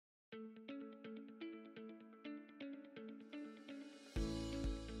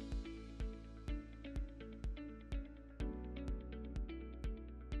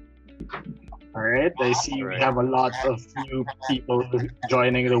All right, I see we have a lot of new people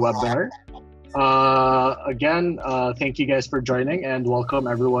joining the webinar. Again, thank you guys for joining and welcome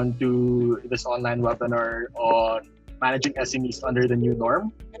everyone to this online webinar on managing SMEs under the new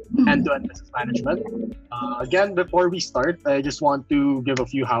norm, end-to-end business management. Again, before we start, I just want to give a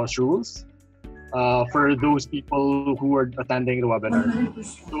few house rules for those people who are attending the webinar.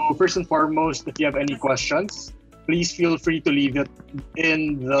 So first and foremost, if you have any questions, please feel free to leave it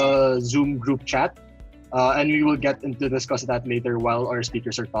in the Zoom group chat, and we will get into discuss that later while our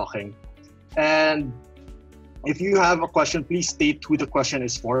speakers are talking. And if you have a question, please state who the question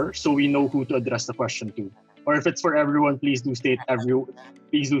is for, so we know who to address the question to. Or if it's for everyone, please do state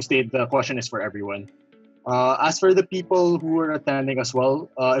the question is for everyone. As for the people who are attending as well,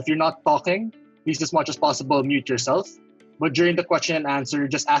 if you're not talking, please as much as possible mute yourself. But during the question and answer,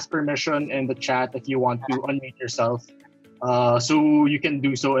 just ask permission in the chat if you want to unmute yourself, so you can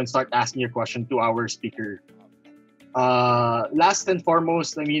do so and start asking your question to our speaker. Last and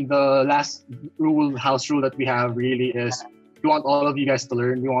foremost, I mean, the last house rule that we have really is we want all of you guys to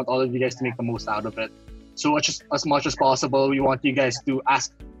learn. We want all of you guys to make the most out of it. So just as much as possible, we want you guys to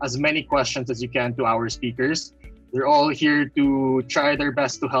ask as many questions as you can to our speakers. They're all here to try their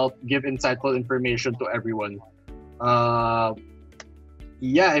best to help give insightful information to everyone.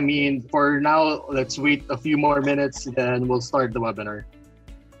 Yeah, I mean, for now, let's wait a few more minutes, then we'll start the webinar.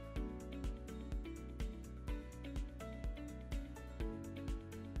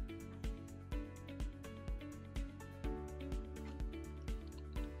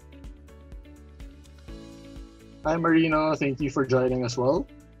 Hi, Marino. Thank you for joining as well.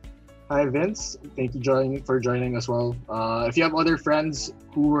 Hi, Vince. Thank you for joining as well. If you have other friends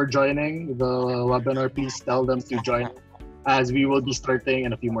who are joining the webinar, please tell them to join, as we will be starting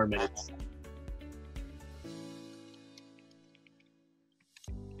in a few more minutes.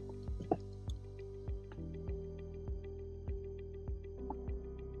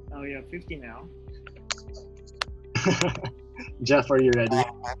 Oh, yeah, 50 now. Jeff, are you ready?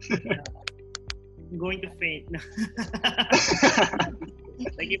 I'm going to faint.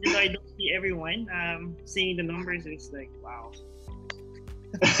 Like, even though I don't see everyone, seeing the numbers is like, wow.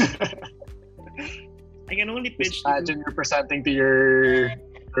 I can only pitch. Imagine you're presenting to your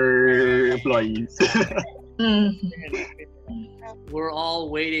employees. We're all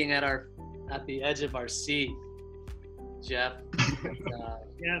waiting at the edge of our seat, Jeff.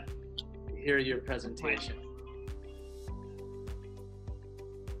 Yeah. Hear your presentation.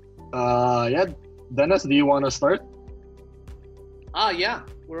 Yeah, Dennis, do you want to start? Yeah,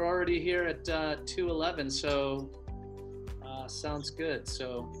 we're already here at 2:11, so sounds good.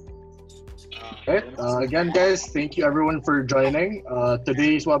 So. Right. Again, guys, thank you everyone for joining.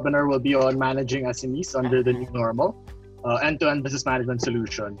 Today's webinar will be on managing SMEs under the new normal, end-to-end business management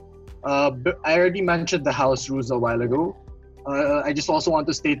solution. I already mentioned the house rules a while ago. I just also want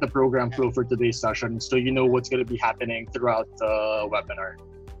to state the program flow for today's session, so you know what's going to be happening throughout the webinar.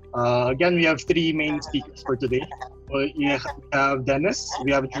 Again, we have three main speakers for today. We have Dennis,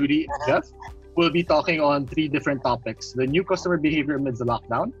 we have Judy, and Jeff. We'll be talking on three different topics: the new customer behavior amidst the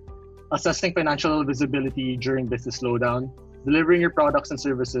lockdown, assessing financial visibility during business slowdown, delivering your products and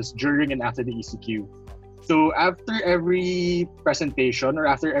services during and after the ECQ. So after every presentation or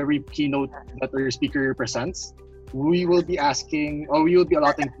after every keynote that our speaker presents, we will be allotting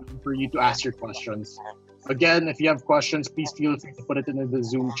time for you to ask your questions. Again, if you have questions, please feel free to put it in the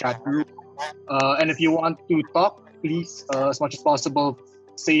Zoom chat group. And if you want to talk, please, as much as possible,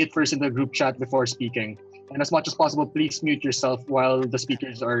 say it first in the group chat before speaking. And as much as possible, please mute yourself while the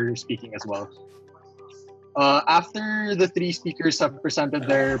speakers are speaking as well. After the three speakers have presented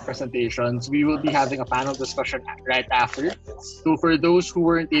their presentations, we will be having a panel discussion right after. So for those who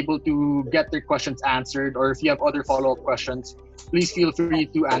weren't able to get their questions answered, or if you have other follow-up questions, please feel free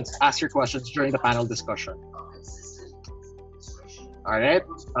to ask your questions during the panel discussion. All right.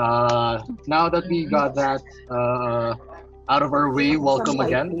 Now that we got that out of our way, welcome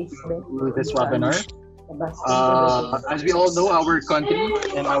again to this webinar. As we all know, our country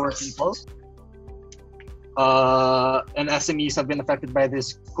and our people and SMEs have been affected by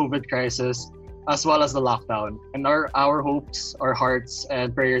this COVID crisis, as well as the lockdown. And our hopes, our hearts,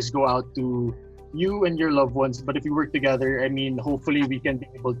 and prayers go out to you and your loved ones. But if we work together, I mean, hopefully we can be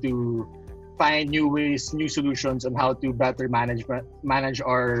able to find new ways, new solutions on how to better manage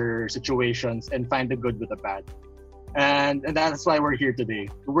our situations and find the good with the bad. And that's why we're here today,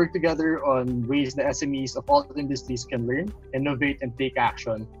 to work together on ways the SMEs of all industries can learn, innovate, and take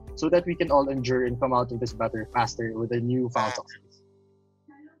action so that we can all endure and come out of this better, faster with a newfound success.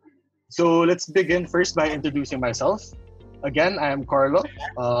 So let's begin first by introducing myself. Again, I am Carlo.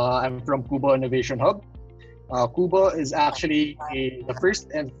 I'm from Cuba Innovation Hub. Cuba is actually the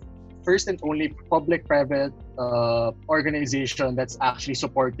first and only public-private organization that's actually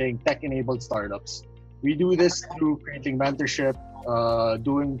supporting tech-enabled startups. We do this through creating mentorship,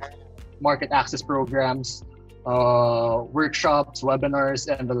 doing market access programs, workshops, webinars,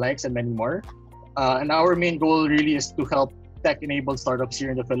 and the likes, and many more. And our main goal really is to help tech-enabled startups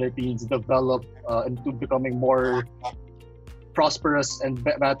here in the Philippines develop into becoming more prosperous and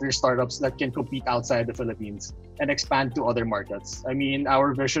better startups that can compete outside the Philippines and expand to other markets. I mean,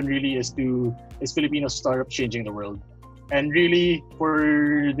 our vision really is Filipino startups changing the world. And really,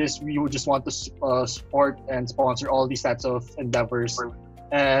 for this, we would just want to support and sponsor all these types of endeavors.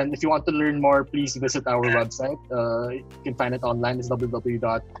 And if you want to learn more, please visit our website. You can find it online. It's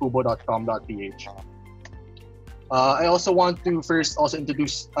www.kubo.com.ph. I also want to first also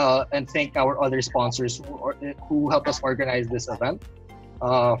introduce and thank our other sponsors who helped us organize this event.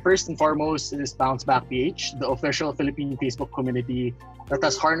 First and foremost is Bounce.PH, the official Philippine Facebook community that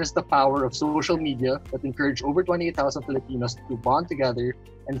has harnessed the power of social media that encourage over 28,000 Filipinos to bond together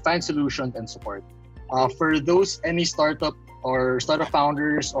and find solutions and support. For any startup or startup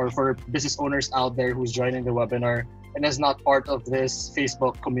founders or for business owners out there who's joining the webinar and is not part of this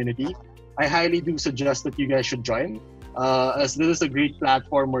Facebook community, I highly do suggest that you guys should join, as this is a great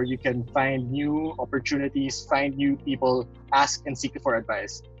platform where you can find new opportunities, find new people, ask and seek for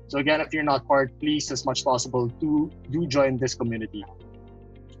advice. So again, if you're not part, please, as much as possible, do join this community.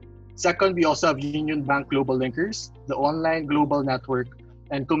 Second, we also have Union Bank Global Linkers, the online global network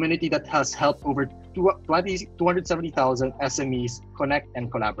and community that has helped over 270,000 SMEs connect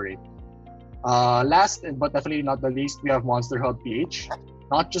and collaborate. Last, but definitely not the least, we have Monster Hub PH,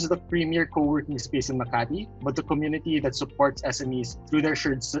 not just the premier co-working space in Makati, but the community that supports SMEs through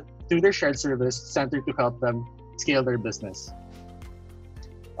their shared service center to help them scale their business.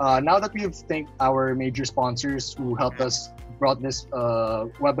 Now that we've thanked our major sponsors who helped us brought this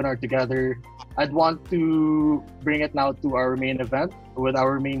webinar together, I'd want to bring it now to our main event with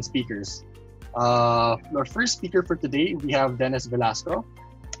our main speakers. Our first speaker for today, we have Dennis Velasco,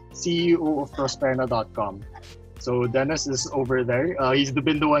 CEO of Prosperna.com. So Dennis is over there. He's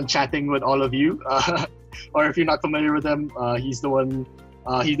been the one chatting with all of you. Or if you're not familiar with him, he's the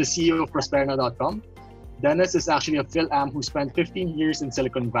CEO of Prosperna.com. Dennis is actually a Phil-Am who spent 15 years in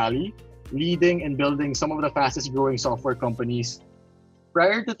Silicon Valley, leading and building some of the fastest growing software companies.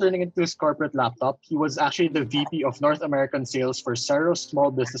 Prior to turning into his corporate laptop, he was actually the VP of North American Sales for Xero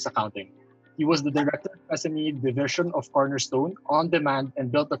Small Business Accounting. He was the director of SME division of Cornerstone On Demand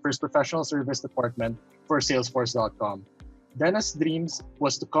and built the first professional service department for Salesforce.com. Dennis' dreams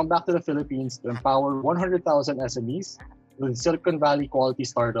was to come back to the Philippines to empower 100,000 SMEs with Silicon Valley quality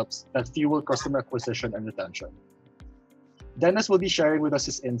startups that fuel customer acquisition and retention. Dennis will be sharing with us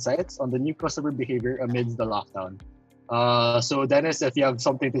his insights on the new customer behavior amidst the lockdown. So Dennis, if you have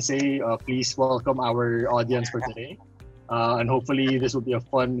something to say, please welcome our audience for today. And hopefully this will be a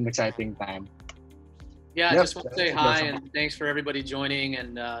fun and exciting time. Yeah, I just want to say hi and thanks for everybody joining.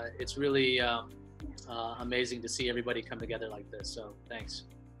 And it's really amazing to see everybody come together like this. So thanks.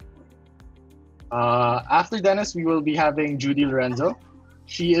 After Dennis, we will be having Judy Lorenzo.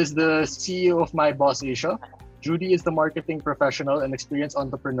 She is the CEO of MyBoss.Asia. Judy is the marketing professional and experienced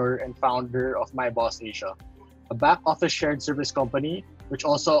entrepreneur and founder of MyBoss.Asia, a back office shared service company which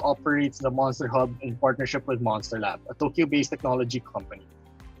also operates the Monster Hub in partnership with Monster Lab, a Tokyo-based technology company.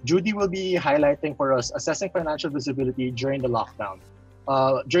 Judy will be highlighting for us assessing financial visibility during the lockdown,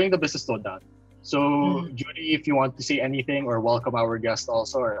 during the business slowdown. So Judy, if you want to say anything or welcome our guest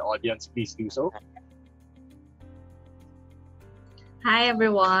also, our audience, please do so. Hi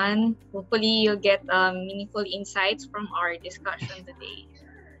everyone. Hopefully you'll get meaningful insights from our discussion today.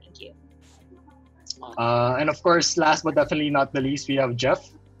 Thank you. And of course, last but definitely not the least, we have Jeff,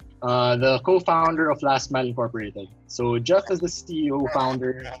 the co-founder of Last Mile Incorporated. So Jeff is the CEO,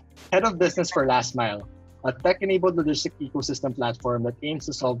 founder, head of business for Last Mile, a tech-enabled logistic ecosystem platform that aims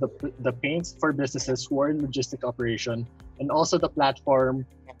to solve the pains for businesses who are in logistic operation, and also the platform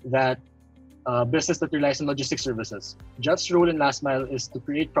that business that relies on logistics services. Jeff's role in Last Mile is to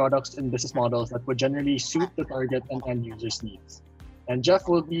create products and business models that would generally suit the target and end users' needs. And Jeff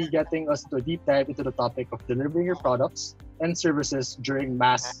will be getting us to a deep dive into the topic of delivering your products and services during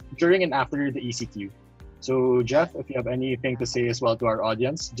and after the ECQ. So Jeff, if you have anything to say as well to our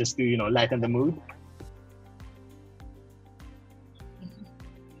audience, just to lighten the mood.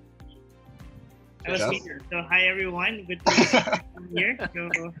 That was Jeff? me. So hi everyone. Good to see you here. So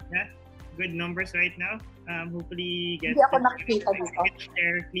yeah, good numbers right now. Hopefully get Hindi ako nakikita dito.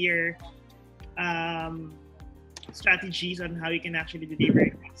 share clear strategies on how you can actually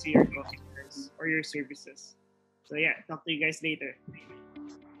deliver to your customers or your services. So yeah, talk to you guys later.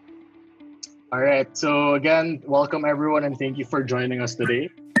 All right. So again, welcome everyone, and thank you for joining us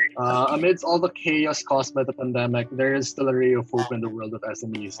today. Amidst all the chaos caused by the pandemic, there is still a ray of hope in the world of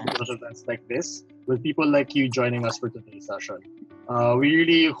SMEs because of events like this, with people like you joining us for today's session. We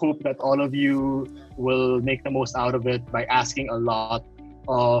really hope that all of you will make the most out of it by asking a lot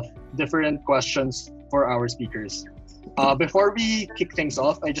of different questions for our speakers. Before we kick things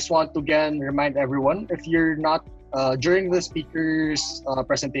off, I just want to again remind everyone, if you're not during the speaker's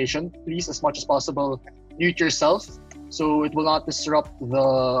presentation, please, as much as possible, mute yourself so it will not disrupt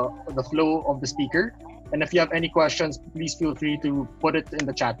the flow of the speaker. And if you have any questions, please feel free to put it in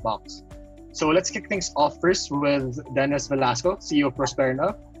the chat box. So let's kick things off first with Dennis Velasco, CEO of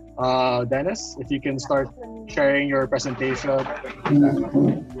Prosperna. Dennis, if you can start sharing your presentation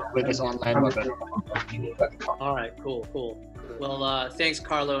with this online webinar. All right, cool. Well, thanks,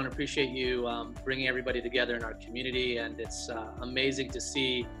 Carlo, and appreciate you bringing everybody together in our community. And it's amazing to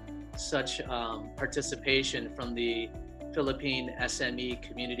see such participation from the Philippine SME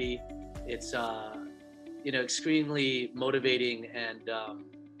community. It's extremely motivating, and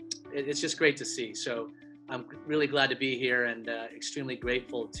it's just great to see. So I'm really glad to be here, and extremely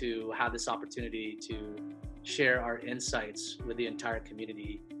grateful to have this opportunity to share our insights with the entire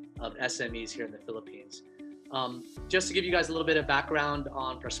community of SMEs here in the Philippines. Just to give you guys a little bit of background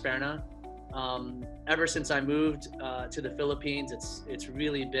on Prosperna, ever since I moved to the Philippines, it's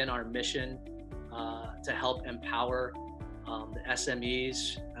really been our mission to help empower the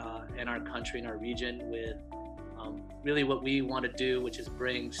SMEs in our country, in our region, with really what we want to do, which is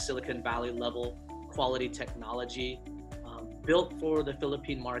bring Silicon Valley level quality technology built for the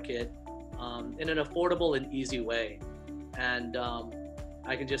Philippine market in an affordable and easy way. And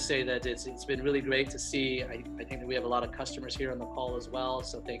I can just say that it's been really great to see. I think that we have a lot of customers here on the call as well,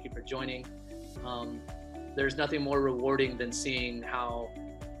 so thank you for joining. There's nothing more rewarding than seeing how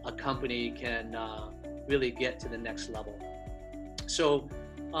a company can really get to the next level. So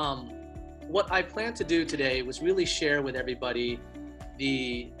what I plan to do today was really share with everybody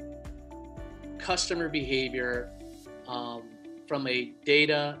the customer behavior from a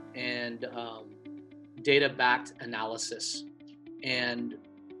data and data-backed analysis. And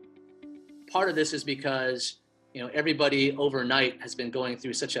part of this is because everybody overnight has been going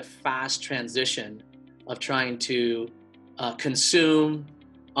through such a fast transition of trying to consume,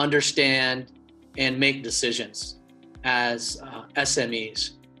 understand, and make decisions as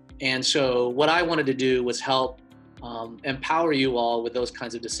SMEs. And so what I wanted to do was help empower you all with those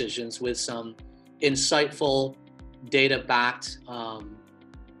kinds of decisions with some insightful, data-backed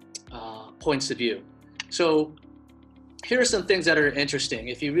points of view. So here are some things that are interesting.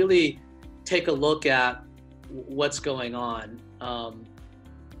 If you really take a look at what's going on,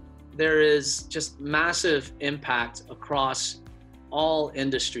 there is just massive impact across all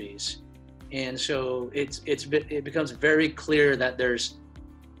industries. And so it becomes very clear that there's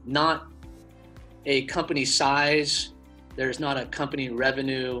not a company size, there's not a company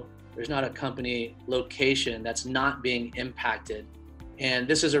revenue, there's not a company location that's not being impacted. And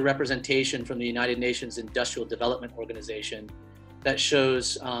this is a representation from the United Nations Industrial Development Organization that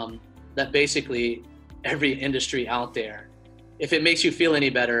shows that basically every industry out there, if it makes you feel any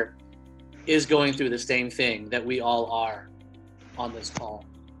better, is going through the same thing that we all are on this call.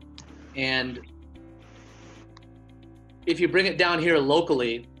 And if you bring it down here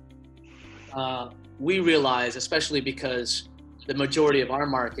locally, we realize, especially because the majority of our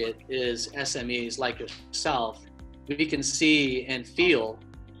market is SMEs like yourself, we can see and feel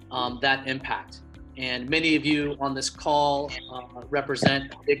that impact. And many of you on this call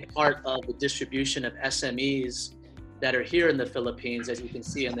represent a big part of the distribution of SMEs that are here in the Philippines, as you can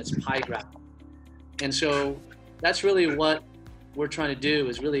see in this pie graph. And so that's really what we're trying to do,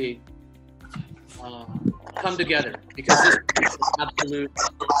 is really come together, because this is an absolute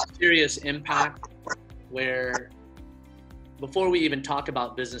serious impact where before we even talk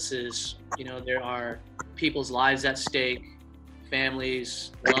about businesses, there are people's lives at stake,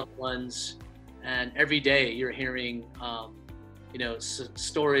 families, loved ones, and every day you're hearing,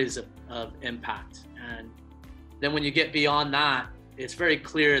 stories of impact. And then when you get beyond that, it's very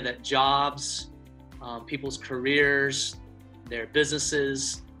clear that jobs, people's careers, their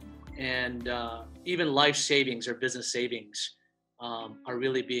businesses, and even life savings or business savings are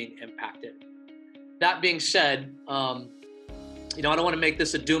really being impacted. That being said, I don't want to make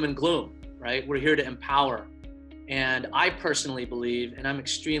this a doom and gloom, right? We're here to empower. And I personally believe, and I'm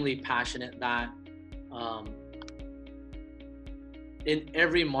extremely passionate, that in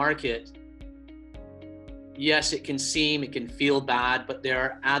every market, yes, it can feel bad, but there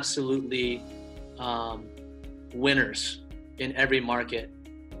are absolutely winners in every market.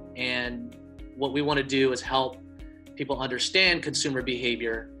 And what we want to do is help people understand consumer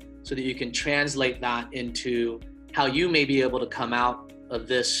behavior so that you can translate that into how you may be able to come out of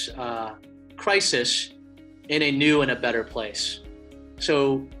this crisis in a new and a better place.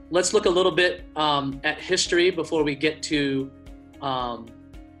 So let's look a little bit at history before we get to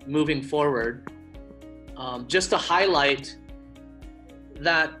moving forward. Just to highlight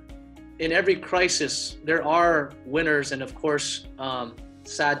that in every crisis, there are winners, and of course,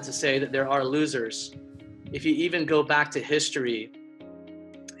 sad to say that there are losers. If you even go back to history,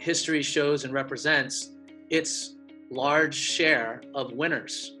 history shows and represents its large share of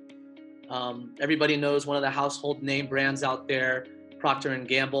winners. Everybody knows one of the household name brands out there, Procter &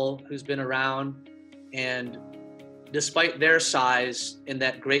 Gamble, who's been around. And despite their size in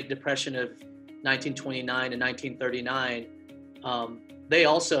that Great Depression of 1929 and 1939, they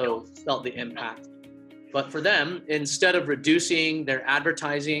also felt the impact. But for them, instead of reducing their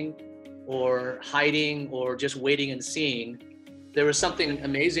advertising or hiding or just waiting and seeing, there was something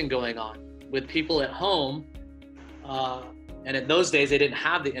amazing going on with people at home. And in those days, they didn't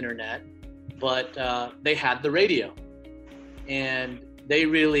have the internet, but they had the radio. And they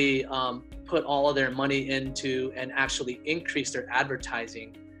really put all of their money into and actually increased their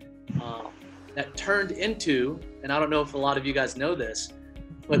advertising. That turned into, and I don't know if a lot of you guys know this,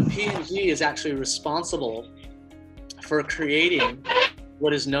 but P&G is actually responsible for creating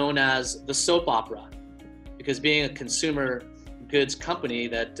what is known as the soap opera. Because being a consumer goods company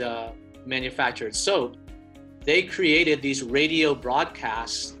that manufactured soap, they created these radio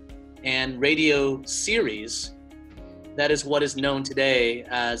broadcasts and radio series that is what is known today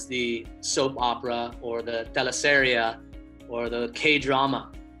as the soap opera or the teleserie or the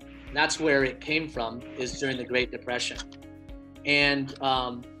K-drama. That's where it came from, is during the Great Depression. And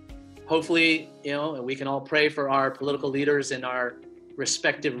hopefully, you know, we can all pray for our political leaders in our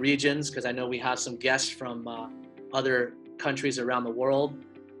respective regions, because I know we have some guests from other countries around the world.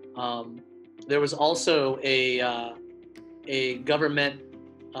 There was also a government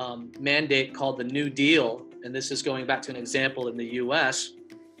mandate called the New Deal, and this is going back to an example in the US.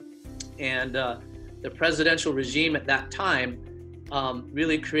 And the presidential regime at that time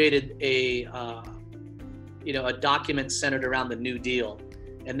really created a document centered around the New Deal.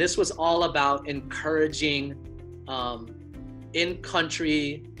 And this was all about encouraging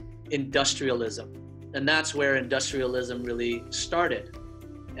in-country industrialism. And that's where industrialism really started.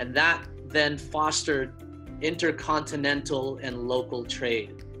 And that then fostered intercontinental and local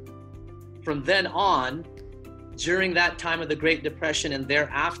trade. From then on, during that time of the Great Depression and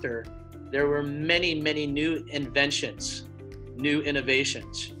thereafter, there were many, many new inventions, new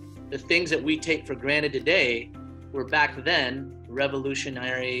innovations. The things that we take for granted today were back then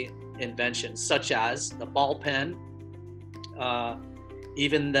revolutionary inventions, such as the ball pen,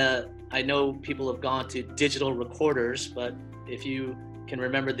 I know people have gone to digital recorders, but if you can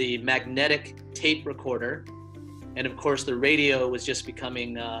remember the magnetic tape recorder, and of course the radio was just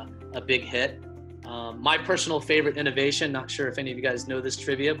becoming a big hit. My personal favorite innovation, not sure if any of you guys know this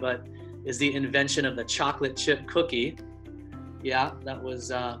trivia, but is the invention of the chocolate chip cookie. Yeah, that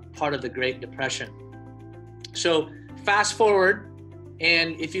was part of the Great Depression. So fast forward,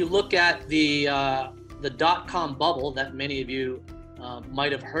 and if you look at the dot-com bubble that many of you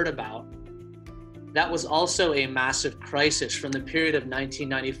might have heard about, that was also a massive crisis from the period of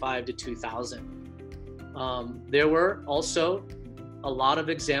 1995 to 2000. There were also a lot of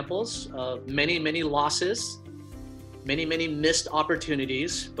examples of many, many losses, many, many missed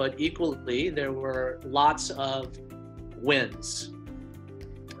opportunities, but equally there were lots of wins.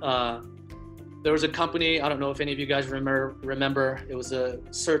 There was a company, I don't know if any of you guys remember, it was a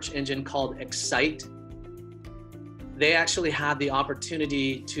search engine called Excite. They actually had the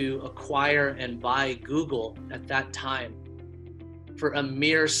opportunity to acquire and buy Google at that time for a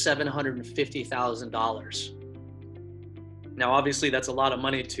mere $750,000. Now, obviously, that's a lot of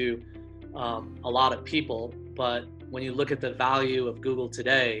money to a lot of people, but when you look at the value of Google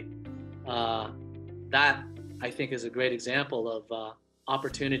today, that I think is a great example of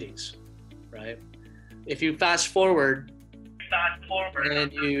opportunities, right? If you fast forward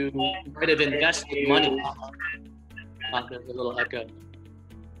and you might have invested money, there's a little echo.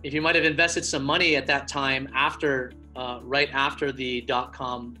 If you might have invested some money at that time after, right after the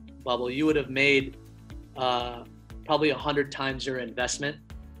dot-com bubble, you would have made probably 100 times your investment.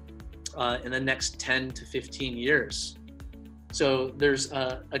 in the next 10 to 15 years. So there's,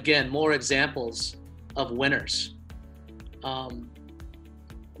 again, more examples of winners.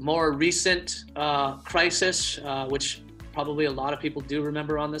 More recent crisis, which probably a lot of people do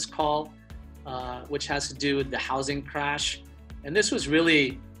remember on this call, which has to do with the housing crash. And this was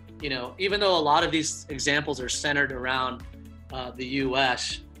really, even though a lot of these examples are centered around the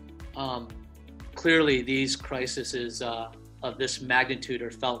US, clearly these crises of this magnitude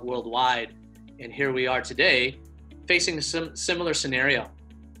are felt worldwide. And here we are today facing a similar scenario.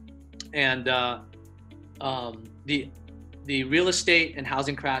 And the real estate and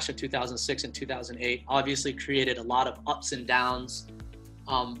housing crash of 2006 and 2008 obviously created a lot of ups and downs.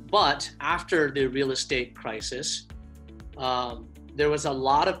 But after the real estate crisis, there was a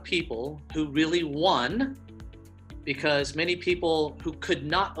lot of people who really won, because many people who could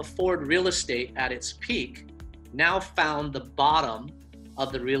not afford real estate at its peak now found the bottom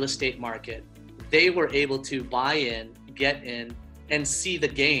of the real estate market. They were able to buy in, get in, and see the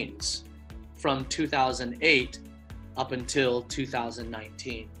gains from 2008 up until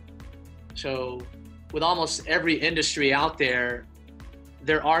 2019. So with almost every industry out there,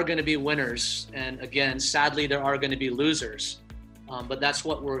 there are going to be winners. And again, sadly, there are going to be losers. But that's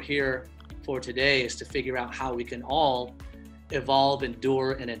what we're here for today, is to figure out how we can all evolve,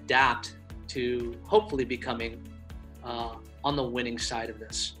 endure, and adapt to hopefully becoming on the winning side of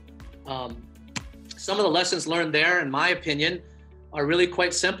this. Some of the lessons learned there, in my opinion, are really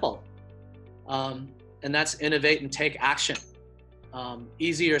quite simple. And that's innovate and take action.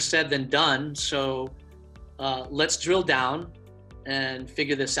 Easier said than done. So let's drill down and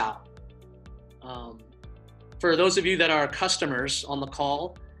figure this out. For those of you that are customers on the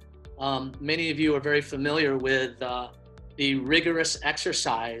call, many of you are very familiar with the rigorous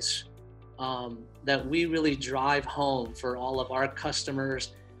exercise that we really drive home for all of our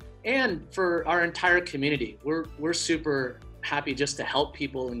customers and for our entire community. We're super happy just to help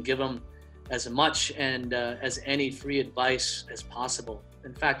people and give them as much and as any free advice as possible.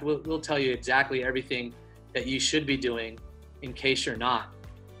 In fact, we'll tell you exactly everything that you should be doing in case you're not.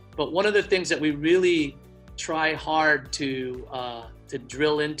 But one of the things that we really try hard to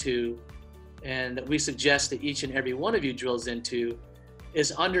drill into, and that we suggest that each and every one of you drills into,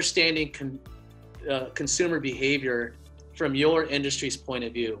 is understanding consumer behavior from your industry's point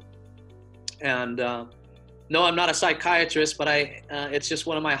of view. And no, I'm not a psychiatrist, but it's just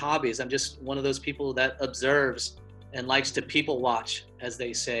one of my hobbies. I'm just one of those people that observes and likes to people watch, as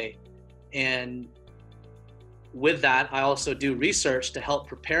they say. And with that, I also do research to help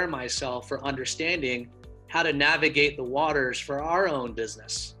prepare myself for understanding how to navigate the waters for our own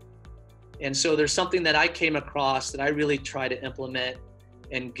business. And so there's something that I came across that I really try to implement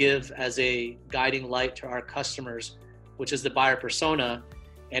and give as a guiding light to our customers, which is the buyer persona.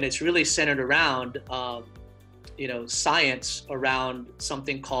 And it's really centered around science around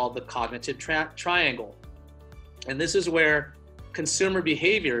something called the cognitive triangle. And this is where consumer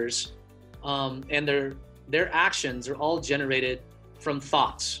behaviors and their actions are all generated from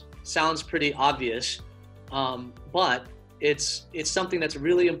thoughts. Sounds pretty obvious, but it's something that's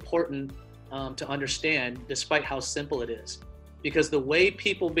really important to understand, despite how simple it is. Because the way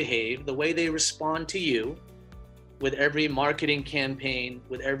people behave, the way they respond to you, with every marketing campaign,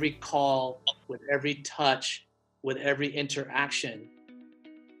 with every call, with every touch, with every interaction,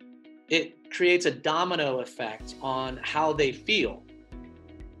 it creates a domino effect on how they feel.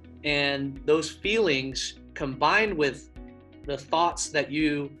 And those feelings, combined with the thoughts that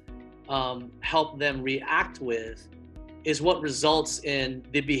you help them react with, is what results in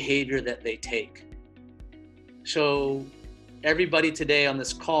the behavior that they take. So everybody today on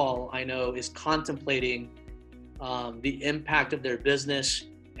this call, I know, is contemplating the impact of their business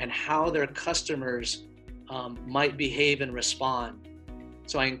and how their customers might behave and respond.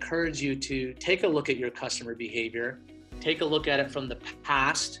 So I encourage you to take a look at your customer behavior, take a look at it from the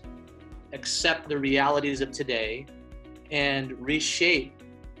past, accept the realities of today, and reshape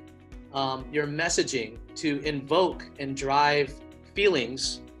your messaging to invoke and drive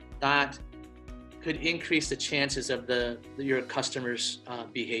feelings that could increase the chances of your customers'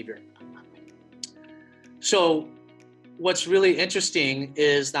 behavior. So what's really interesting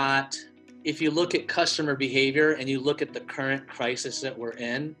is that if you look at customer behavior and you look at the current crisis that we're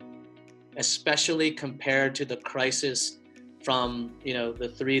in, especially compared to the crisis from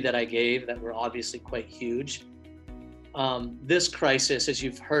the three that I gave that were obviously quite huge, this crisis, as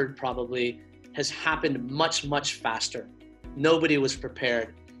you've heard probably, has happened much, much faster. Nobody was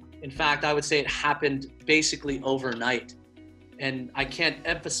prepared. In fact, I would say it happened basically overnight. And I can't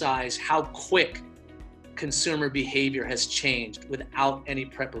emphasize how quick consumer behavior has changed without any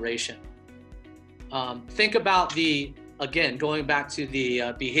preparation. Think about again, going back to the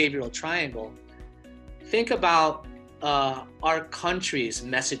behavioral triangle, think about our country's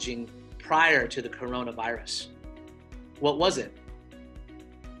messaging prior to the coronavirus. What was it?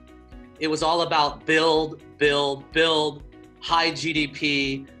 It was all about build, build, build, high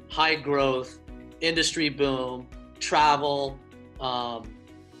GDP, high growth, industry boom, travel,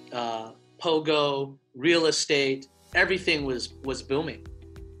 pogo, real estate, everything was booming.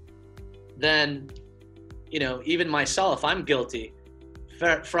 Then, even myself, I'm guilty.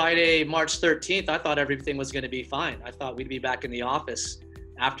 Friday, March 13th, I thought everything was going to be fine. I thought we'd be back in the office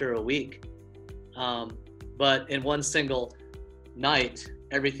after a week. But in one single night,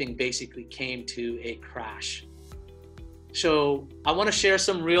 everything basically came to a crash. So I want to share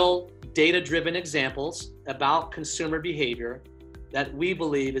some real data-driven examples about consumer behavior that we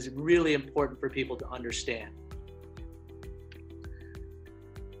believe is really important for people to understand.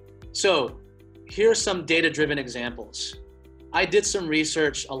 So here are some data-driven examples. I did some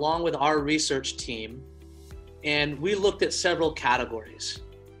research along with our research team, and we looked at several categories.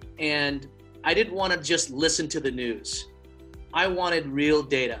 And I didn't want to just listen to the news. I wanted real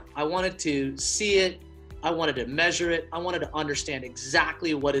data. I wanted to see it. I wanted to measure it. I wanted to understand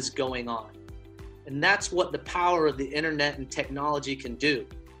exactly what is going on. And that's what the power of the internet and technology can do.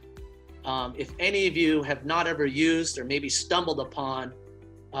 If any of you have not ever used or maybe stumbled upon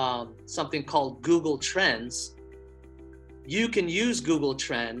something called Google Trends, you can use Google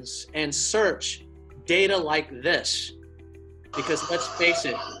Trends and search data like this. Because let's face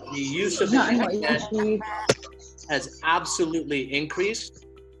it, the use of the internet has absolutely increased,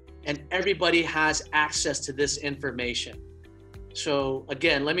 and everybody has access to this information. So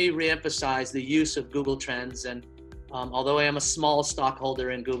again, let me reemphasize the use of Google Trends. And although I am a small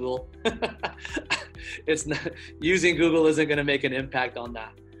stockholder in Google, using Google isn't going to make an impact on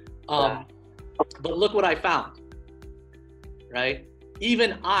that. But look what I found, right?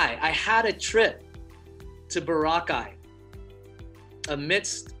 Even I had a trip to Boracay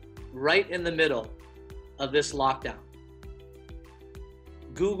right in the middle of this lockdown.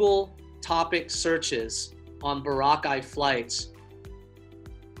 Google topic searches on Boracay flights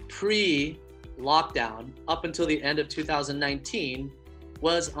pre-lockdown up until the end of 2019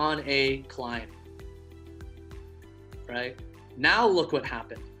 was on a climb, right? Now look what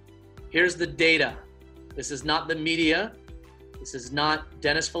happened. Here's the data. This is not the media. This is not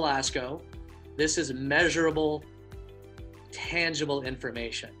Dennis Velasco. This is measurable, tangible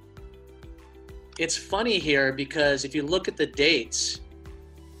information. It's funny here because if you look at the dates,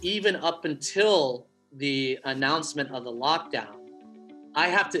 even up until the announcement of the lockdown, I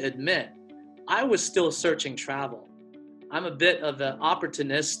have to admit, I was still searching travel. I'm a bit of an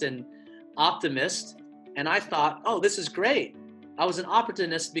opportunist and optimist, and I thought, oh, this is great. I was an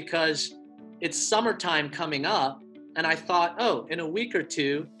opportunist because it's summertime coming up, and I thought, oh, in a week or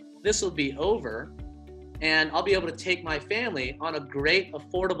two, this will be over, and I'll be able to take my family on a great,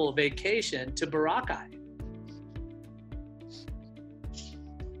 affordable vacation to Boracay.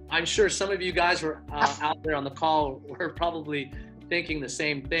 I'm sure some of you guys were out there on the call were probably thinking the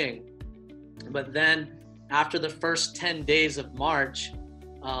same thing. But then after the first 10 days of March,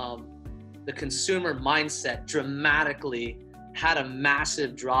 the consumer mindset dramatically had a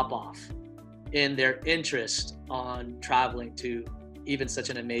massive drop-off in their interest on traveling to even such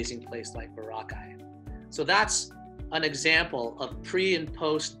an amazing place like Boracay. So that's an example of pre and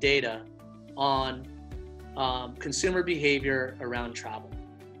post data on consumer behavior around travel.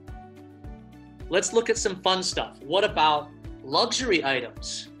 Let's look at some fun stuff. What about luxury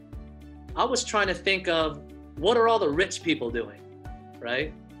items? I was trying to think of what are all the rich people doing,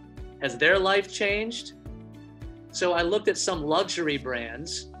 right? Has their life changed? So I looked at some luxury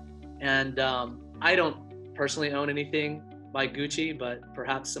brands, and I don't personally own anything by Gucci, but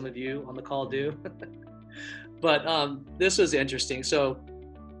perhaps some of you on the call do. But this was interesting. So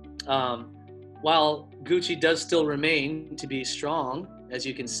while Gucci does still remain to be strong, as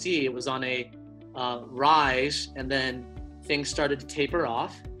you can see, it was on a rise, and then things started to taper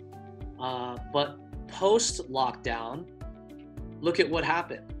off. But post-lockdown, look at what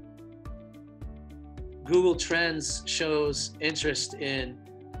happened. Google Trends shows interest in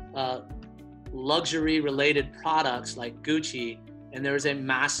luxury-related products like Gucci, and there was a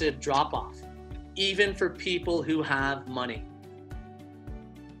massive drop-off, even for people who have money.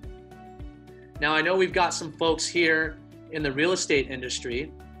 Now, I know we've got some folks here in the real estate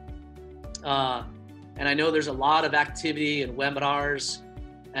industry, and I know there's a lot of activity and webinars,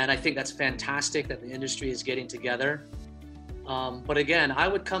 and I think that's fantastic that the industry is getting together. But again, I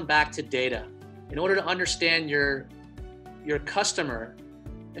would come back to data. in order to understand your customer,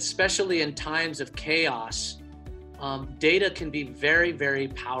 especially in times of chaos, data can be very, very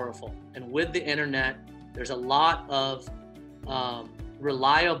powerful. And with the internet, there's a lot of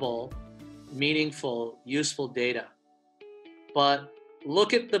reliable, meaningful, useful data. But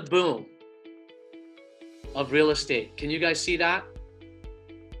look at the boom of real estate. Can you guys see that?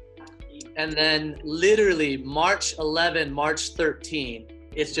 And then literally March 11, March 13,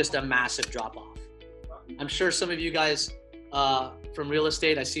 it's just a massive drop off. I'm sure some of you guys from real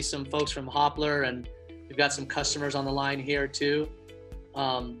estate, I see some folks from Hopler, and we've got some customers on the line here too.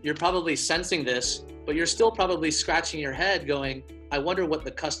 You're probably sensing this, but you're still probably scratching your head going, I wonder what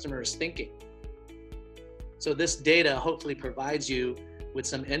the customer is thinking. So this data hopefully provides you with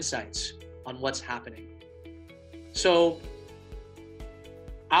some insights on what's happening. So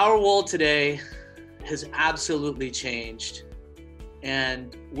our world today has absolutely changed,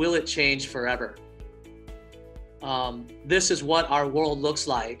 and will it change forever? This is what our world looks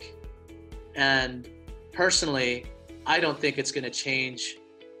like, and personally, I don't think it's going to change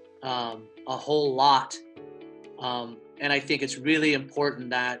a whole lot. And I think it's really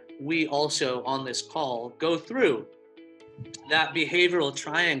important that we also on this call go through that behavioral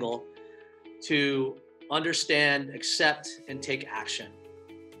triangle to understand, accept, and take action.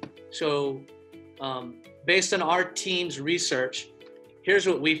 So based on our team's research, here's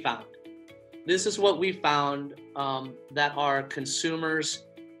what we found. This is what we found that are consumers'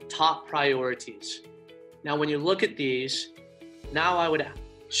 top priorities. Now, when you look at these, now I would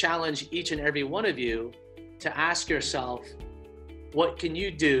challenge each and every one of you to ask yourself, what can you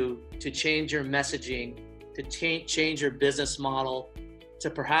do to change your messaging, to change your business model,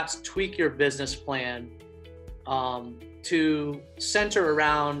 to perhaps tweak your business plan, to center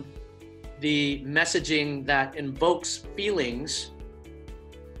around the messaging that invokes feelings,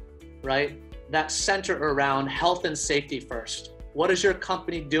 right? That center around health and safety first. What is your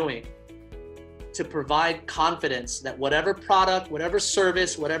company doing to provide confidence that whatever product, whatever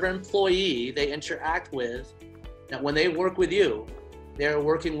service, whatever employee they interact with, that when they work with you, they're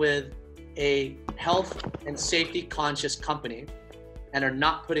working with a health and safety conscious company and are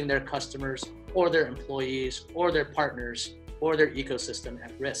not putting their customers or their employees or their partners or their ecosystem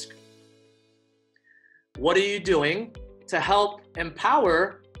at risk? What are you doing to help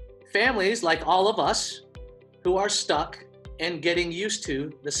empower families like all of us who are stuck and getting used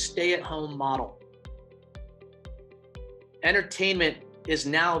to the stay-at-home model? Entertainment is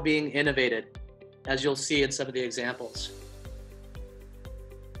now being innovated, as you'll see in some of the examples.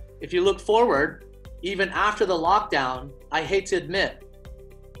 If you look forward, even after the lockdown, I hate to admit,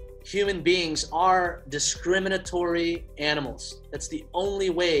 human beings are discriminatory animals. That's the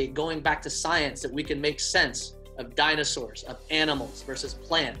only way, going back to science, that we can make sense of dinosaurs, of animals versus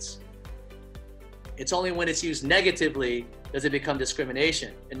plants. It's only when it's used negatively does it become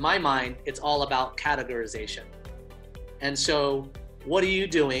discrimination. In my mind, it's all about categorization. And so what are you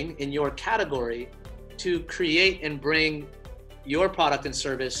doing in your category to create and bring your product and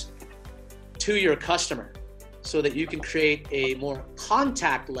service to your customer so that you can create a more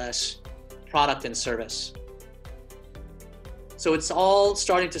contactless product and service? So it's all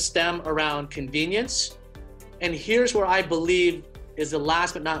starting to stem around convenience. And here's where I believe is the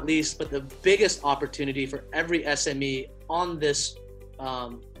last but not least, but the biggest opportunity for every SME on this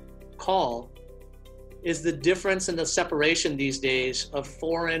call is the difference in the separation these days of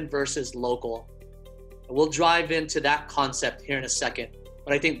foreign versus local. We'll drive into that concept here in a second,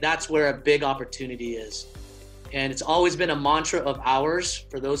 but I think that's where a big opportunity is. And it's always been a mantra of ours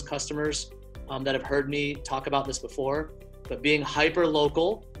for those customers that have heard me talk about this before, but being hyper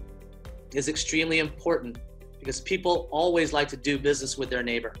local is extremely important because people always like to do business with their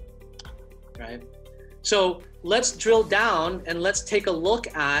neighbor, right? So let's drill down and let's take a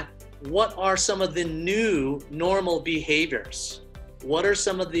look at what are some of the new normal behaviors? What are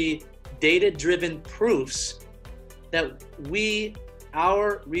some of the data-driven proofs that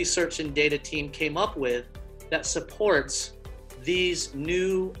our research and data team came up with that supports these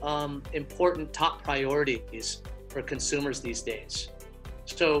new important top priorities for consumers these days?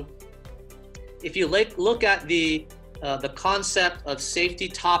 So if you look at the concept of safety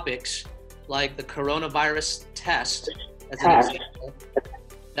topics like the coronavirus test as an example,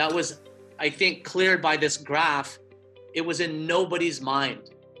 that was, I think, cleared by this graph. It was in nobody's mind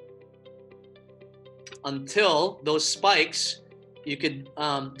until those spikes you could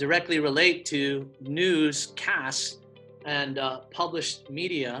directly relate to newscasts and published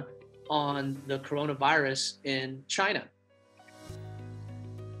media on the coronavirus in China.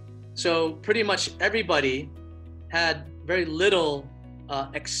 So pretty much everybody had very little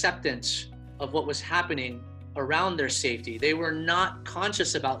acceptance of what was happening around their safety. They were not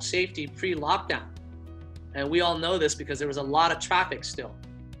conscious about safety pre-lockdown. And we all know this because there was a lot of traffic still.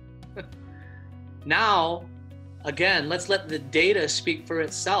 Now, again, let's let the data speak for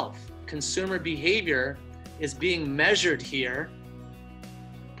itself. Consumer behavior is being measured here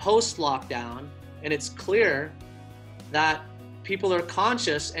post-lockdown, and it's clear that people are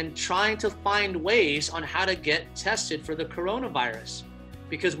conscious and trying to find ways on how to get tested for the coronavirus,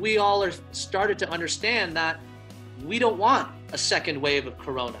 because we all are started to understand that we don't want a second wave of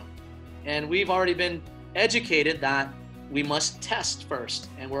corona. And we've already been educated that we must test first,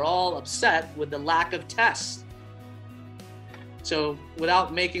 and we're all upset with the lack of tests. So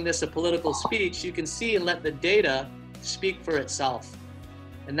without making this a political speech, you can see and let the data speak for itself.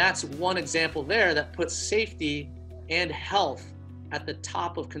 And that's one example there that puts safety and health at the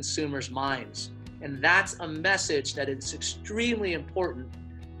top of consumers' minds. And that's a message that is extremely important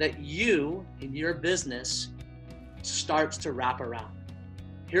that you in your business starts to wrap around.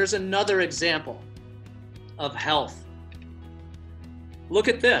 Here's another example of health. Look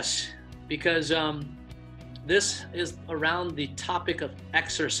at this, because this is around the topic of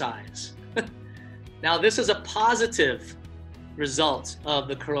exercise. Now, this is a positive result of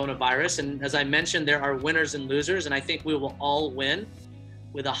the coronavirus. And as I mentioned, there are winners and losers, and I think we will all win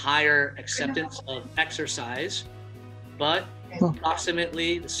with a higher acceptance of exercise. But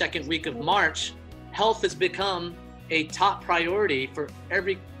approximately the second week of March, health has become a top priority for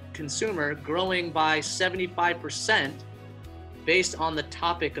every consumer, growing by 75% based on the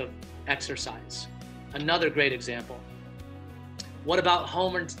topic of exercise. Another great example. What about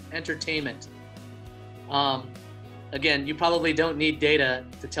home entertainment? Again, you probably don't need data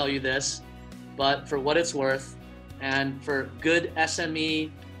to tell you this, but for what it's worth, and for good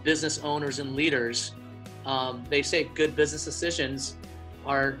SME business owners and leaders, they say good business decisions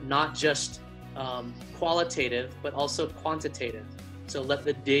are not just qualitative, but also quantitative. So let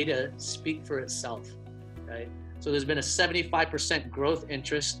the data speak for itself, right? So there's been a 75% growth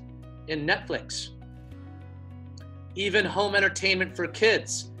interest in Netflix. Even home entertainment for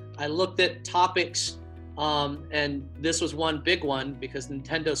kids. I looked at topics, and this was one big one because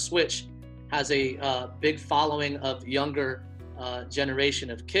Nintendo Switch has a big following of younger generation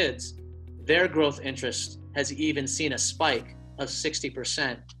of kids. Their growth interest has even seen a spike of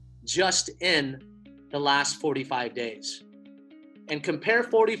 60% just in the last 45 days. And compare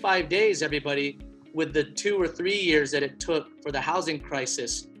 45 days, everybody, with the 2 or 3 years that it took for the housing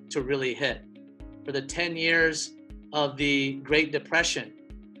crisis to really hit, for the 10 years of the Great Depression,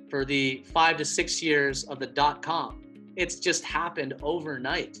 for the 5 to 6 years of the dot-com. It's just happened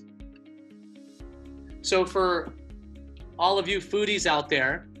overnight. So for all of you foodies out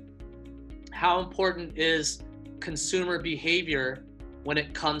there, how important is consumer behavior when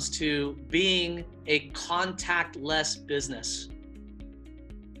it comes to being a contactless business?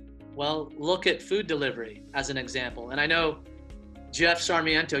 Well, look at food delivery as an example. And I know Jeff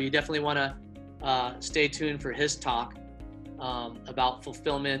Sarmiento, you definitely want to stay tuned for his talk about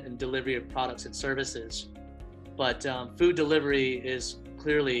fulfillment and delivery of products and services. But food delivery is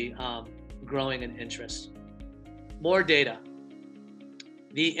clearly growing in interest. More data.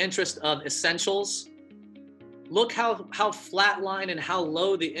 The interest of essentials. Look how flatline and how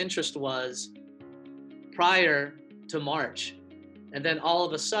low the interest was prior to March. And then all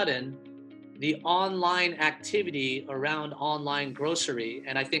of a sudden, the online activity around online grocery,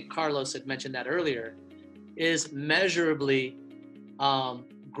 and I think Carlos had mentioned that earlier, is measurably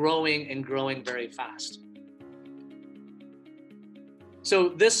growing and growing very fast. So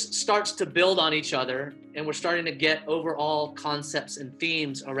this starts to build on each other, and we're starting to get overall concepts and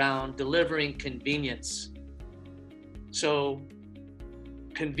themes around delivering convenience. So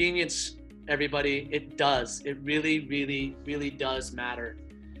convenience, everybody, it really does matter.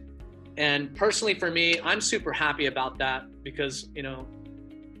 And personally for me, I'm super happy about that because, you know,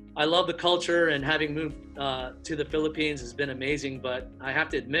 I love the culture, and having moved to the Philippines has been amazing, but I have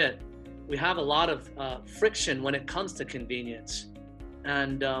to admit, we have a lot of friction when it comes to convenience.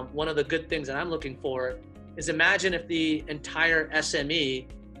 And one of the good things that I'm looking for is, imagine if the entire SME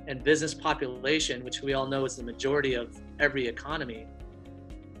and business population, which we all know is the majority of every economy,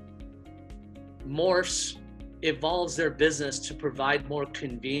 morphs, evolves their business to provide more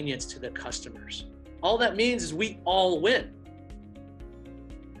convenience to the customers. All that means is we all win.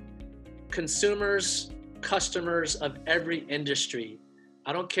 Consumers, customers of every industry.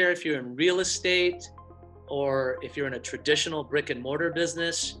 I don't care if you're in real estate, or if you're in a traditional brick and mortar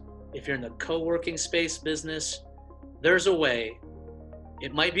business, if you're in the co-working space business, there's a way.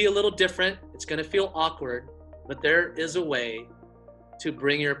 It might be a little different. It's going to feel awkward, but there is a way to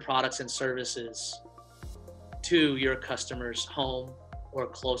bring your products and services to your customers' home or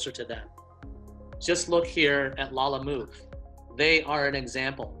closer to them. Just look here at Lala Move. They are an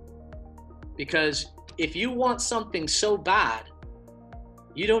example. Because if you want something so bad,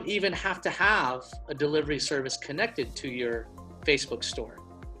 you don't even have to have a delivery service connected to your Facebook store.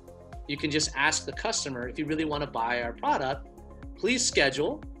 You can just ask the customer, if you really want to buy our product, please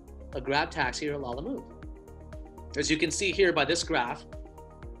schedule a Grab Taxi or Lala Move. As you can see here by this graph,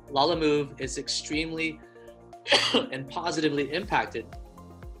 Lala Move is extremely and positively impacted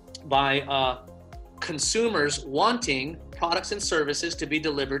by consumers wanting products and services to be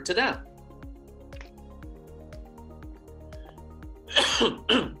delivered to them.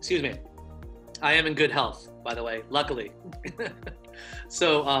 Excuse me. I am in good health, by the way, luckily.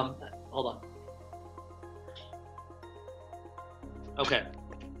 So, hold on. Okay.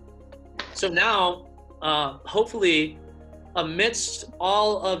 So now, hopefully, amidst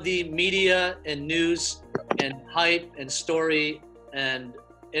all of the media and news and hype and story and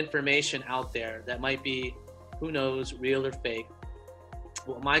information out there that might be, who knows, real or fake,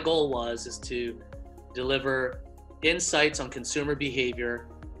 what my goal is to deliver insights on consumer behavior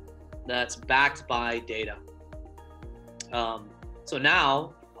that's backed by data. So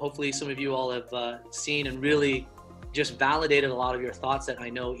now, hopefully some of you all have seen and really just validated a lot of your thoughts that I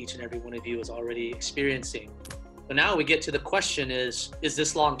know each and every one of you is already experiencing. So now we get to the question is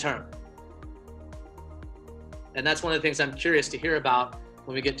this long-term? And that's one of the things I'm curious to hear about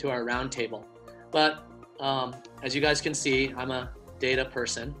when we get to our roundtable. But as you guys can see, I'm a data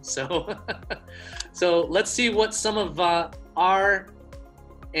person. So, so let's see what some of our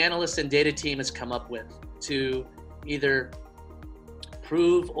analysts and data team has come up with to either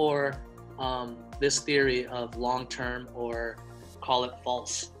prove or this theory of long-term or call it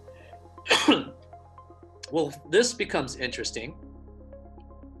false. Well, this becomes interesting.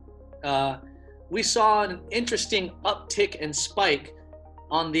 We saw an interesting uptick and spike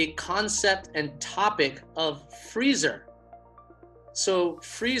on the concept and topic of freezer. So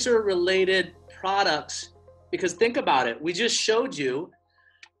freezer related products, because think about it, we just showed you,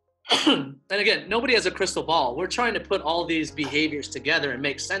 and again, nobody has a crystal ball. We're trying to put all these behaviors together and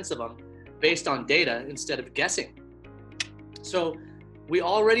make sense of them based on data instead of guessing. So we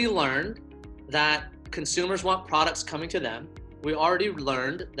already learned that consumers want products coming to them. We already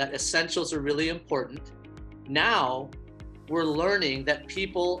learned that essentials are really important. Now we're learning that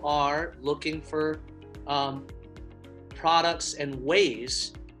people are looking for products and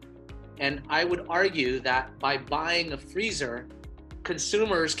ways. And I would argue that by buying a freezer,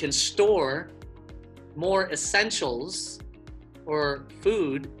 consumers can store more essentials or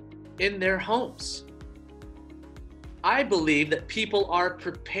food in their homes. I believe that people are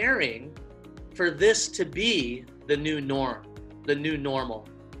preparing for this to be the new norm, the new normal.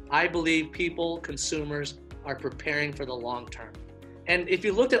 I believe people, consumers, are preparing for the long term. And if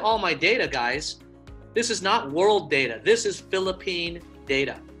you looked at all my data, guys, this is not world data. This is Philippine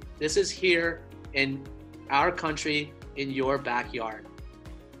data. This is here in our country, in your backyard.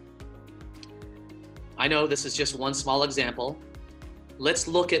 I know this is just one small example. Let's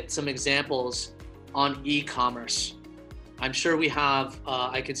look at some examples on e-commerce. I'm sure we have,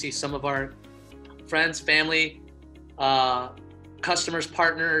 I can see some of our friends, family, customers,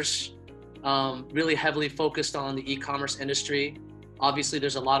 partners, really heavily focused on the e-commerce industry. Obviously,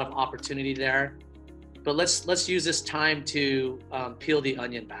 there's a lot of opportunity there, but let's use this time to peel the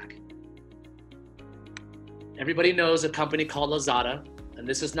onion back. Everybody knows a company called Lazada, and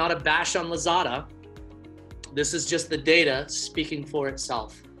this is not a bash on Lazada. This is just the data speaking for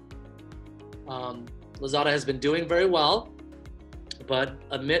itself. Lazada has been doing very well, but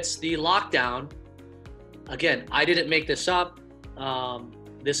amidst the lockdown, again, I didn't make this up.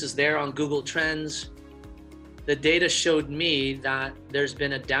 This is there on Google Trends. The data showed me that there's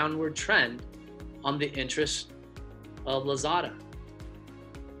been a downward trend on the interest of Lazada.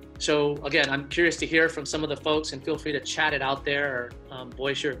 So again, I'm curious to hear from some of the folks, and feel free to chat it out there or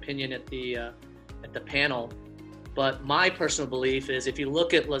voice your opinion at the panel. But my personal belief is, if you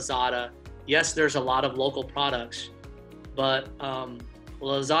look at Lazada, yes, there's a lot of local products, but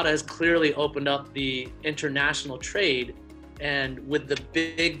Lazada has clearly opened up the international trade, and with the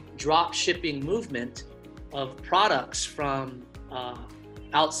big drop shipping movement of products from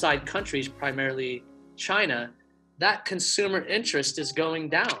outside countries, primarily China, that consumer interest is going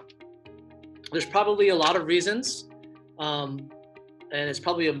down. There's probably a lot of reasons, and it's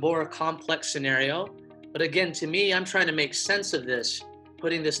probably a more complex scenario. But again, to me, I'm trying to make sense of this,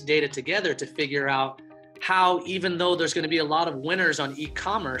 putting this data together to figure out how, even though there's going to be a lot of winners on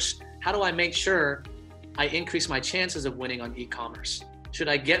e-commerce, how do I make sure I increase my chances of winning on e-commerce? Should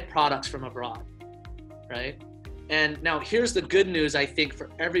I get products from abroad, right? And now here's the good news, I think, for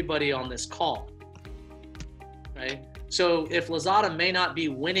everybody on this call, right? So if Lazada may not be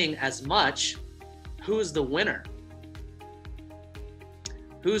winning as much, who's the winner?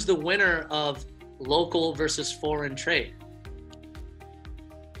 Who's the winner of local versus foreign trade?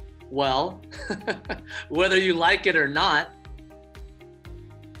 Well, whether you like it or not,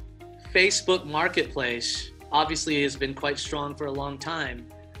 Facebook Marketplace obviously has been quite strong for a long time.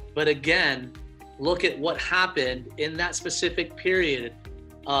 But again, look at what happened in that specific period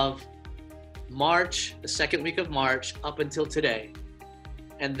of March, the second week of March, up until today.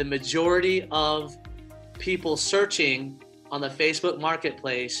 And the majority of people searching on the Facebook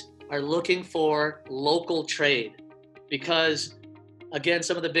Marketplace are looking for local trade. Because again,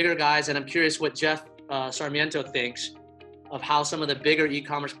 some of the bigger guys, and I'm curious what Jeff Sarmiento thinks of how some of the bigger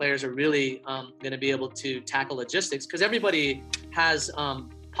e-commerce players are really going to be able to tackle logistics, because everybody has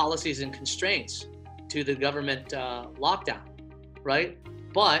policies and constraints to the government lockdown, right?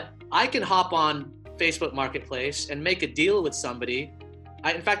 But I can hop on Facebook Marketplace and make a deal with somebody.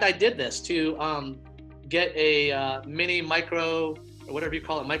 In fact, I did this to get a mini micro, or whatever you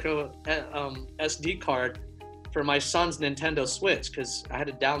call it, micro SD card for my son's Nintendo Switch, because I had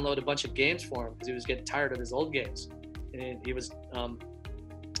to download a bunch of games for him because he was getting tired of his old games. And he was,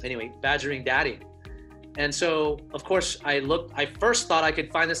 anyway, badgering daddy. And so, of course, I first thought I could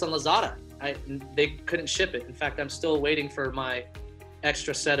find this on Lazada. They couldn't ship it. In fact, I'm still waiting for my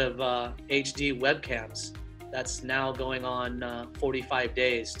extra set of HD webcams. That's now going on 45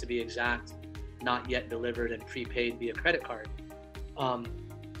 days to be exact, not yet delivered and prepaid via credit card.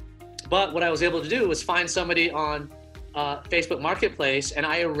 But what I was able to do was find somebody on Facebook Marketplace, and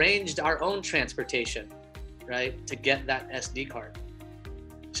I arranged our own transportation, right, to get that SD card.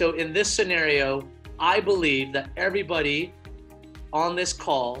 So in this scenario, I believe that everybody on this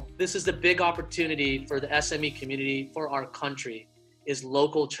call, this is the big opportunity for the SME community, for our country, is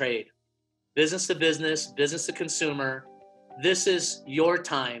local trade. Business to business, business to consumer. This is your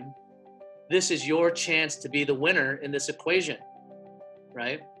time. This is your chance to be the winner in this equation,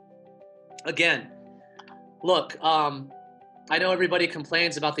 right? Again, look, I know everybody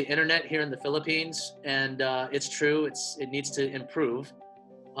complains about the internet here in the Philippines, and it's true, it needs to improve,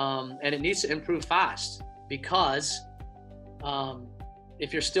 and it needs to improve fast, because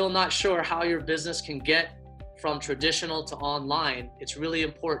if you're still not sure how your business can get from traditional to online, it's really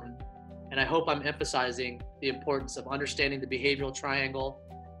important. And I hope I'm emphasizing the importance of understanding the behavioral triangle,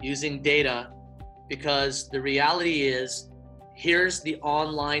 using data, because the reality is, here's the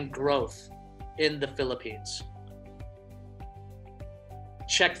online growth in the Philippines.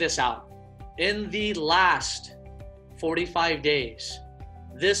 Check this out. In the last 45 days,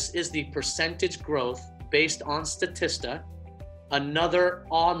 this is the percentage growth based on Statista, another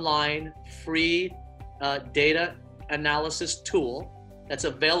online free data analysis tool that's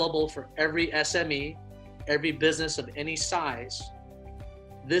available for every SME, every business of any size.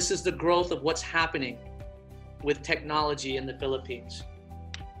 This is the growth of what's happening with technology in the Philippines.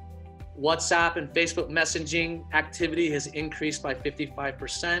 WhatsApp and Facebook messaging activity has increased by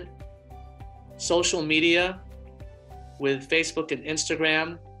 55%. Social media with Facebook and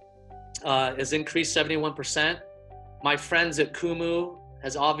Instagram has increased 71%. My friends at Kumu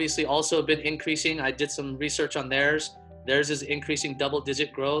has obviously also been increasing. I did some research on theirs. Theirs is increasing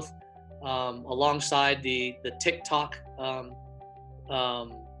double-digit growth alongside the TikTok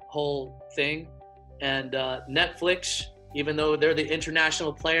whole thing. And Netflix, even though they're the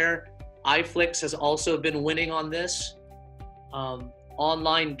international player, iFlix has also been winning on this.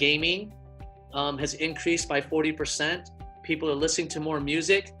 Online gaming has increased by 40%. People are listening to more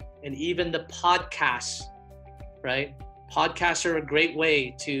music, and even the podcasts, right? Podcasts are a great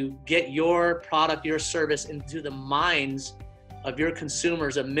way to get your product, your service into the minds of your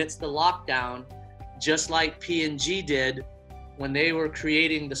consumers amidst the lockdown, just like P&G did when they were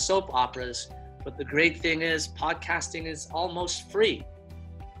creating the soap operas. But the great thing is, podcasting is almost free,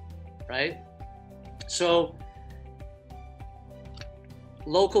 right? So,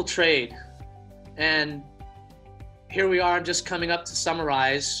 local trade. And here we are, just coming up to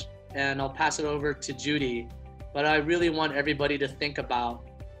summarize, and I'll pass it over to Judy. But I really want everybody to think about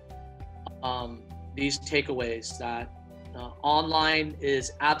these takeaways, that online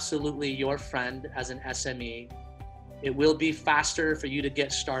is absolutely your friend as an SME. It will be faster for you to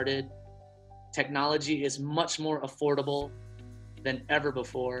get started. Technology is much more affordable than ever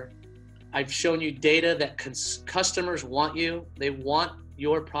before. I've shown you data that customers want you. They want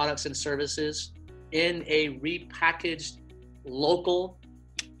your products and services in a repackaged local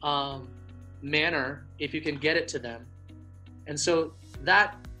manner if you can get it to them. And so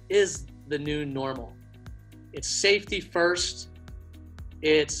that is the new normal. It's safety first.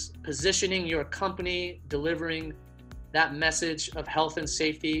 It's positioning your company, delivering that message of health and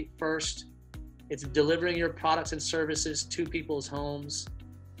safety first. It's delivering your products and services to people's homes,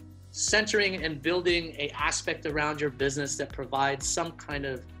 centering and building an aspect around your business that provides some kind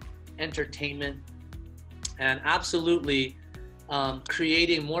of entertainment, and absolutely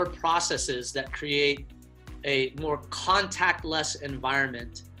creating more processes that create a more contactless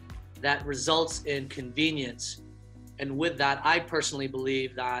environment that results in convenience. And with that, I personally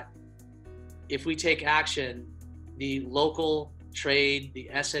believe that if we take action, the local trade, the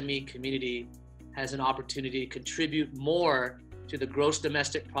SME community has an opportunity to contribute more to the gross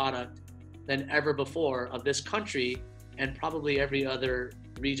domestic product than ever before of this country and probably every other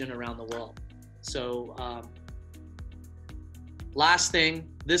region around the world. So last thing,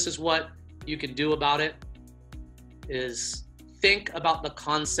 this is what you can do about it, is think about the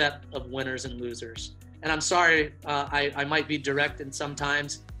concept of winners and losers. And I'm sorry, I might be direct in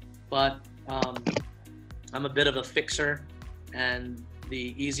sometimes, but I'm a bit of a fixer, and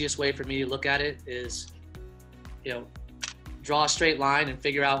the easiest way for me to look at it is, draw a straight line and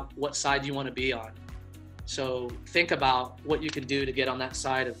figure out what side you want to be on. So think about what you can do to get on that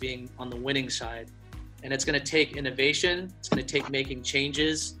side of being on the winning side. And it's going to take innovation. It's going to take making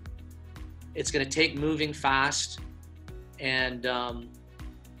changes. It's going to take moving fast. And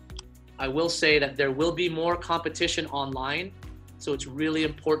I will say that there will be more competition online. So it's really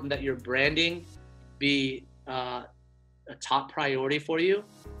important that your branding be a top priority for you.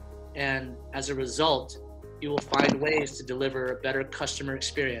 And as a result, you will find ways to deliver a better customer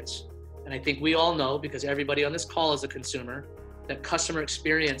experience. And I think we all know, because everybody on this call is a consumer, that customer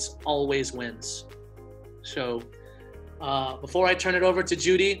experience always wins. So before I turn it over to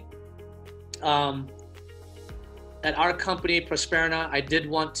Judy, at our company, Prosperna, I did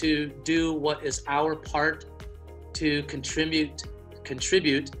want to do what is our part to contribute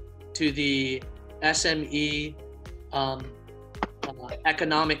to the SME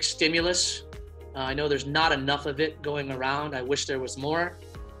economic stimulus. I know there's not enough of it going around. I wish there was more.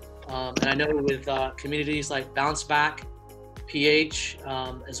 And I know with communities like Bounce.Back.ph,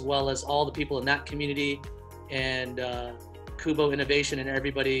 as well as all the people in that community, and Kubo Innovation and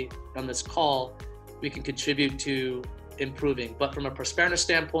everybody on this call, we can contribute to improving. But from a Prosperna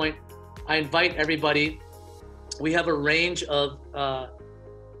standpoint, I invite everybody. We have a range of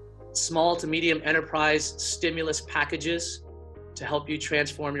small to medium enterprise stimulus packages to help you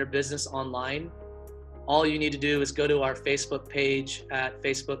transform your business online. All you need to do is go to our Facebook page at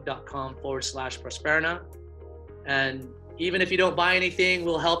facebook.com/Prosperna. And even if you don't buy anything,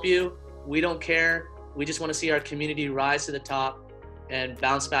 we'll help you. We don't care. We just want to see our community rise to the top and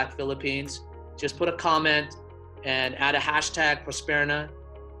bounce back Philippines. Just put a comment and add a hashtag Prosperna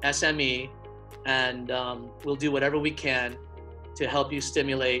SME, and we'll do whatever we can to help you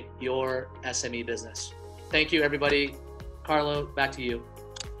stimulate your SME business. Thank you, everybody. Carlo, back to you.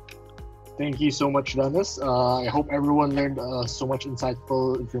 Thank you so much, Dennis. I hope everyone learned so much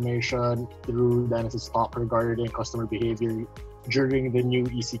insightful information through Dennis's talk regarding customer behavior during the new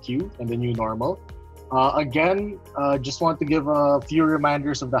ECQ and the new normal. Again, just want to give a few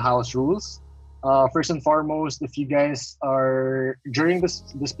reminders of the house rules. First and foremost, if you guys are during the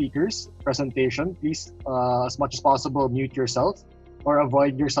speaker's presentation, please, as much as possible, mute yourself or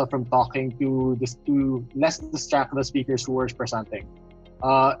avoid yourself from talking to less distract the speakers who are presenting.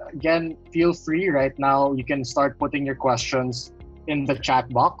 Again, feel free right now. You can start putting your questions in the chat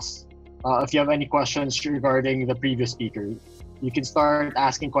box. If you have any questions regarding the previous speaker, you can start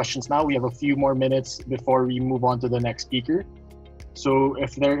asking questions now. We have a few more minutes before we move on to the next speaker. So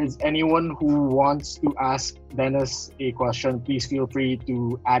if there is anyone who wants to ask Dennis a question, please feel free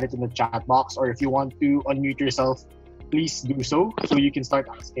to add it in the chat box. Or if you want to unmute yourself, please do so you can start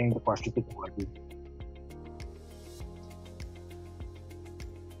asking the question to the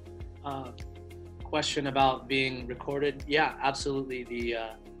Question about being recorded. Yeah, absolutely.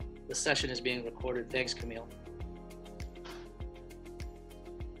 The session is being recorded. Thanks, Camille.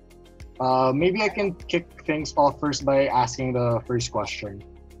 Maybe I can kick things off first by asking the first question.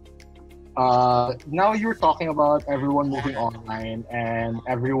 Now you're talking about everyone moving online and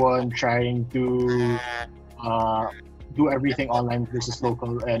everyone trying to do everything online versus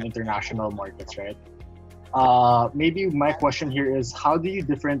local and international markets, right? Maybe my question here is, how do you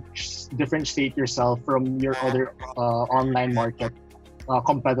differentiate yourself from your other online market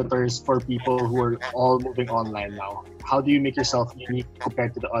competitors for people who are all moving online now? How do you make yourself unique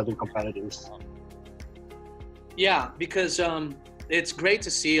compared to the other competitors? Yeah, because it's great to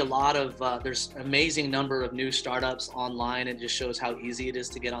see a lot of, there's an amazing number of new startups online. It just shows how easy it is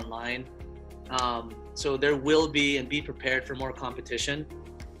to get online. So there will be, and be prepared for more competition.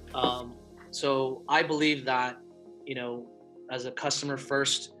 So I believe that, you know, as a customer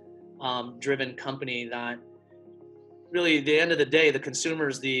first driven company, that really at the end of the day, the consumer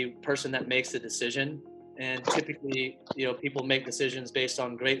is the person that makes the decision. And typically, you know, people make decisions based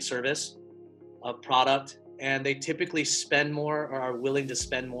on great service, a product, and they typically spend more or are willing to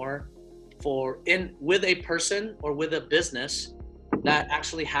spend more with a person or with a business that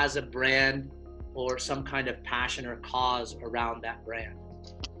actually has a brand or some kind of passion or cause around that brand.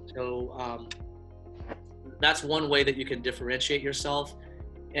 So that's one way that you can differentiate yourself.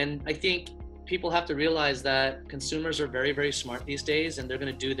 And I think people have to realize that consumers are very, very smart these days, and they're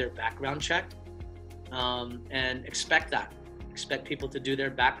going to do their background check and expect people to do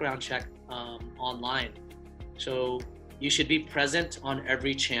their background check online. So you should be present on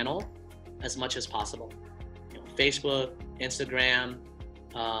every channel as much as possible. You know, Facebook, Instagram,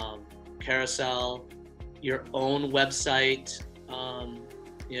 carousel, your own website,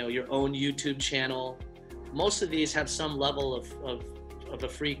 you know, your own YouTube channel. Most of these have some level of a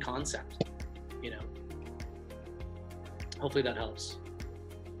free concept, you know. Hopefully that helps.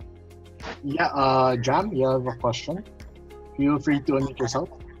 Yeah, Jam, you have a question? Feel free to unmute yourself.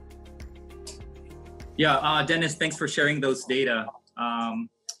 Yeah, Dennis, thanks for sharing those data.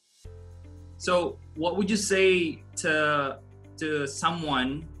 So what would you say to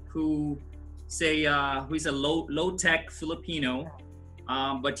someone who say who is a low tech Filipino,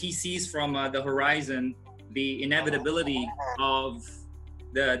 but he sees from the horizon the inevitability of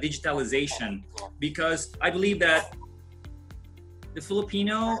the digitalization? Because I believe that the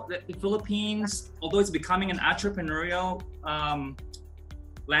Philippines, although it's becoming an entrepreneurial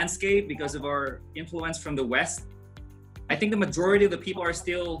landscape because of our influence from the West, I think the majority of the people are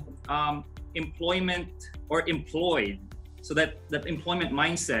still employed, so that employment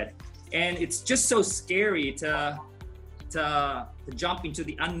mindset. And it's just so scary to jump into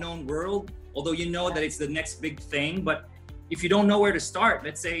the unknown world, although you know that it's the next big thing. But if you don't know where to start,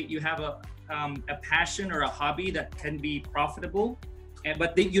 let's say you have a passion or a hobby that can be profitable,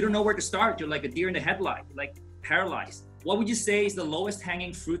 but you don't know where to start. You're like a deer in the headlight, like paralyzed. What would you say is the lowest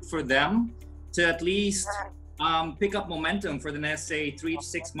hanging fruit for them to at least pick up momentum for the next, say, 3 to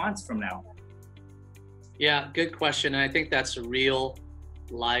 6 months from now? Yeah, good question. And I think that's real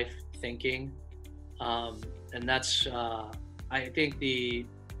life thinking. And that's, I think you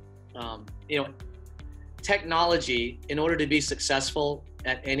know, technology, in order to be successful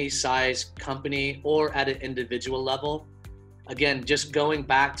at any size company or at an individual level, again, just going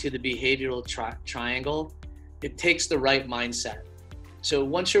back to the behavioral triangle, it takes the right mindset. So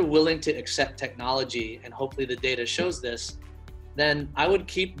once you're willing to accept technology, and hopefully the data shows this, then I would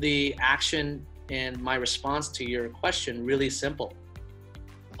keep the action and my response to your question really simple.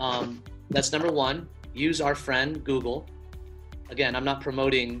 That's number one, use our friend Google. Again, I'm not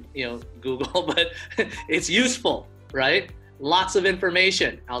promoting, you know, Google, but it's useful, right? Lots of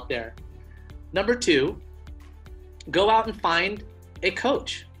information out there. Number two, go out and find a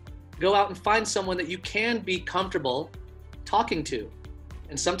coach. Go out and find someone that you can be comfortable talking to.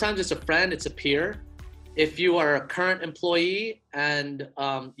 And sometimes it's a friend, it's a peer. If you are a current employee, and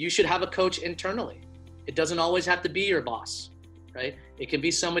you should have a coach internally. It doesn't always have to be your boss, right? It can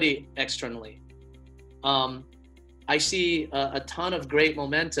be somebody externally. I see a ton of great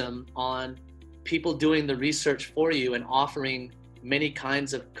momentum on people doing the research for you and offering many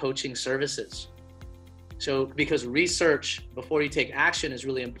kinds of coaching services. So because research before you take action is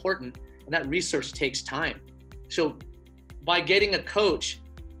really important, and that research takes time. So by getting a coach,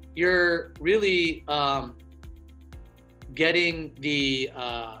 you're really getting the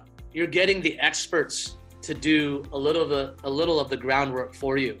experts to do a little of the groundwork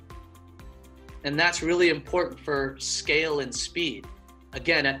for you. And that's really important for scale and speed.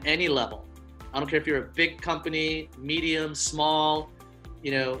 Again, at any level. I don't care if you're a big company, medium, small, you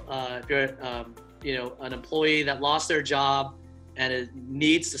know, if you're you know, an employee that lost their job and it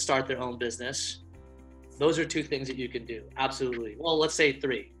needs to start their own business. Those are two things that you can do. Absolutely. Well, let's say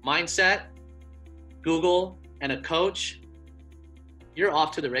 3. Mindset, Google, and a coach. You're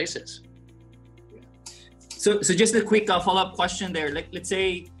off to the races. So just a quick follow-up question there. Like, let's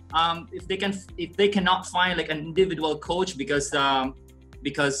say if they cannot find like an individual coach because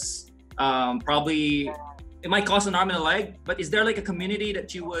probably it might cost an arm and a leg, but is there like a community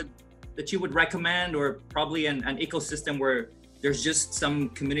that you would recommend, or probably an ecosystem where there's just some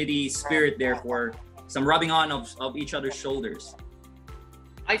community spirit there for some rubbing on of each other's shoulders?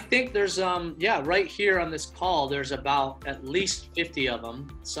 I think there's right here on this call, there's about at least 50 of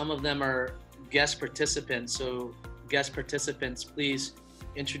them. Some of them are guest participants. So guest participants, please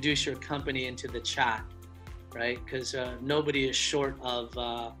introduce your company into the chat, right? Because nobody is short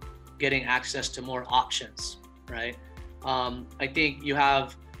of getting access to more options, right? I think you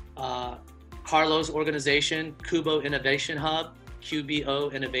have Carlo's organization, Kubo Innovation Hub,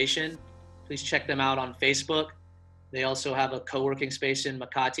 QBO Innovation. Please check them out on Facebook. They also have a co-working space in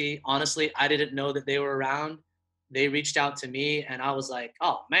Makati. Honestly, I didn't know that they were around. They reached out to me and I was like,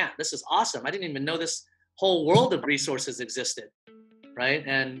 oh man, this is awesome. I didn't even know this whole world of resources existed, right?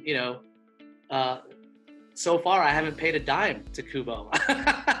 And so far I haven't paid a dime to Kubo.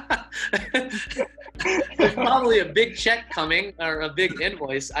 There's probably a big check coming or a big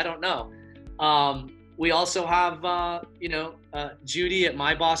invoice. I don't know. We also have, Judy at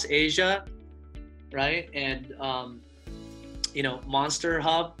MyBoss.Asia, right? And, Monster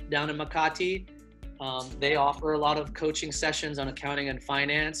Hub down in Makati. They offer a lot of coaching sessions on accounting and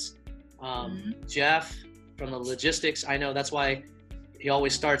finance. Jeff from the logistics, I know that's why he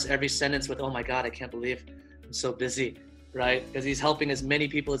always starts every sentence with, oh my God, I can't believe I'm so busy, right? Because he's helping as many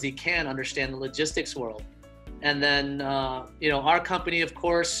people as he can understand the logistics world. And then, our company, of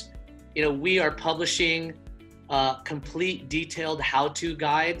course, we are publishing complete detailed how-to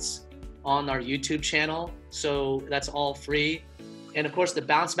guides on our YouTube channel. So that's all free. And of course, the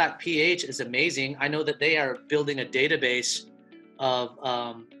Bounce Back PH is amazing. I know that they are building a database of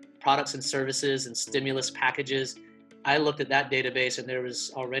products and services and stimulus packages. I looked at that database and there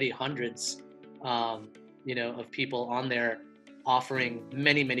was already hundreds, of people on there offering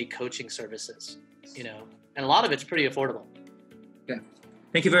many, many coaching services, and a lot of it's pretty affordable. Yeah.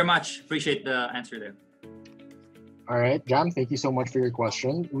 Thank you very much. Appreciate the answer there. All right, Jam, thank you so much for your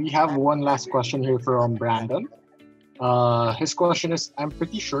question. We have one last question here from Brandon. His question is, I'm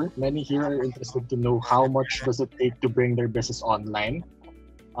pretty sure many here are interested to know how much does it take to bring their business online,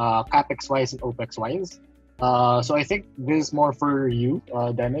 CapEx-wise and OpEx-wise. So I think this is more for you,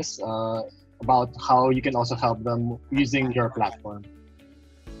 Dennis, about how you can also help them using your platform.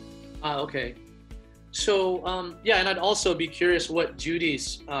 Okay. So, and I'd also be curious what Judy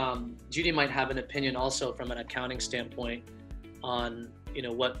might have an opinion also from an accounting standpoint on,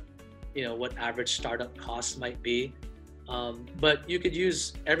 what average startup costs might be. But you could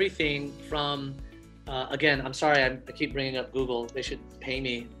use everything from, again, I'm sorry, I keep bringing up Google. They should pay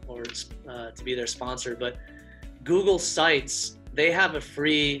me or to be their sponsor. But Google Sites, they have a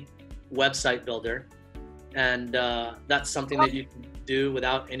free website builder. And that's something that you can do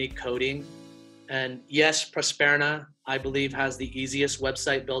without any coding. And yes, Prosperna, I believe, has the easiest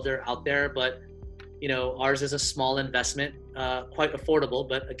website builder out there. But, ours is a small investment, quite affordable.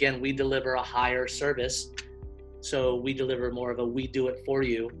 But again, we deliver a higher service. So we deliver more of a we do it for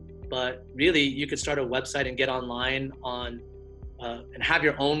you. But really, you could start a website and get online on and have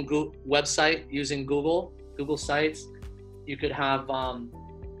your own website using Google Sites. You could have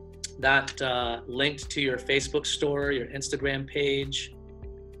that linked to your Facebook store, your Instagram page.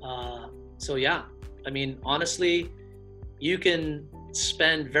 So yeah, I mean, honestly, you can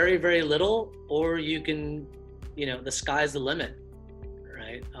spend very, very little, or you can, the sky's the limit,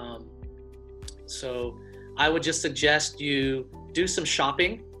 right? So I would just suggest you do some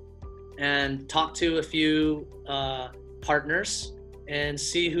shopping and talk to a few partners and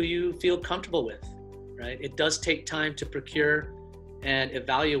see who you feel comfortable with, right? It does take time to procure and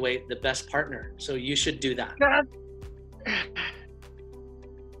evaluate the best partner. So you should do that.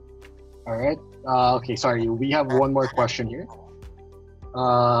 All right. Okay, sorry. We have one more question here.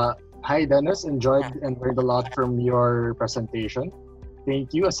 Hi, Dennis. Enjoyed and learned a lot from your presentation.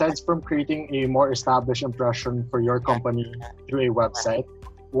 Thank you. Aside from creating a more established impression for your company through a website,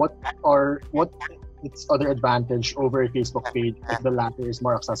 what its other advantage over a Facebook page if the latter is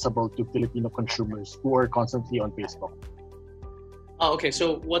more accessible to Filipino consumers who are constantly on Facebook? Oh, okay.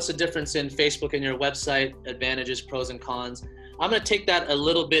 So what's the difference in Facebook and your website? Advantages, pros, and cons. I'm going to take that a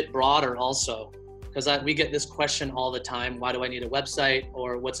little bit broader also, because we get this question all the time. Why do I need a website?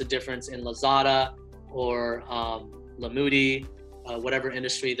 Or what's the difference in Lazada or Lamudi, whatever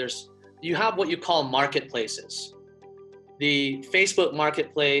industry? You have what you call marketplaces. The Facebook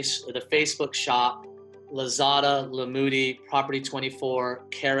marketplace or the Facebook shop, Lazada, Lamudi, Property 24,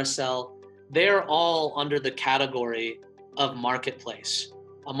 Carousel, they're all under the category of marketplace.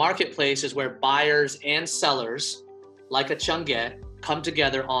 A marketplace is where buyers and sellers, like a Changge, come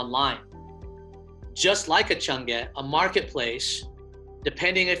together online. Just like a Changge, a marketplace,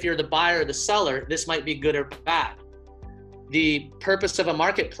 depending if you're the buyer or the seller, this might be good or bad. The purpose of a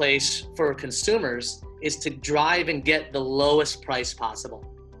marketplace for consumers is to drive and get the lowest price possible.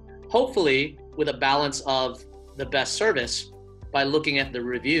 hopefully with a balance of the best service by looking at the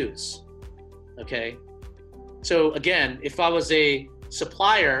reviews. Okay. So again, if I was a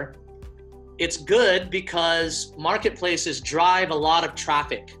supplier, it's good because marketplaces drive a lot of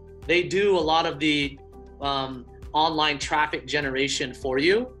traffic. They do a lot of the online traffic generation for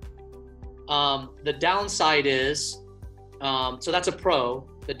you. The downside is, so that's a pro.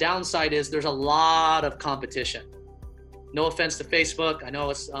 The downside is there's a lot of competition. No offense to Facebook. I know I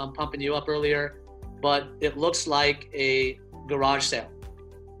was pumping you up earlier, but it looks like a garage sale,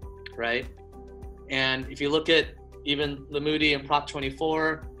 right? And if you look at even Lamudi and Prop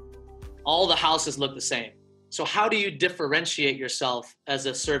 24, all the houses look the same. So how do you differentiate yourself as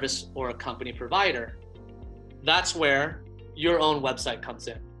a service or a company provider? That's where your own website comes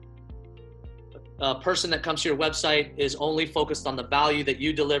in. A person that comes to your website is only focused on the value that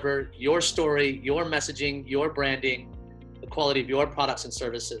you deliver, your story, your messaging, your branding, the quality of your products and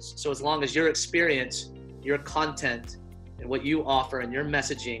services. So as long as your experience, your content, and what you offer and your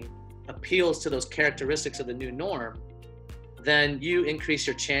messaging appeals to those characteristics of the new norm, then you increase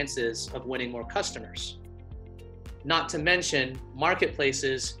your chances of winning more customers. Not to mention,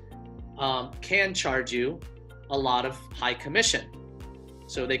 marketplaces can charge you a lot of high commission.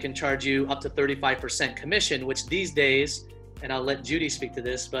 So they can charge you up to 35% commission, which these days, and I'll let Judy speak to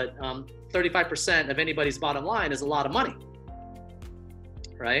this, but 35% of anybody's bottom line is a lot of money,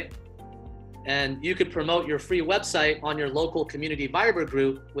 right? And you could promote your free website on your local community Viber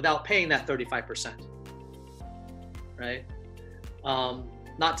group without paying that 35%, right?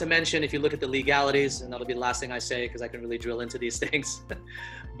 Not to mention, if you look at the legalities, and that'll be the last thing I say because I can really drill into these things,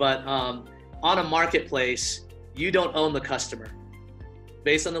 but on a marketplace, you don't own the customer.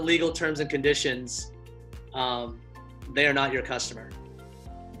 Based on the legal terms and conditions, they are not your customer.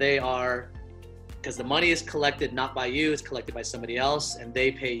 They are, because the money is collected not by you, it's collected by somebody else, and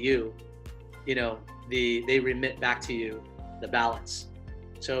they pay you, you know, they remit back to you the balance.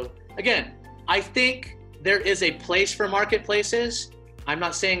 So again, I think there is a place for marketplaces. I'm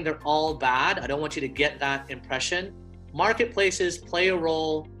not saying they're all bad. I don't want you to get that impression. Marketplaces play a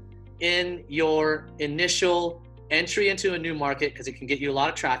role in your initial entry into a new market because it can get you a lot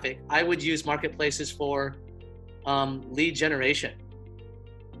of traffic. I would use marketplaces for lead generation,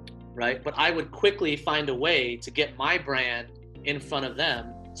 right? But I would quickly find a way to get my brand in front of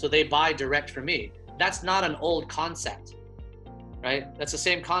them so they buy direct from me. That's not an old concept, right? That's the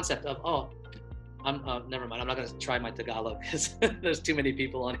same concept of, oh, never mind. I'm not going to try my Tagalog because there's too many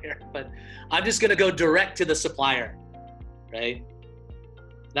people on here, but I'm just going to go direct to the supplier, right?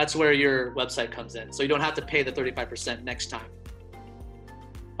 That's where your website comes in. So you don't have to pay the 35% next time.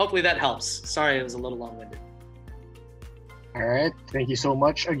 Hopefully that helps. Sorry, it was a little long-winded. All right. Thank you so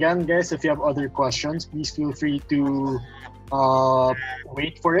much. Again, guys, if you have other questions, please feel free to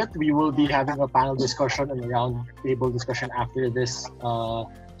wait for it. We will be having a panel discussion and a round table discussion after this.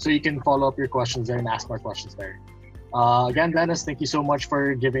 So you can follow up your questions there and ask more questions there. Again, Dennis, thank you so much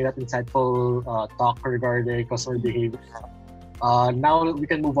for giving that insightful talk regarding customer behavior. Now we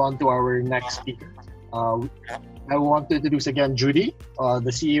can move on to our next speaker. I want to introduce again Judy,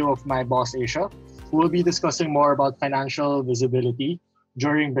 the CEO of MyBoss.Asia, who will be discussing more about financial visibility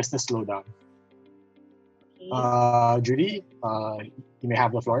during business slowdown. Judy, you may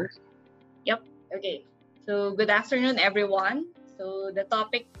have the floor. Yep. Okay. So good afternoon, everyone. So the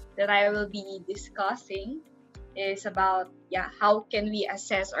topic that I will be discussing is about how can we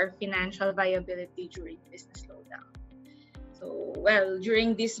assess our financial viability during business slowdown. So, well,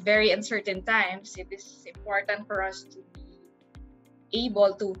 during these very uncertain times, it is important for us to be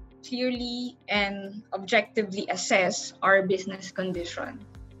able to clearly and objectively assess our business condition.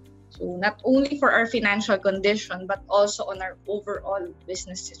 So, not only for our financial condition, but also on our overall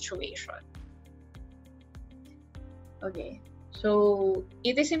business situation. Okay, so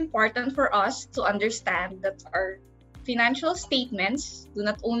it is important for us to understand that our financial statements do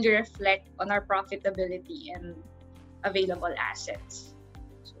not only reflect on our profitability and available assets.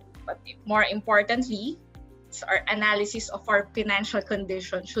 But more importantly, our analysis of our financial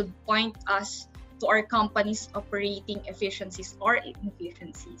condition should point us to our company's operating efficiencies or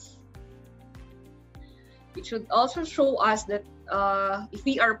inefficiencies. It should also show us that if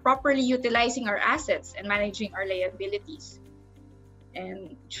we are properly utilizing our assets and managing our liabilities.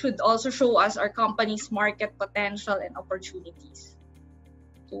 And it should also show us our company's market potential and opportunities.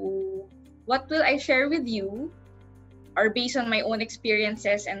 So what will I share with you are based on my own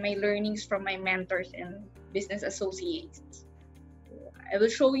experiences and my learnings from my mentors and business associates. I will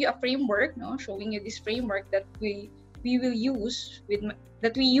show you a framework, showing you this framework that we we use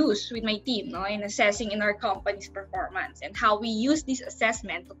with my team, no, in assessing in our company's performance, and how we use this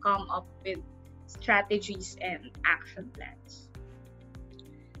assessment to come up with strategies and action plans.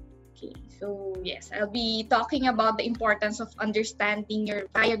 Okay, so yes, I'll be talking about the importance of understanding your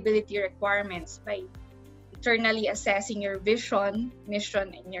viability requirements by internally assessing your vision,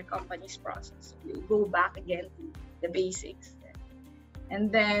 mission, and your company's process. We'll go back again to the basics.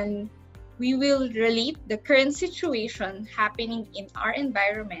 And then we will relate the current situation happening in our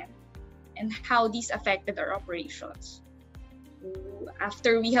environment and how these affected our operations. So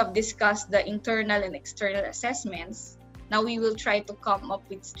after we have discussed the internal and external assessments, now we will try to come up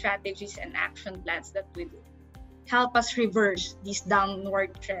with strategies and action plans that will help us reverse this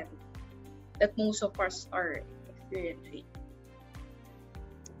downward trend that most of us are experiencing.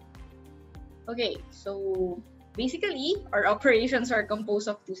 Okay, so basically, our operations are composed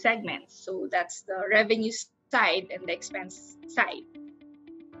of two segments. So that's the revenue side and the expense side.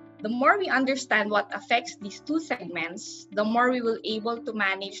 The more we understand what affects these two segments, the more we will able to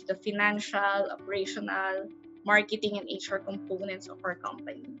manage the financial, operational, marketing, and HR components of our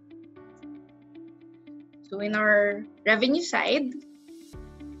company. So in our revenue side,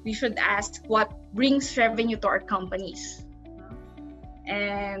 we should ask what brings revenue to our companies.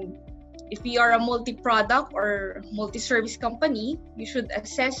 And if we are a multi-product or multi-service company, we should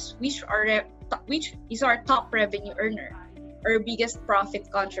assess which is our top revenue earner or biggest profit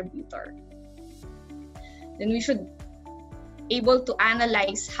contributor. Then we should able to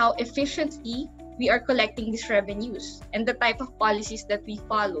analyze how efficiently we are collecting these revenues and the type of policies that we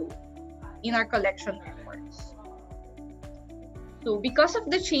follow in our collection efforts. So because of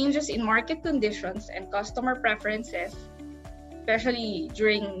the changes in market conditions and customer preferences, especially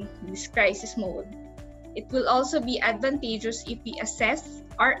during this crisis mode, it will also be advantageous if we assess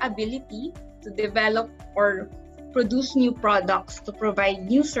our ability to develop or produce new products to provide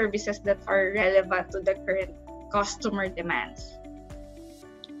new services that are relevant to the current customer demands.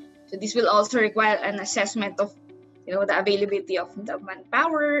 So this will also require an assessment of the availability of the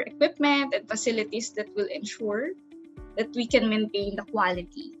manpower, equipment, and facilities that will ensure that we can maintain the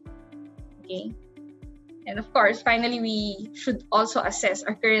quality. Okay. And of course, finally, we should also assess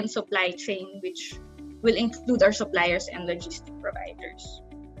our current supply chain, which will include our suppliers and logistic providers.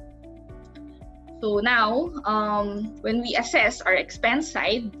 So now, when we assess our expense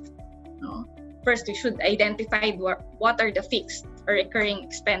side, first we should identify what are the fixed or recurring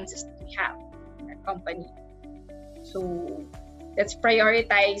expenses that we have in our company. So let's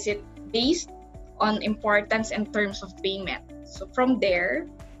prioritize it based on importance and terms of payment. So from there,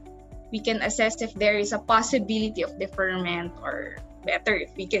 we can assess if there is a possibility of deferment, or better,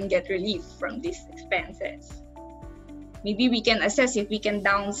 if we can get relief from these expenses. Maybe we can assess if we can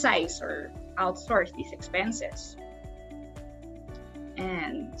downsize or outsource these expenses.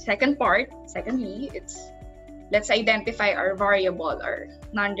 And secondly, let's identify our variable or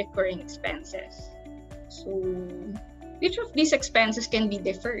non-recurring expenses. So which of these expenses can be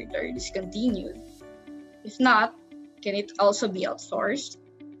deferred or discontinued? If not, can it also be outsourced?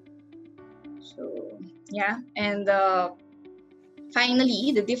 So yeah, and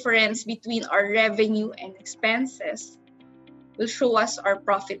finally, the difference between our revenue and expenses will show us our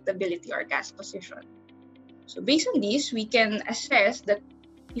profitability or cash position. So based on this, we can assess that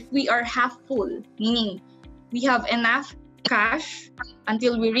if we are half full, meaning we have enough cash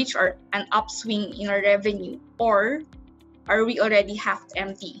until we reach an upswing in our revenue, or are we already half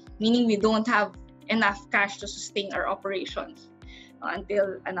empty, meaning we don't have enough cash to sustain our operations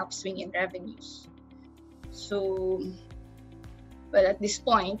until an upswing in revenues. So, well, at this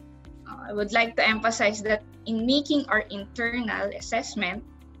point, I would like to emphasize that in making our internal assessment,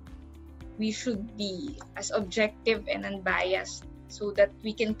 we should be as objective and unbiased so that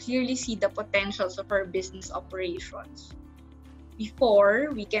we can clearly see the potentials of our business operations before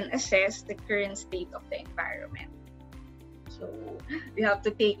we can assess the current state of the environment. So we have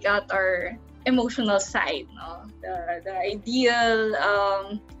to take out our emotional side, the ideal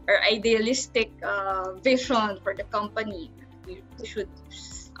or idealistic vision for the company. We should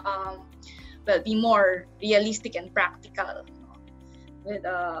be more realistic and practical with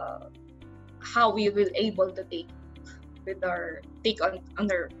how we will able to take on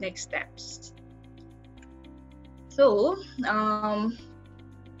our next steps. So now,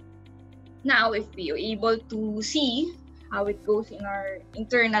 if we are able to see how it goes in our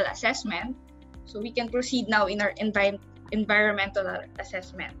internal assessment, so we can proceed now in our environmental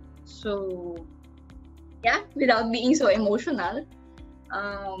assessment. So yeah, without being so emotional,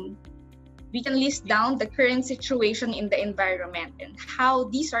 we can list down the current situation in the environment and how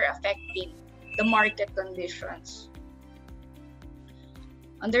these are affecting the market conditions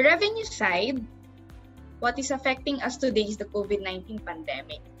On the revenue side, what is affecting us today is the COVID-19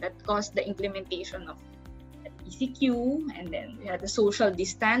 pandemic that caused the implementation of ECQ, and then we had the social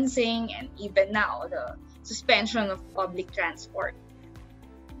distancing, and even now the suspension of public transport.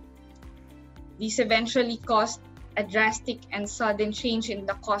 This eventually caused a drastic and sudden change in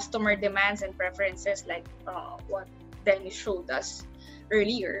the customer demands and preferences, like what Dennis showed us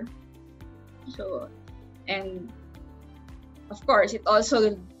earlier. So, and of course, it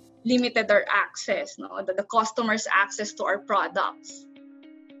also limited our access, the customers' access to our products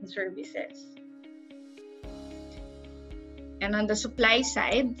and services. And on the supply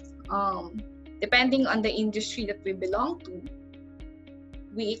side, depending on the industry that we belong to,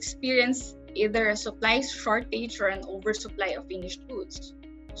 we experience either a supply shortage or an oversupply of finished goods.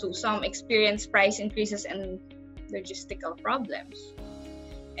 So some experience price increases and logistical problems.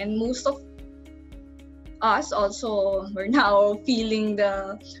 And most of us also, we're now feeling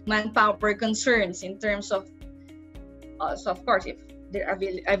the manpower concerns in terms of, so of course, if their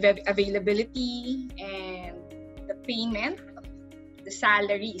availability and the payment, the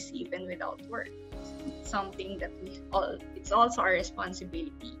salaries even without work. It's something that it's also our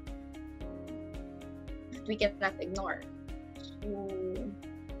responsibility that we cannot ignore. So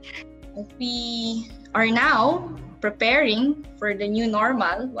if we are now preparing for the new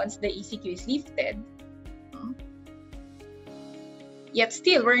normal once the ECQ is lifted, yet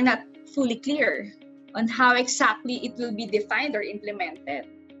still we're not fully clear on how exactly it will be defined or implemented.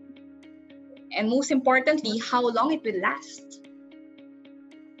 And most importantly, how long it will last.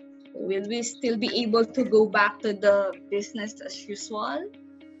 Will we still be able to go back to the business as usual?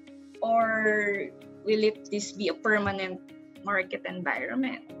 Or will this be a permanent market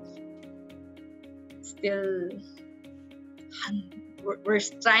environment? Still, we're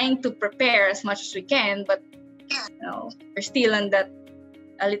trying to prepare as much as we can, but we're still on that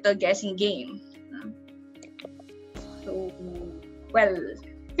a little guessing game. So, well,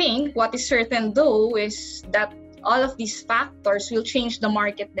 I think what is certain though is that all of these factors will change the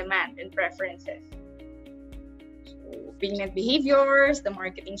market demand and preferences. So, payment behaviors, the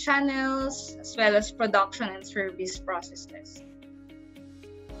marketing channels, as well as production and service processes.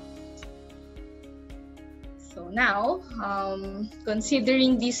 So now,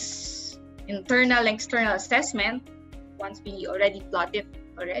 considering this internal and external assessment, once we already plotted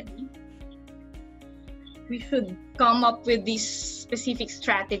we should come up with these specific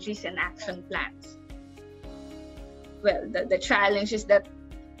strategies and action plans. Well, the challenge is that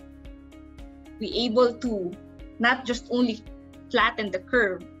we able to not just only flatten the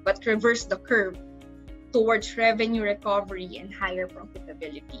curve, but reverse the curve towards revenue recovery and higher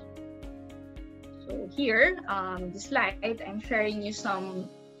profitability. So here, this slide, I'm sharing you some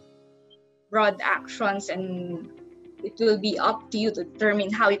broad actions, and it will be up to you to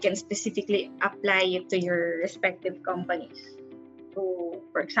determine how you can specifically apply it to your respective companies. So,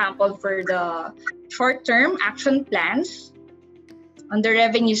 for example, for the short-term action plans, on the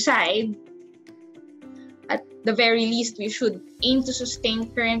revenue side, at the very least, we should aim to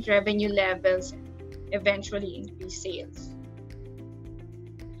sustain current revenue levels and eventually increase sales.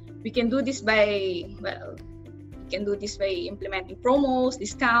 We can do this by, implementing promos,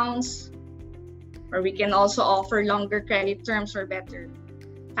 discounts, or we can also offer longer credit terms or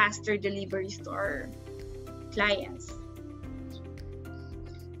faster deliveries to our clients.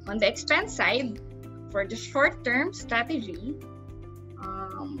 On the expense side, for the short-term strategy,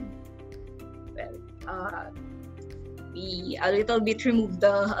 we a little bit remove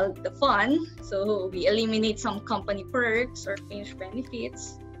the fun, so we eliminate some company perks or fringe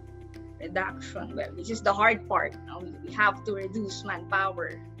benefits. Reduction, well, this is the hard part. We have to reduce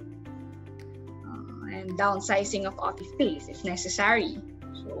manpower and downsizing of office space if necessary.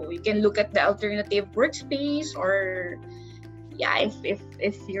 So you can look at the alternative workspace, or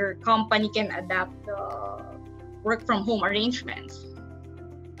if your company can adapt the work from home arrangements.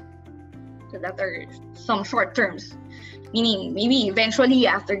 So that are some short terms, meaning maybe eventually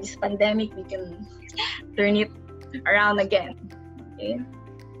after this pandemic we can turn it around again. Okay.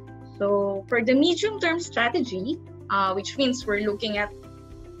 So for the medium term strategy, which means we're looking at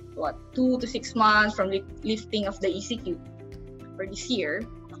 2 to 6 months from lifting of the ECQ for this year.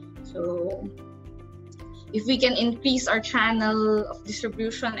 So if we can increase our channel of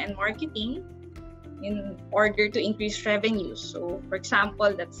distribution and marketing in order to increase revenues. So for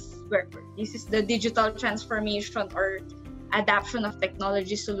example, that's where this is the digital transformation or adoption of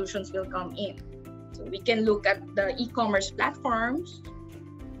technology solutions will come in. So we can look at the e-commerce platforms.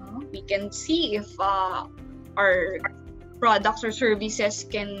 We can see if our products or services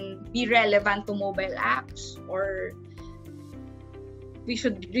can be relevant to mobile apps, or we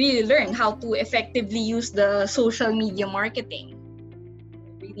should really learn how to effectively use the social media marketing.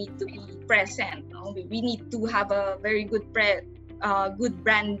 We need to be present. No? We need to have a very good good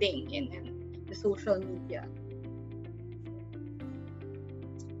branding in the social media.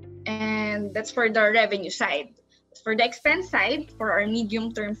 And that's for the revenue side. For the expense side, for our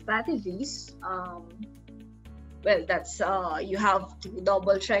medium-term strategies, well, that's you have to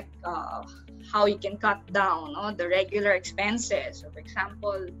double check how you can cut down on the regular expenses. So, for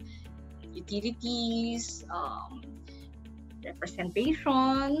example, utilities,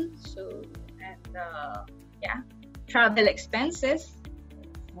 representation, so and travel expenses.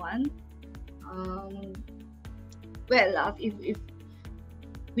 One. Well, if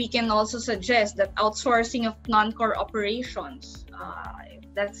we can also suggest that outsourcing of non-core operations,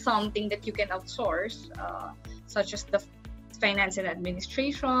 if that's something that you can outsource, such as the finance and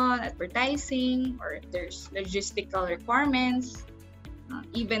administration, advertising, or if there's logistical requirements,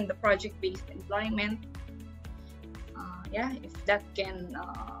 even the project-based employment. If that can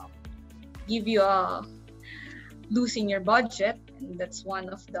give you a losing your budget, and that's one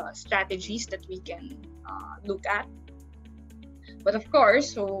of the strategies that we can look at. But of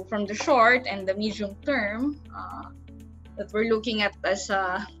course, so from the short and the medium term, that we're looking at as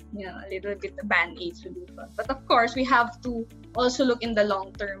a little bit a band-aid solution. But of course, we have to also look in the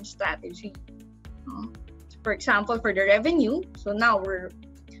long-term strategy. For example, for the revenue, so now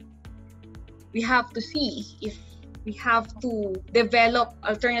we have to see if we have to develop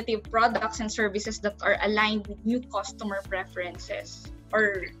alternative products and services that are aligned with new customer preferences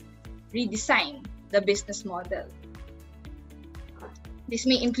or redesign the business model. This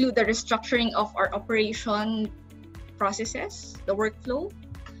may include the restructuring of our operation processes, the workflow,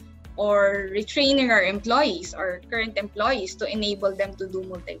 or retraining our employees or current employees to enable them to do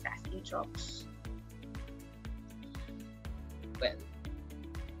multitasking jobs. Well,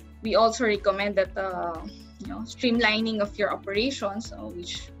 we also recommend that streamlining of your operations,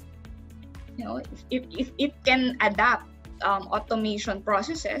 which if it can adapt automation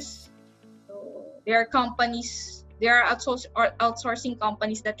processes. So there are outsourcing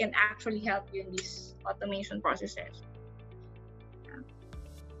companies that can actually help you in these automation processes.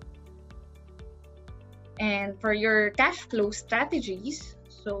 And for your cash flow strategies,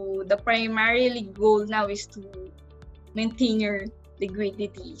 so the primarily goal now is to maintain your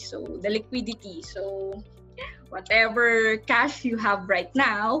liquidity. So the liquidity, so whatever cash you have right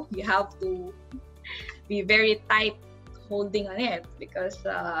now, you have to be very tight holding on it, because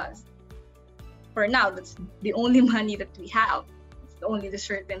for now, that's the only money that we have. It's only the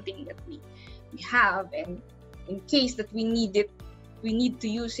certain thing that we have, and in case that we need it, we need to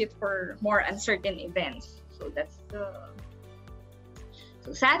use it for more uncertain events. So that's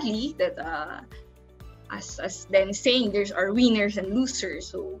so sadly that as then saying, there's our winners and losers.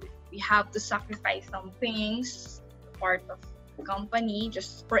 So we have to sacrifice some things, part of the company,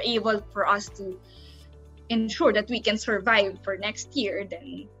 just for us to ensure that we can survive for next year.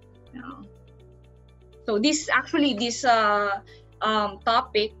 Then, so this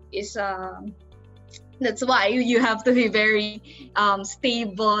topic is that's why you have to be very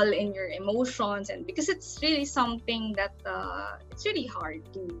stable in your emotions, and because it's really something that it's really hard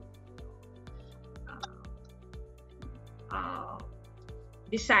to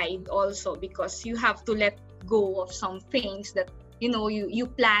decide also, because you have to let go of some things that you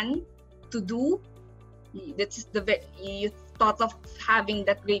plan to do. You thought of having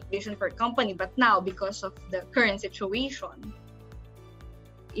that great vision for a company, but now because of the current situation,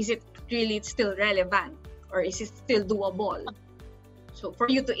 is it really still relevant, or is it still doable? So for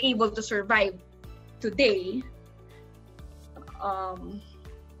you to able to survive today,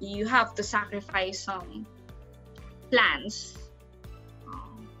 you have to sacrifice some plans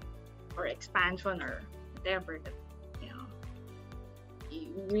or expansion or whatever that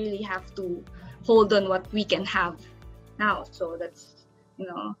you really have to hold on what we can have now. So that's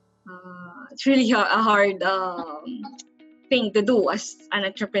it's really a hard thing to do as an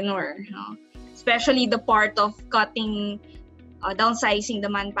entrepreneur, especially the part of cutting, downsizing the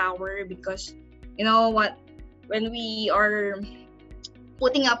manpower, because when we are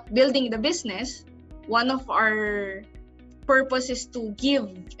building the business, one of our purpose is to give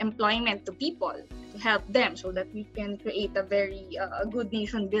employment to people, to help them, so that we can create a very good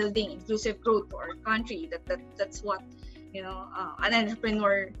nation building, inclusive growth to our country. That's what an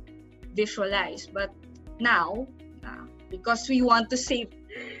entrepreneur visualize. But now, because we want to save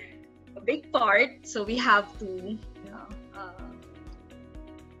a big part, so we have to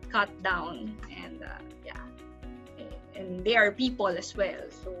cut down, and they are people as well.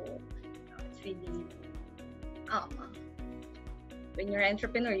 So it's really when you're an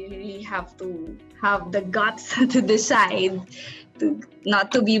entrepreneur, you really have to have the guts to decide to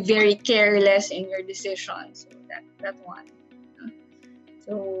not to be very careless in your decisions. So that one.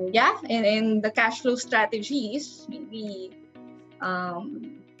 So yeah, in the cash flow strategies, maybe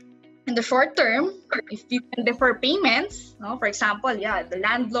in the short term, if you can defer payments, for example, the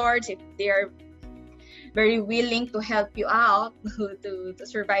landlords, if they are very willing to help you out to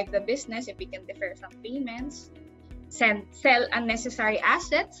survive the business, if we can defer some payments, sell unnecessary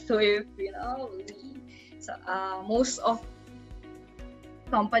assets. So if most of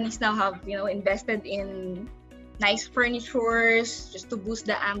companies now have invested in nice furnitures just to boost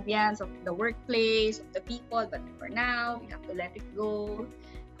the ambience of the workplace, of the people, but for now we have to let it go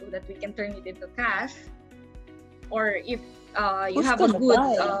so that we can turn it into cash. Or if you have a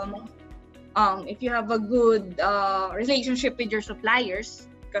good relationship with your suppliers,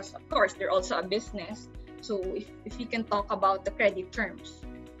 because of course they're also a business, so if you can talk about the credit terms,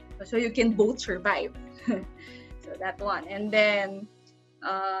 so you can both survive. So that one. And then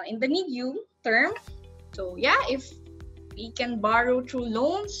in the medium term, so if we can borrow through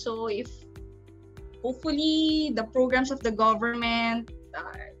loans, so if hopefully the programs of the government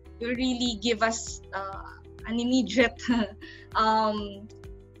will really give us an immediate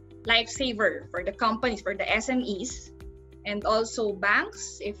lifesaver for the companies, for the SMEs, and also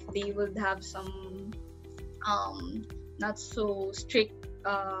banks, if they would have some not so strict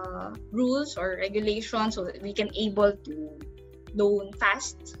rules or regulations, so that we can able to loan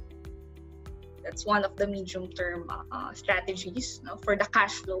fast. That's one of the medium-term strategies for the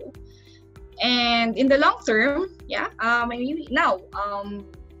cash flow. And in the long term, maybe now,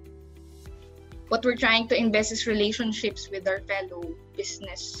 what we're trying to invest is relationships with our fellow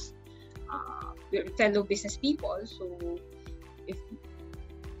business people. So if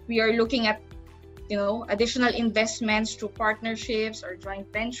we are looking at additional investments through partnerships or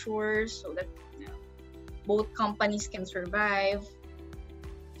joint ventures, so that both companies can survive.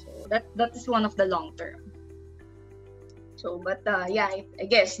 So that is one of the long term. So, but I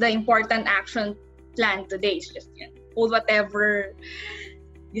guess the important action plan today is just hold whatever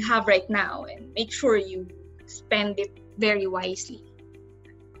you have right now and make sure you spend it very wisely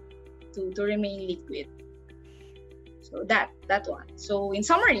to remain liquid. So that one. So in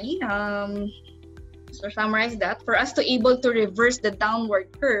summary, to summarize that, for us to able to reverse the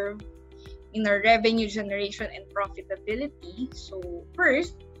downward curve in our revenue generation and profitability, so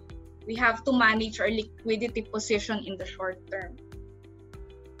first, we have to manage our liquidity position in the short term.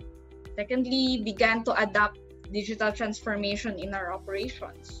 Secondly, begin to adopt digital transformation in our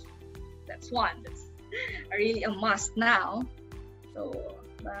operations. That's one. That's really a must now. So,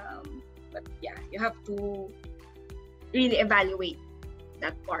 but you have to really evaluate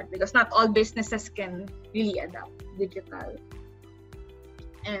that part, because not all businesses can really adopt digital.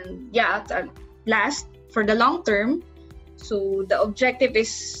 And last, for the long term, so the objective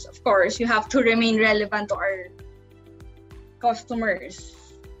is, of course, you have to remain relevant to our customers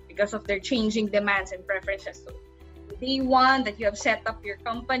because of their changing demands and preferences. So day one that you have set up your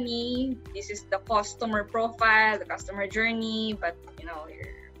company, this is the customer profile, the customer journey, but you're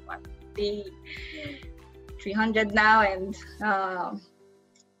day 300 now, and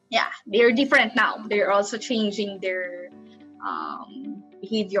they're different now. They're also changing their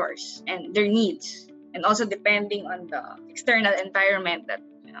behaviors and their needs, and also depending on the external environment that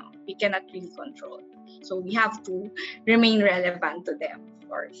we cannot really control. So we have to remain relevant to them, of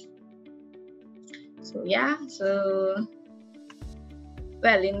course. So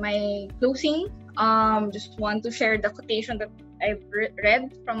in my closing, just want to share the quotation that I've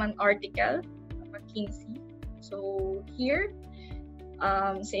read from an article of McKinsey. So here,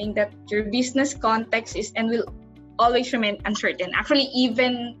 saying that your business context is and will always remain uncertain. Actually,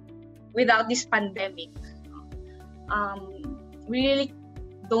 even without this pandemic, we really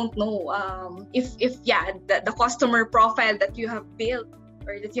don't know if the customer profile that you have built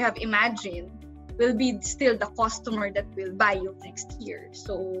or that you have imagined will be still the customer that will buy you next year.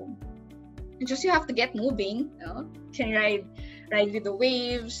 So you have to get moving. Can ride with the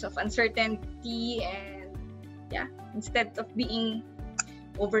waves of uncertainty, and instead of being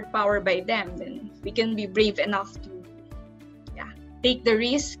overpowered by them, then we can be brave enough to take the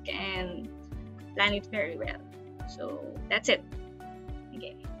risk and plan it very well. So that's it.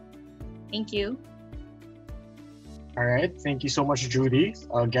 Okay. Thank you. All right. Thank you so much, Judy.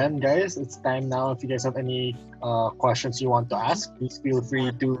 Again, guys, it's time now. If you guys have any questions you want to ask, please feel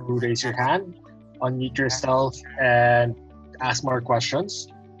free to raise your hand, unmute yourself, and ask more questions.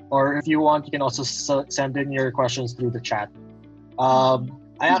 Or if you want, you can also send in your questions through the chat.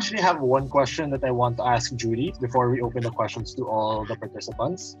 I actually have one question that I want to ask Judy before we open the questions to all the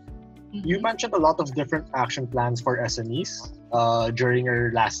participants. You mentioned a lot of different action plans for SMEs during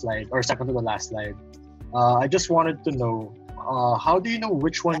your last slide, or second to the last slide. I just wanted to know, how do you know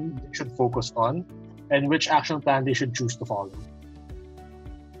which one they should focus on and which action plan they should choose to follow?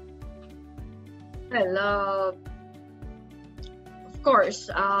 Well, of course,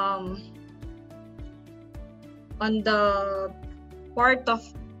 on the part of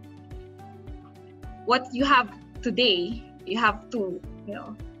what you have today, you have to,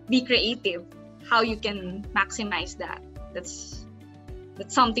 be creative. How you can maximize that. That's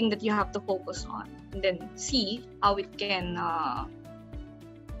something that you have to focus on, and then see how it can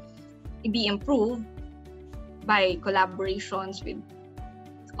be improved by collaborations with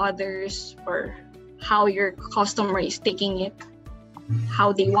others, or how your customer is taking it,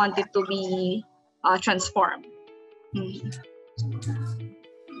 how they want it to be transformed. A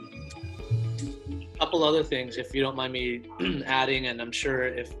couple other things, if you don't mind me adding, and I'm sure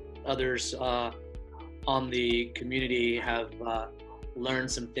if others on the community have learned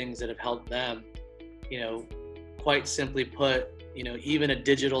some things that have helped them, quite simply put, even a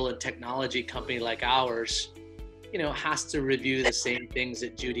digital and technology company like ours, has to review the same things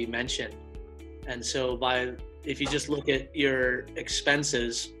that Judy mentioned. And so if you just look at your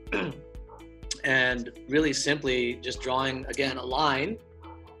expenses and really simply just drawing, again, a line,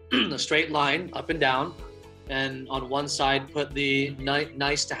 a straight line up and down, and on one side put the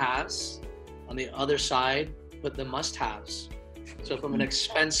nice to haves, on the other side put the must haves. So from an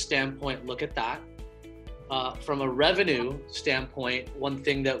expense standpoint, look at that. From a revenue standpoint, one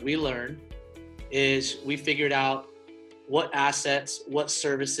thing that we learned is we figured out what assets, what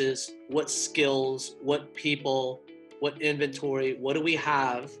services, what skills, what people, what inventory, what do we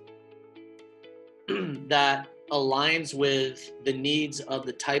have that aligns with the needs of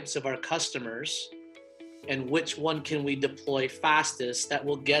the types of our customers, and which one can we deploy fastest that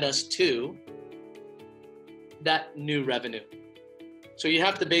will get us to that new revenue. So you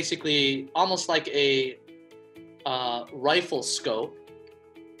have to basically, almost like a rifle scope,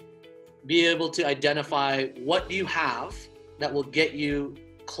 be able to identify what you have that will get you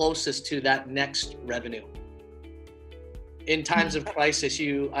closest to that next revenue. In times of crisis,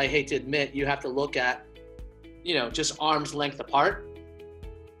 I hate to admit, you have to look at, just arm's length apart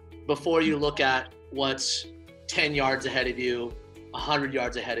before you look at what's 10 yards ahead of you, 100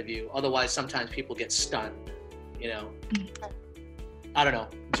 yards ahead of you. Otherwise, sometimes people get stunned, I don't know,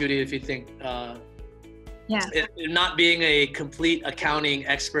 Judy, if you think, not being a complete accounting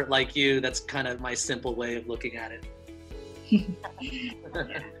expert like you, that's kind of my simple way of looking at it.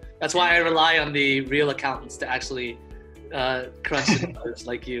 That's why I rely on the real accountants to actually crunch the numbers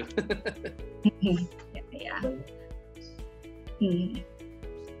like you.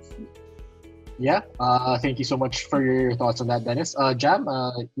 Thank you so much for your thoughts on that, Dennis. Jam,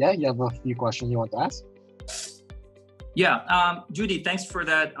 you have a few questions you want to ask? Judy, thanks for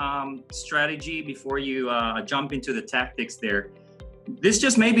that strategy before you jump into the tactics there. This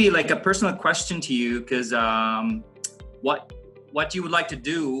just may be like a personal question to you, because what you would like to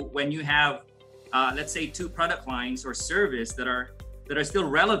do when you have, let's say, two product lines or service that are still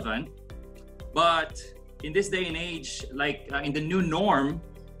relevant, but in this day and age, like in the new norm,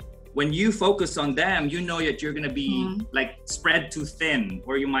 when you focus on them, that you're going to be like spread too thin,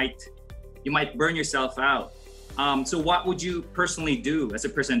 or you might burn yourself out. So what would you personally do as a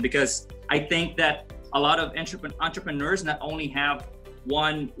person? Because I think that a lot of entrepreneurs not only have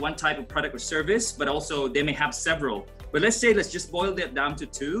one type of product or service, but also they may have several. But let's just boil that down to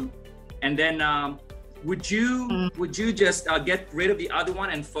two, and then would you just get rid of the other one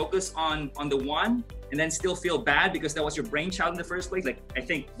and focus on the one, and then still feel bad because that was your brainchild in the first place? Like, I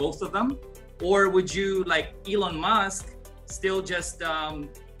think both of them. Or would you, like Elon Musk, still just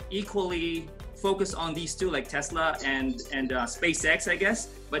equally focus on these two, like Tesla and SpaceX, I guess,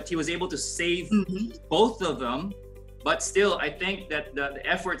 but he was able to save both of them. But still, I think that the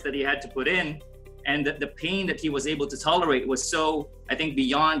efforts that he had to put in and the pain that he was able to tolerate was so, I think,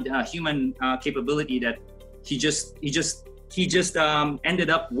 beyond human capability, that he just ended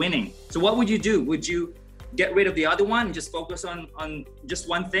up winning. So what would you do? Would you get rid of the other one and just focus on just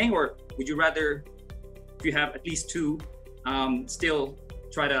one thing, or would you rather, if you have at least two, still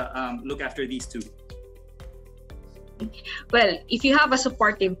try to look after these two? Well, if you have a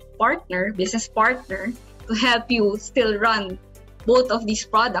supportive partner, business partner, to help you still run both of these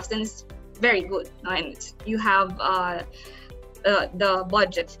products, then it's very good. And you have the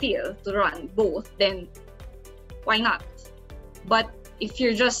budget still to run both, then why not? But if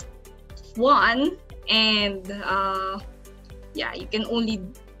you're just one and yeah, you can only,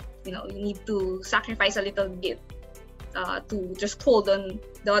 you need to sacrifice a little bit to just hold on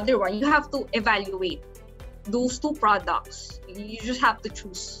the other one. You have to evaluate those two products. You just have to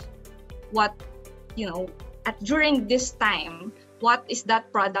choose what, during this time, what is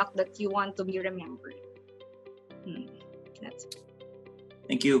that product that you want to be remembered. That's it.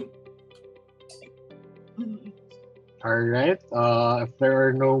 Thank you. All right. If there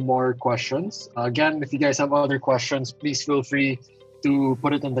are no more questions, again, if you guys have other questions, please feel free to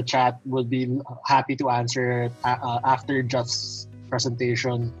put it in the chat. We'll be happy to answer it after Jeff's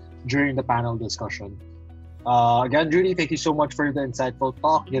presentation during the panel discussion. Again, Judy, thank you so much for the insightful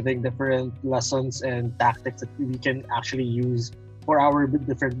talk, giving different lessons and tactics that we can actually use for our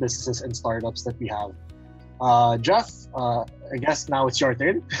different businesses and startups that we have. Jeff, I guess now it's your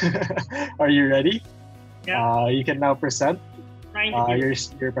turn. Are you ready? Yeah. You can now present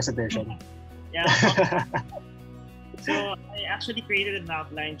your presentation. Yeah. So I actually created an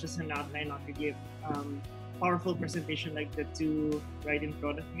outline, just an outline, not to give powerful presentation like the two right in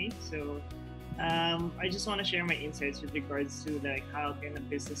front of me. So I just want to share my insights with regards to like how can a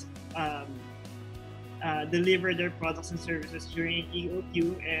business deliver their products and services during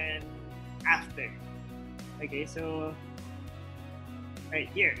EOQ and after. Okay, so right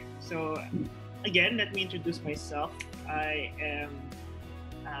here. So again, let me introduce myself. I am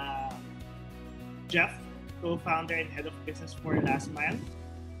Jeff, co-founder and head of business for Last Mile.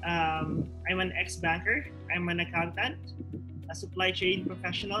 I'm an ex-banker. I'm an accountant, a supply chain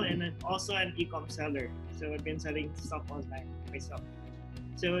professional, and also an e-com seller. So I've been selling stuff online myself.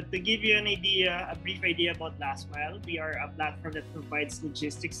 So to give you a brief idea about Last Mile, we are a platform that provides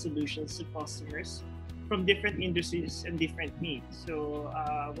logistics solutions to customers from different industries and different needs. So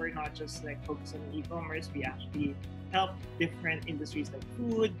we're not just like focused on e-commerce. We actually help different industries like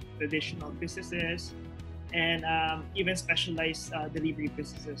food, traditional businesses, and even specialized delivery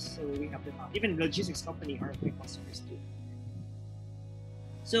businesses. So we have them out. Even logistics company are my customers too.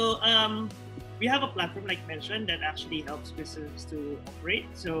 So we have a platform, like mentioned, that actually helps businesses to operate.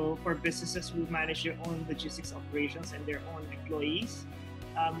 So for businesses who manage their own logistics operations and their own employees,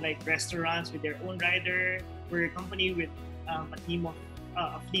 like restaurants with their own rider. We're a company with a team of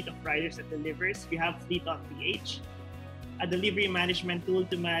a fleet of riders that delivers. We have Fleet.ph, a delivery management tool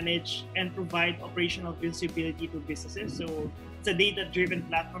to manage and provide operational visibility to businesses. So it's a data-driven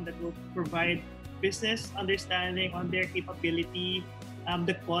platform that will provide business understanding on their capability,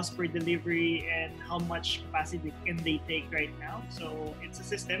 the cost per delivery, and how much capacity can they take right now. So it's a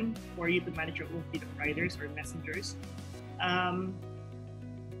system for you to manage your own fleet of riders or messengers.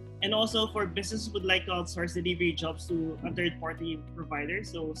 And also for businesses who would like to outsource delivery jobs to a third-party provider.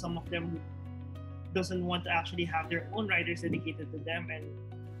 So some of them doesn't want to actually have their own riders dedicated to them and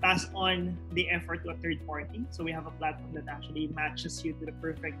pass on the effort to a third party. So we have a platform that actually matches you to the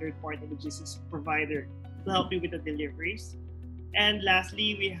perfect third-party logistics provider to help you with the deliveries. And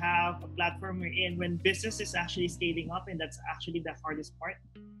lastly, we have a platform wherein when business is actually scaling up, and that's actually the hardest part,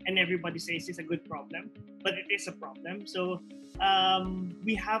 and everybody says it's a good problem, but it is a problem. So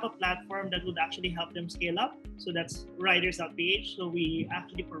we have a platform that would actually help them scale up. So that's Riders.ph. So we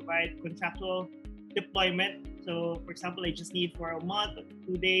actually provide contractual deployment. So for example, I just need for a month,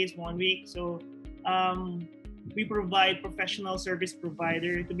 2 days, 1 week. So we provide professional service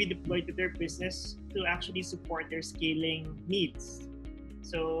provider to be deployed to their business to actually support their scaling needs.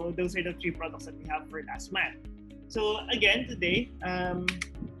 So those are the three products that we have for Last Mile. So again, today,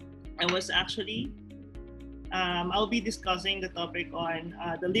 I'll be discussing the topic on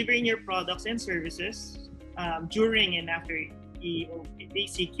delivering your products and services during and after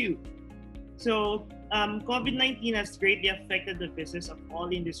ACQ. So COVID-19 has greatly affected the business of all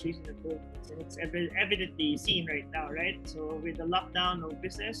industries in the Philippines, and it's evidently seen right now, right? So with the lockdown, no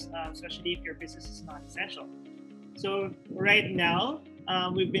business, especially if your business is not essential. So right now,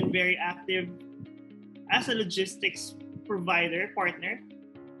 we've been very active as a logistics provider partner.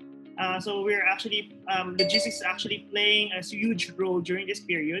 So we're actually, logistics is actually playing a huge role during this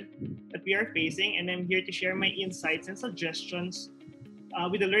period that we are facing, and I'm here to share my insights and suggestions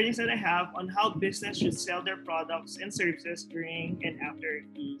with the learnings that I have on how business should sell their products and services during and after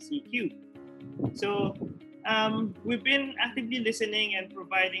ECQ. So we've been actively listening and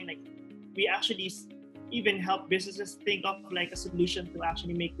providing, we actually even help businesses think of a solution to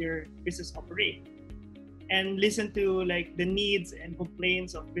actually make their business operate, and listen to the needs and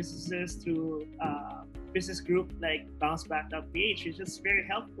complaints of businesses through business group like Bounceback.ph, which is very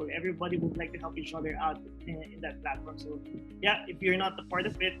helpful. Everybody would like to help each other out in that platform. So yeah, if you're not a part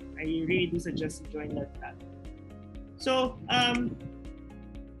of it, I really do suggest you join that platform. So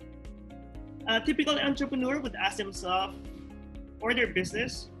a typical entrepreneur would ask themselves, for their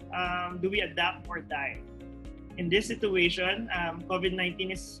business, do we adapt or die? In this situation,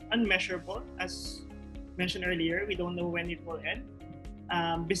 COVID-19 is unmeasurable. As mentioned earlier, we don't know when it will end.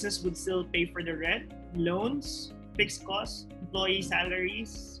 Business would still pay for the rent, loans, fixed costs, employee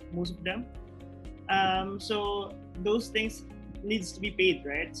salaries, most of them. So those things needs to be paid,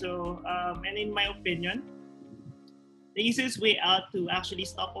 right? So, and in my opinion, the easiest way out to actually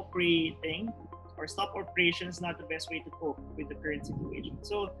stop operating or stop operation is not the best way to cope with the current situation.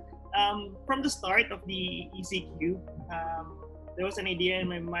 So, from the start of the ECQ, there was an idea in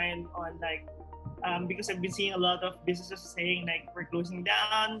my mind on like, because I've been seeing a lot of businesses saying like we're closing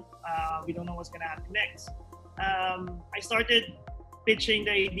down, we don't know what's gonna happen next. I started pitching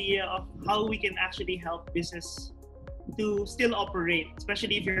the idea of how we can actually help business to still operate,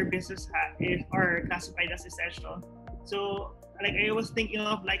 especially if your business are classified as essential. So like I was thinking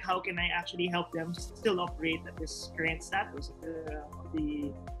of like how can I actually help them still operate at this current status of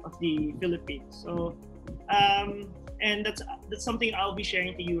the Philippines. So and that's something I'll be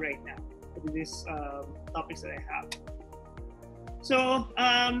sharing to you right now with these topics that I have. So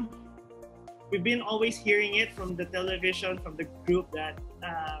we've been always hearing it from the television, from the group that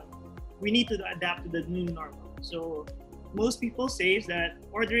we need to adapt to the new normal. So most people say that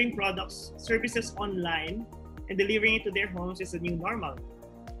ordering products, services online and delivering it to their homes is a new normal.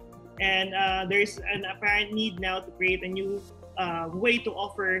 And there's an apparent need now to create a new way to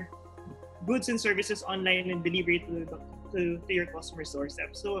offer goods and services online and deliver it to your customer's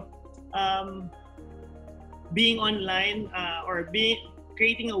doorstep. So being online or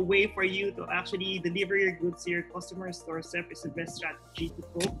creating a way for you to actually deliver your goods to your customer's doorstep is the best strategy to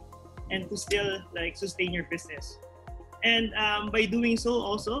cope and to still like sustain your business. And by doing so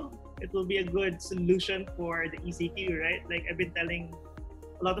also, it will be a good solution for the ECQ, right? Like I've been telling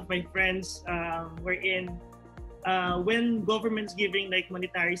a lot of my friends, when government's giving like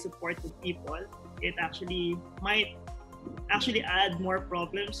monetary support to people, it actually might actually add more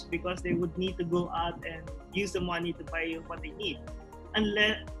problems because they would need to go out and use the money to buy what they need.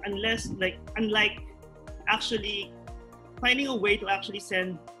 Unlike actually finding a way to actually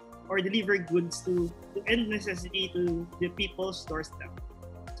send or deliver goods to end necessity to the people's doorstep.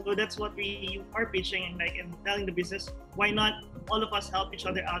 So that's what we are pitching and telling the business, why not all of us help each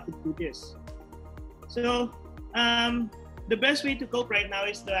other out to do this? So the best way to cope right now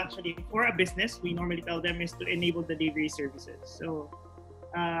is to actually, for a business, we normally tell them is to enable delivery services. So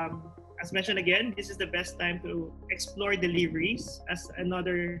as mentioned again, this is the best time to explore deliveries as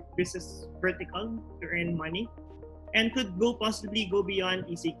another business vertical to earn money and could possibly go beyond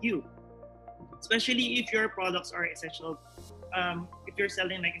ECQ, especially if your products are essential. If you're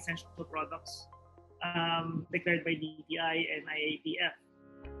selling like essential products declared by DTI and IATF.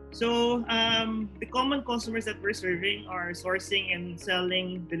 So the common customers that we're serving are sourcing and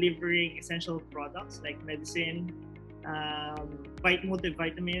selling, delivering essential products like medicine,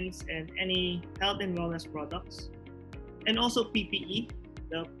 multivitamins, and any health and wellness products. And also PPE,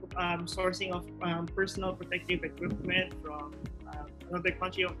 the sourcing of personal protective equipment from another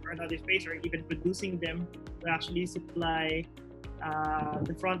country or another space, or even producing them to actually supply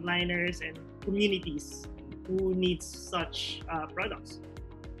the frontliners and communities who need such products.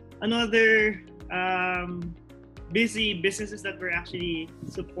 Another busy businesses that we're actually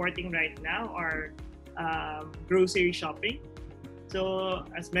supporting right now are grocery shopping. So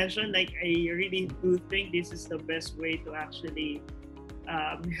as mentioned, like I really do think this is the best way to actually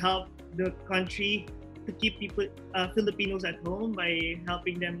help the country to keep people Filipinos at home by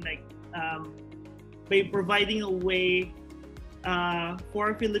helping them by providing a way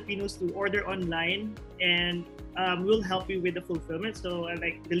for Filipinos to order online, and we'll help you with the fulfillment. So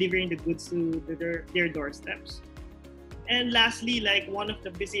like delivering the goods to their doorsteps. And lastly, like one of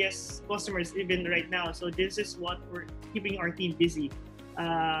the busiest customers even right now. So this is what we're keeping our team busy.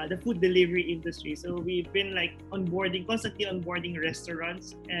 The food delivery industry. So we've been like constantly onboarding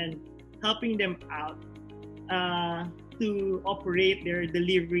restaurants and helping them out to operate their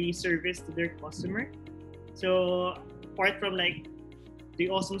delivery service to their customer. So apart from like the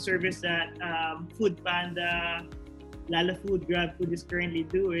awesome service that Food Panda, Lala Food, Grab Food is currently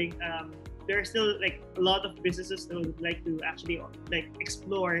doing, there are still like a lot of businesses that would like to actually like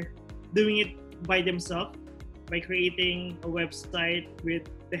explore doing it by themselves by creating a website with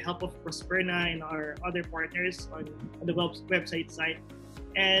the help of Prosperna and our other partners on the website site,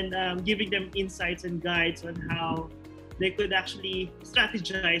 and giving them insights and guides on how they could actually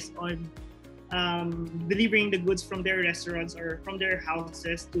strategize on delivering the goods from their restaurants or from their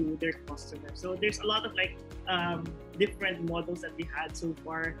houses to their customers. So there's a lot of like different models that we had so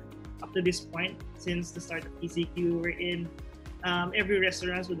far up to this point since the start of ECQ. We're in every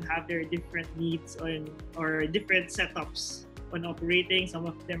restaurant would have their different needs or different setups on operating. Some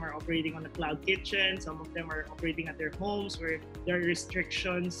of them are operating on a cloud kitchen. Some of them are operating at their homes where there are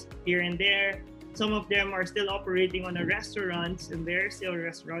restrictions here and there. Some of them are still operating on a restaurants, and they're still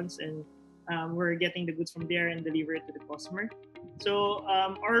restaurants, and we're getting the goods from there and deliver it to the customer. So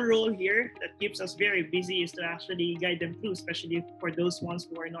our role here that keeps us very busy is to actually guide them through, especially for those ones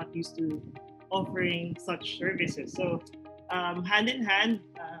who are not used to offering such services. So hand in hand,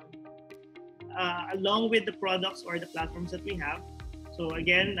 along with the products or the platforms that we have. So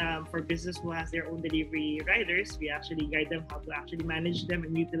again, for business who has their own delivery riders, we actually guide them how to actually manage them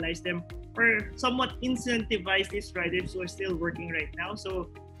and utilize them, or somewhat incentivize these riders who are still working right now. So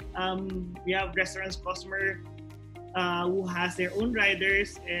we have restaurants customer who has their own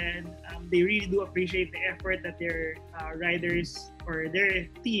riders, and they really do appreciate the effort that their riders or their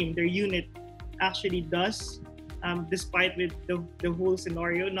team, their unit actually does. Despite with the whole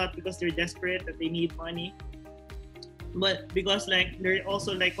scenario, not because they're desperate that they need money, but because like they're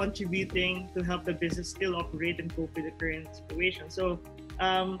also like contributing to help the business still operate and cope with the current situation. So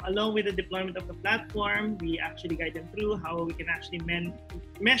along with the deployment of the platform, we actually guide them through how we can actually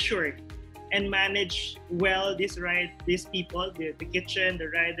measure and manage well these people, the kitchen, the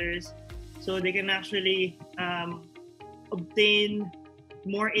riders, so they can actually obtain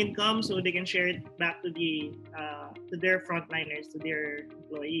more income, so they can share it back to their frontliners, to their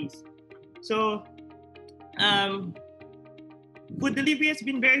employees. So food delivery has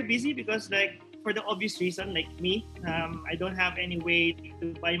been very busy because, like, for the obvious reason, like me, I don't have any way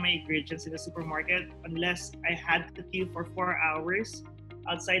to buy my ingredients in the supermarket unless I had to queue for 4 hours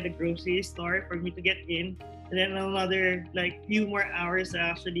outside the grocery store for me to get in, and then another like few more hours to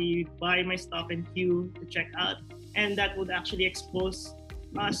actually buy my stuff and queue to check out, and that would actually expose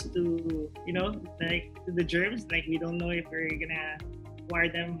us to, you know, like to the germs. Like, we don't know if we're gonna acquire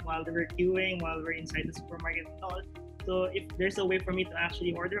them while we're queuing, while we're inside the supermarket and all. So if there's a way for me to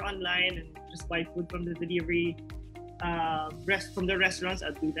actually order online and just buy food from the delivery from the restaurants,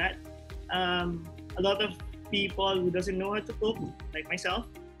 I'll do that. A lot of people who doesn't know how to cook, like myself,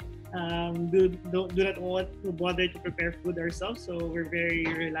 do not want to bother to prepare food ourselves. So we're very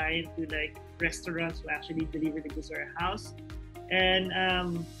reliant to like restaurants who actually deliver the goods to our house. And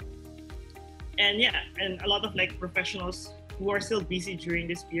a lot of like professionals who are still busy during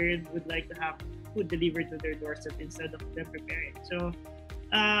this period would like to have food delivered to their doorstep instead of them preparing. So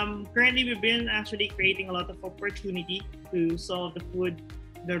currently we've been actually creating a lot of opportunity to solve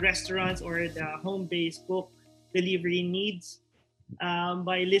the restaurants or the home-based cook delivery needs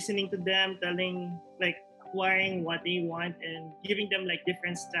by listening to them, telling, like, acquiring what they want and giving them like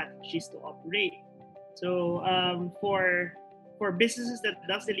different strategies to operate. So for businesses that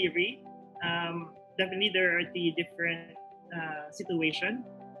does delivery, definitely there are the different situation.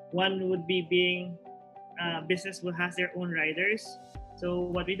 One would be being business who has their own riders. So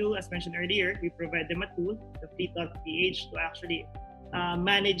what we do, as mentioned earlier, we provide them a tool, the Fleet.ph, to actually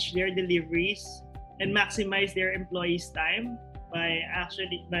manage their deliveries and maximize their employees' time by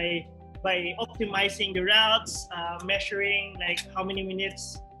optimizing the routes, measuring like how many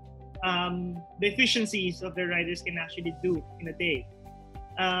minutes the efficiencies of the riders can actually do in a day.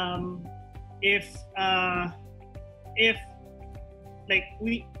 If like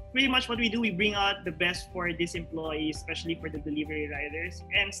we pretty much what we do, we bring out the best for these employees, especially for the delivery riders.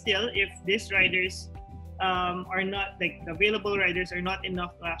 And still, if these riders are not, like, the available riders are not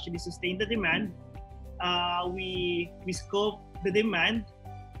enough to actually sustain the demand, we scope the demand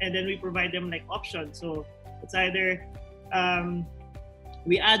and then we provide them like options. So it's either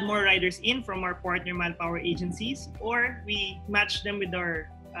we add more riders in from our partner manpower agencies, or we match them with our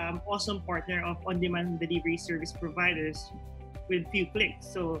awesome partner of on-demand delivery service providers with few clicks.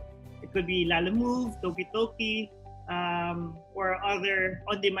 So it could be Lalamove, Toki Toki, or other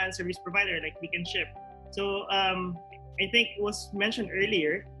on-demand service provider like We Can Ship. So I think it was mentioned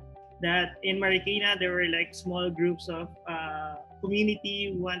earlier that in Marikina there were like small groups of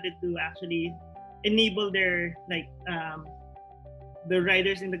community who wanted to actually enable their like the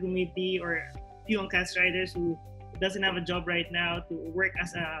riders in the community or few on-cast riders who doesn't have a job right now to work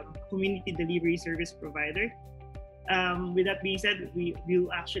as a community delivery service provider. With that being said, we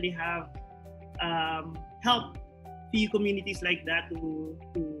will actually have help few communities like that to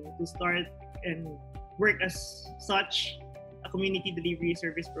start and work as such a community delivery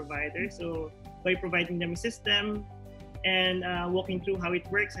service provider. So by providing them a system and walking through how it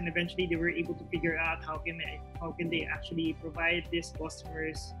works, and eventually they were able to figure out how can they actually provide these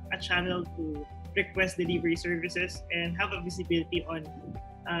customers a channel to request delivery services and have a visibility on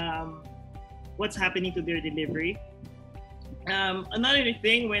what's happening to their delivery. Another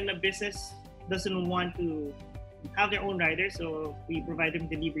thing, when a business doesn't want to have their own rider, so we provide them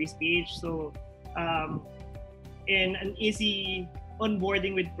Deliveries.ph. So in an easy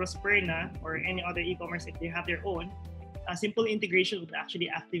onboarding with Prosperna or any other e-commerce, if they have their own, a simple integration would actually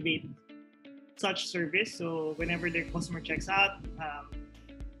activate such service. So whenever their customer checks out,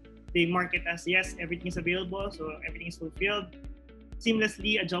 they mark it as yes, everything is available, so everything is fulfilled.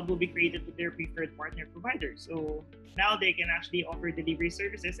 Seamlessly, a job will be created with their preferred partner provider. So now they can actually offer delivery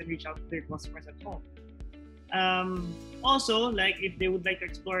services and reach out to their customers at home. Also, like if they would like to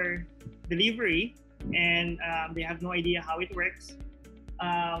explore delivery and they have no idea how it works,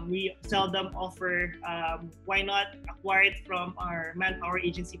 we seldom offer, why not acquire it from our manpower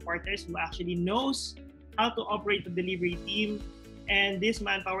agency partners who actually knows how to operate the delivery team. And these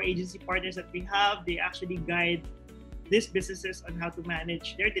manpower agency partners that we have, they actually guide these businesses on how to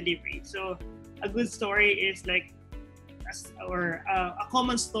manage their delivery. So a good story is like, a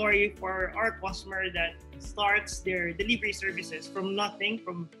common story for our customer that starts their delivery services from nothing,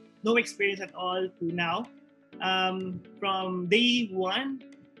 from no experience at all to now. From day one,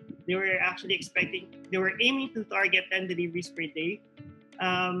 they were aiming to target 10 deliveries per day.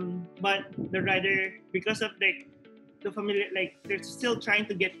 But the rider, because of the familiar, like they're still trying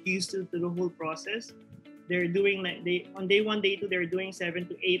to get used to the whole process. They're doing on day one, day two, they're doing 7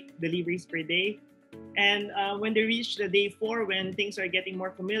 to 8 deliveries per day. And when they reach the day 4, when things are getting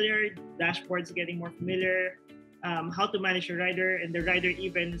more familiar, dashboards getting more familiar, how to manage a rider, and the rider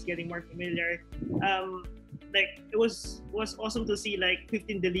even is getting more familiar. Like it was awesome to see like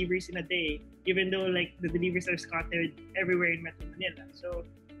 15 deliveries in a day, even though like the deliveries are scattered everywhere in Metro Manila. So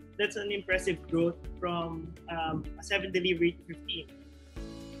that's an impressive growth from a 7 delivery to 15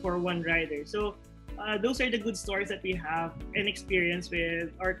 for one rider. So those are the good stories that we have and experience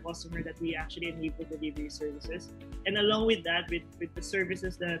with our customer that we actually enable delivery services. And along with that, with the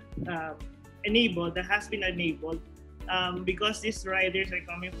services that has been enabled, because these riders are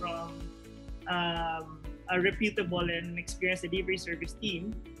coming from a reputable and experienced delivery service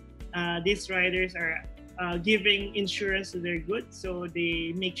team, these riders are giving insurance to their goods. So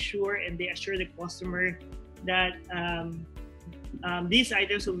they make sure and they assure the customer that these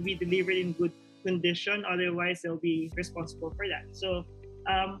items will be delivered in good condition, otherwise they'll be responsible for that. So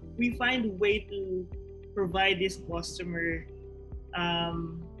we find a way to provide this customer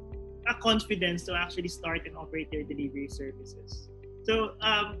a confidence to actually start and operate their delivery services. So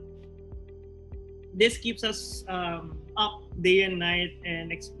this keeps us up day and night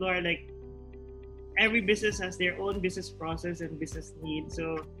and explore, like every business has their own business process and business needs.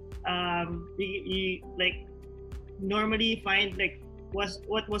 So we like normally find like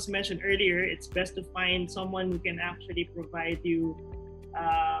what was mentioned earlier, it's best to find someone who can actually provide you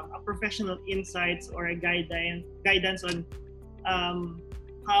a professional insights or a guidance on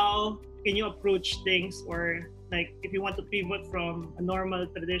how can you approach things, or like if you want to pivot from a normal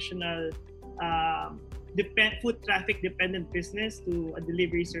traditional foot traffic dependent business to a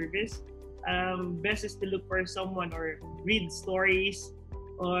delivery service, best is to look for someone or read stories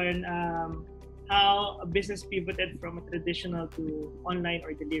on how a business pivoted from a traditional to online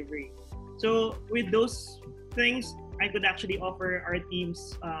or delivery. So with those things, I could actually offer our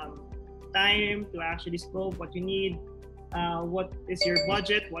teams time to actually scope what you need, what is your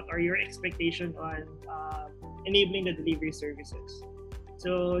budget, what are your expectations on enabling the delivery services.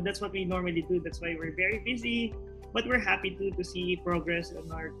 So that's what we normally do. That's why we're very busy, but we're happy to see progress on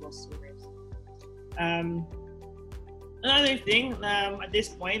our customers. Another thing at this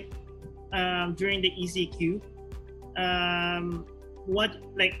point, during the ECQ,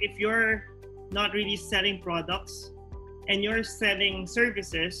 if you're not really selling products and you're selling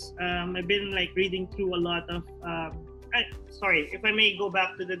services, I've been like reading through a lot of sorry, if I may go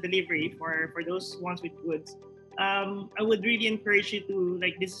back to the delivery for those ones with goods. I would really encourage you to,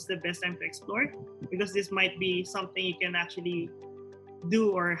 like, this is the best time to explore, because this might be something you can actually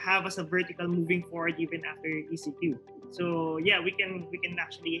do or have as a vertical moving forward even after ECQ. So yeah, we can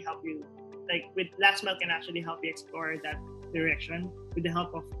actually help you, like with Last Mile can actually help you explore that direction with the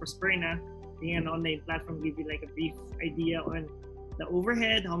help of Prosperna, being an online platform, give you like a brief idea on the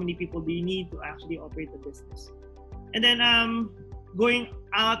overhead, how many people do you need to actually operate the business. And then going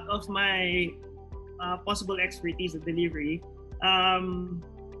out of my possible expertise of delivery,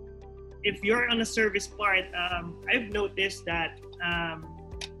 if you're on a service part, I've noticed that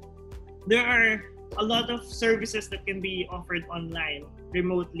there are a lot of services that can be offered online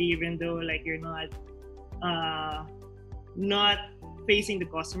remotely, even though like you're not facing the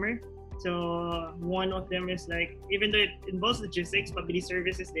customer. So one of them is like, even though it involves logistics, but the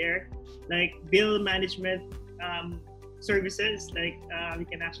service is there, like bill management, services. Like we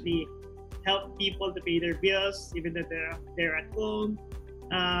can actually help people to pay their bills, even though they're at home.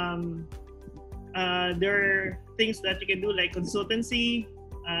 There are things that you can do like consultancy.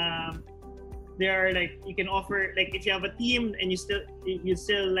 There are like you can offer like if you have a team and you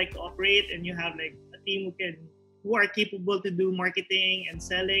still like to operate and you have like a team who are capable to do marketing and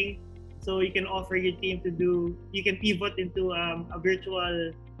selling, so you can offer your team you can pivot into a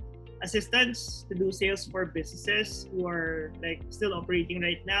virtual assistants to do sales for businesses who are like still operating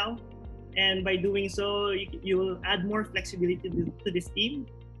right now. And by doing so, you will add more flexibility to this team.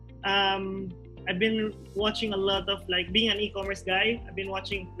 I've been watching a lot of like being an e-commerce guy. I've been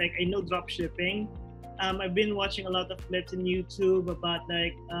watching like I know drop shipping. I've been watching a lot of clips in YouTube about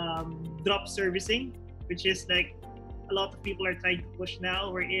like drop servicing, which is like a lot of people are trying to push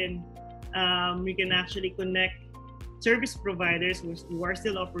now. We can actually connect service providers who are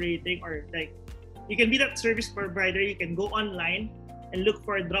still operating, or like you can be that service provider. You can go online and look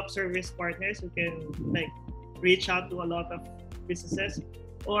for drop service partners who can like reach out to a lot of businesses.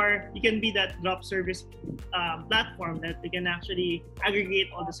 Or you can be that drop service platform that you can actually aggregate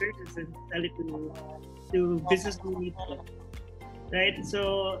all the services and sell it to business who need it, right?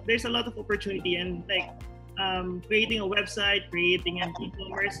 So there's a lot of opportunity, and like creating a website, creating an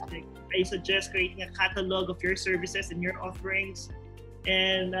e-commerce. Like I suggest creating a catalog of your services and your offerings,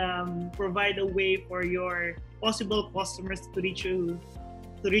 and provide a way for your possible customers to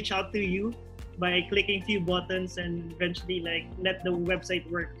reach out to you by clicking few buttons and eventually like let the website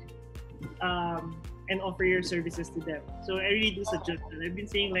work and offer your services to them. So I really do suggest that. I've been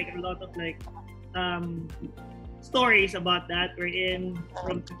seeing like a lot of like stories about that, wherein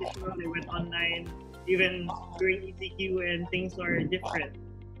from traditional they went online even during ECQ and things are different.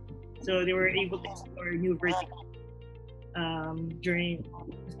 So they were able to explore new verticals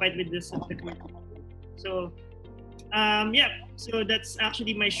despite with this. So so that's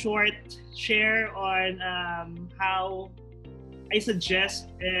actually my short share on how I suggest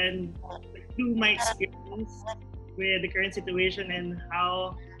and through my experience with the current situation and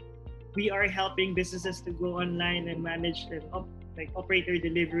how we are helping businesses to go online and manage and operate their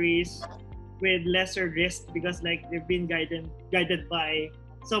deliveries with lesser risk, because like they've been guided by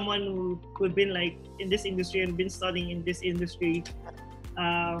someone who've been like in this industry and been studying in this industry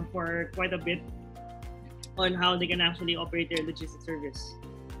for quite a bit, on how they can actually operate their logistics service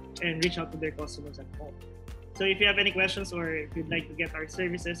and reach out to their customers at home. So if you have any questions, or if you'd like to get our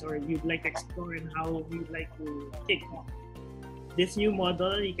services, or you'd like to explore and how you'd like to kick off this new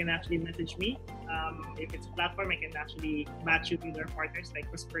model, you can actually message me. If it's a platform, I can actually match you with our partners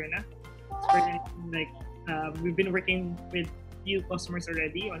like Prosperna. We've been working with few customers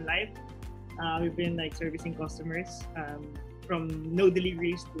already on live. We've been like servicing customers from no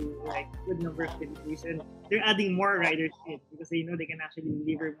deliveries to like good number of deliveries, and they're adding more riders in because they know they can actually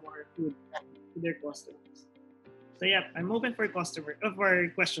deliver more food to their customers. So yeah, I'm open for questions.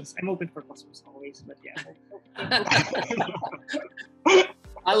 I'm open for customers always, but yeah.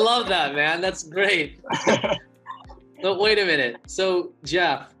 I love that, man. That's great. But wait a minute. So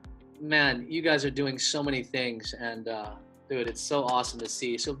Jeff, man, you guys are doing so many things, and dude, it's so awesome to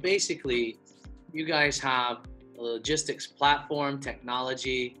see. So basically, you guys have a logistics platform,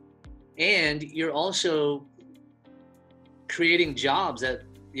 technology, and you're also creating jobs at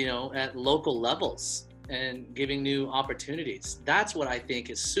local levels and giving new opportunities. That's what I think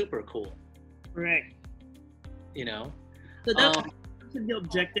is super cool. Correct. So that's the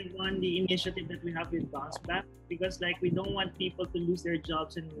objective on the initiative that we have with Bounce Back, because like we don't want people to lose their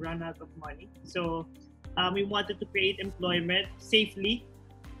jobs and run out of money. So we wanted to create employment safely,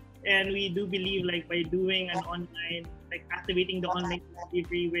 and we do believe like by doing an online, like activating the online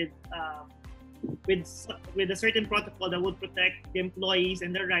delivery with a certain protocol that would protect the employees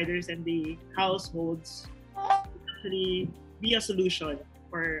and the riders and the households, actually be a solution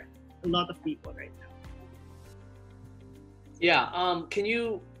for a lot of people right now. Yeah, can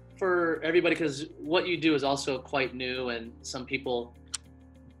you, for everybody, because what you do is also quite new, and some people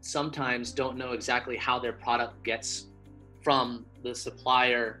sometimes don't know exactly how their product gets from the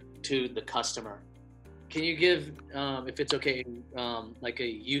supplier to the customer. Can you give, if it's okay, like a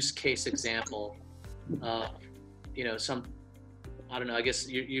use case example of, I don't know, I guess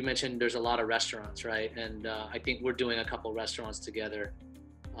you mentioned there's a lot of restaurants, right? And I think we're doing a couple restaurants together.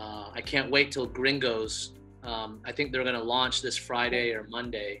 I can't wait till Gringo's. I think they're going to launch this Friday or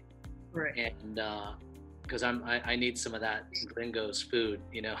Monday. Right. And because I need some of that Gringo's food,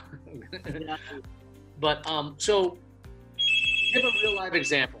 Yeah. But so give a real life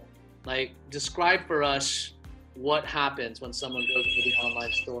example. Like, describe for us what happens when someone goes into the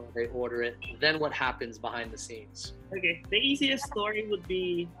online store, they order it, then what happens behind the scenes? Okay, the easiest story would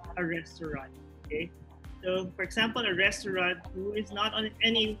be a restaurant. Okay, so for example, a restaurant who is not on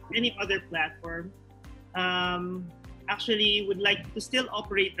any other platform, actually would like to still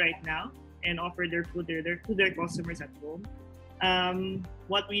operate right now and offer their food to their customers at home.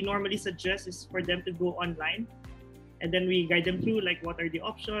 What we normally suggest is for them to go online, and then we guide them through like what are the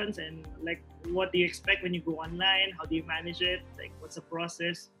options and like what do you expect when you go online, how do you manage it, like what's the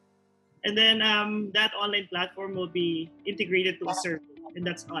process, and then that online platform will be integrated to a service, and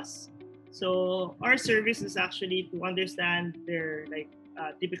that's us. So our service is actually to understand their like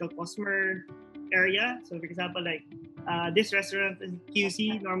typical customer area. So for example, like this restaurant in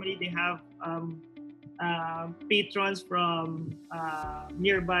QC, normally they have patrons from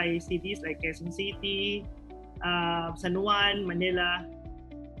nearby cities like Quezon City, San Juan, Manila.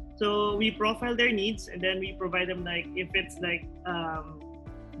 So we profile their needs, and then we provide them like if it's like,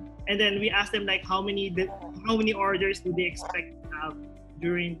 and then we ask them like how many orders do they expect to have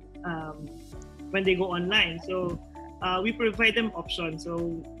during when they go online. So we provide them options. So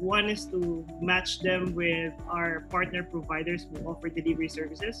one is to match them with our partner providers who offer delivery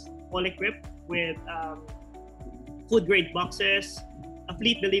services, all equipped with food grade boxes, a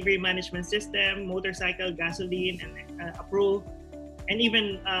fleet delivery management system, motorcycle, gasoline, and approved, and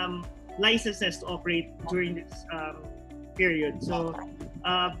even licenses to operate during this period. So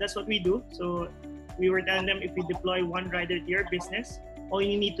that's what we do. So we were telling them if we deploy one rider to your business, all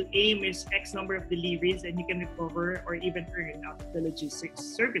you need to aim is X number of deliveries, and you can recover or even earn out the logistics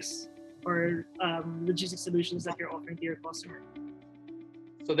service or logistics solutions that you're offering to your customer.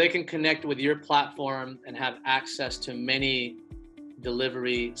 So they can connect with your platform and have access to many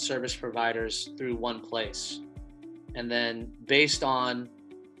delivery service providers through one place. And then based on,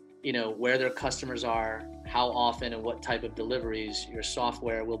 where their customers are, how often and what type of deliveries, your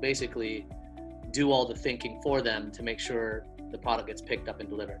software will basically do all the thinking for them to make sure the product gets picked up and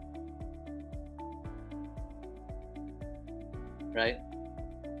delivered. Right?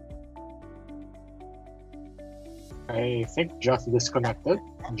 I think Jeff disconnected.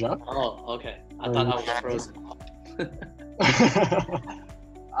 Jeff? Oh, okay. I thought I was frozen.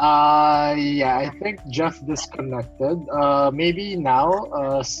 Yeah, I think Jeff disconnected. Maybe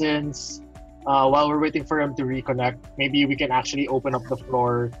now, since while we're waiting for him to reconnect, maybe we can actually open up the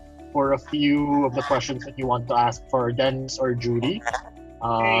floor for a few of the questions that you want to ask for Dennis or Judy.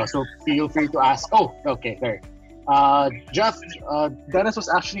 So feel free to ask. Oh, okay, there. Jeff, Dennis was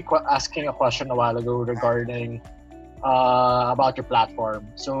actually asking a question a while ago regarding about your platform.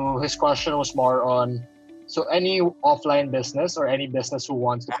 So his question was more on, so any offline business or any business who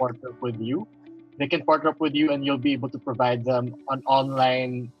wants to partner up with you, they can partner up with you and you'll be able to provide them an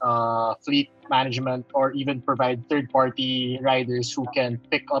online fleet management or even provide third-party riders who can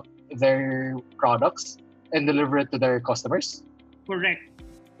pick up their products and deliver it to their customers? Correct.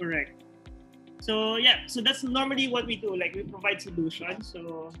 So yeah, so that's normally what we do. Like we provide solutions.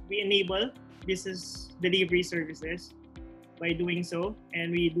 So we enable business delivery services by doing so,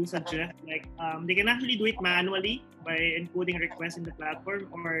 and we do suggest like they can actually do it manually by encoding requests in the platform,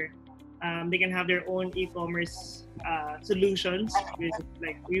 or they can have their own e-commerce solutions.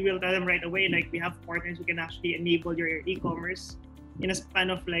 Like we will tell them right away, like we have partners who can actually enable your e-commerce in a span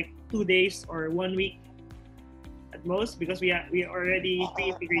of like 2 days or 1 week at most, because we are already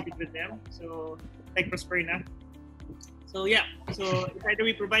pre-integrated with them. So like Prosperna. So yeah, so either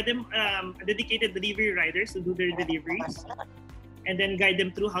we provide them dedicated delivery riders to do their deliveries, and then guide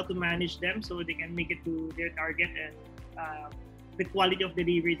them through how to manage them so they can make it to their target and the quality of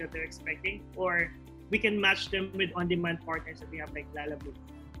delivery that they're expecting, or we can match them with on-demand partners that we have like Lalaboo.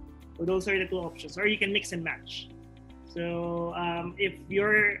 So those are the two options, or you can mix and match. So if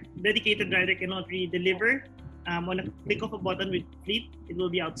your dedicated rider cannot really deliver, on a click of a button with Fleet, it will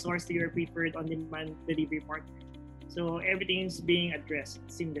be outsourced to your preferred on-demand delivery partner. So everything is being addressed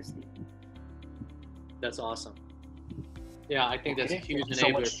seamlessly. That's awesome. Yeah, I think that's a huge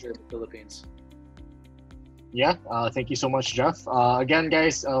enabler for the Philippines. Yeah, thank you so much, Jeff. Again,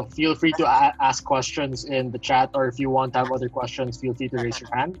 guys, feel free to ask questions in the chat, or if you want to have other questions, feel free to raise your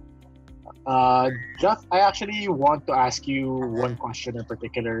hand. Jeff, I actually want to ask you one question in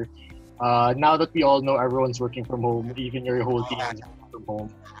particular. Now that we all know everyone's working from home, even your whole team is working from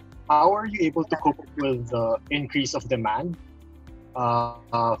home, how are you able to cope with the increase of demand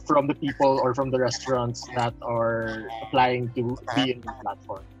from the people or from the restaurants that are applying to be in the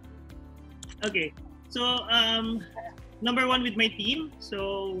platform? Okay, so number one with my team.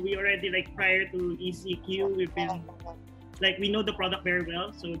 So we already, like prior to ECQ, we've been like we know the product very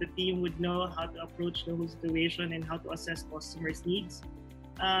well, so the team would know how to approach the whole situation and how to assess customers' needs.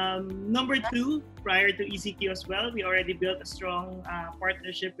 Number two, prior to ECQ as well, we already built a strong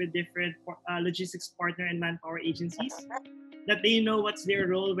partnership with different logistics partner and manpower agencies that they know what's their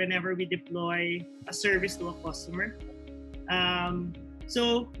role whenever we deploy a service to a customer.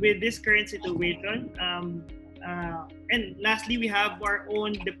 So with this current situation, and lastly, we have our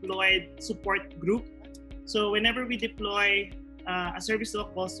own deployed support group. So whenever we deploy a service to a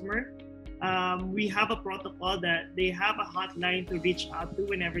customer, we have a protocol that they have a hotline to reach out to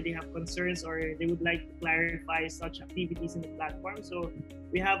whenever they have concerns or they would like to clarify such activities in the platform. So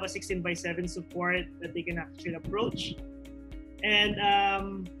we have a 16/7 support that they can actually approach. And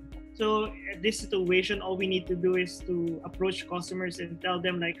so at this situation, all we need to do is to approach customers and tell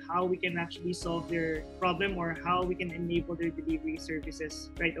them like how we can actually solve their problem or how we can enable their delivery services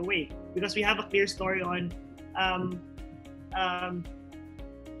right away. Because we have a clear story on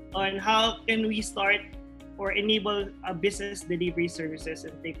how can we start or enable a business delivery services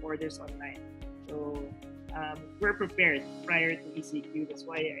and take orders online. So we're prepared prior to ECQ. That's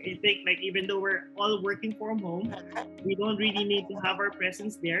why I think like even though we're all working from home, we don't really need to have our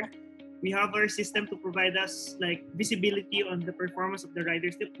presence there. We have our system to provide us like visibility on the performance of the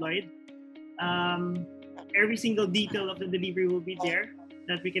riders deployed. Every single detail of the delivery will be there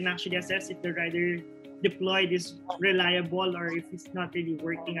that we can actually assess if the rider deployed is reliable or if it's not really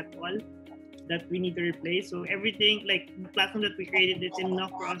working at all that we need to replace. So everything like the platform that we created, it's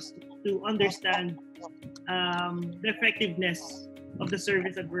enough for us to understand the effectiveness of the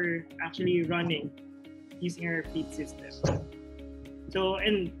service that we're actually running using our fleet system. So,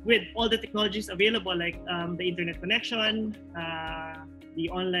 and with all the technologies available, like the internet connection, the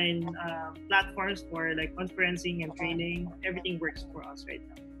online platforms for like conferencing and training, everything works for us right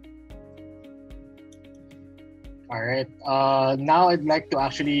now. All right. Now I'd like to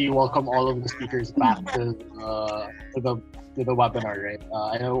actually welcome all of the speakers back to the webinar. Right.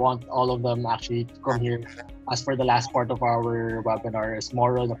 I want all of them actually to come here. As for the last part of our webinar, is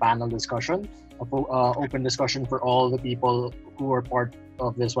more of a panel discussion, open discussion for all the people who are part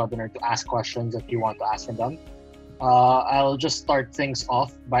of this webinar to ask questions if you want to ask from them. I'll just start things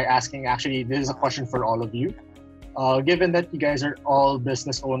off by asking. Actually, this is a question for all of you. Given that you guys are all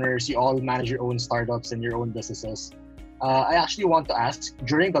business owners, you all manage your own startups and your own businesses, I actually want to ask,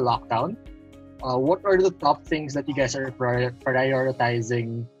 during the lockdown, what are the top things that you guys are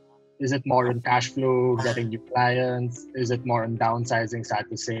prioritizing? Is it more on cash flow, getting new clients? Is it more on downsizing, sad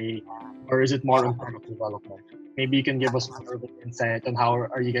to say? Or is it more on product development? Maybe you can give us more of an insight on how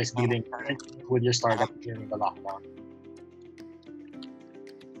are you guys dealing with your startup during the lockdown.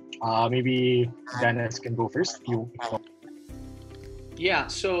 Maybe Dennis can go first. Yeah,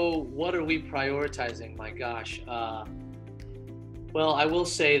 so what are we prioritizing? My gosh. Well, I will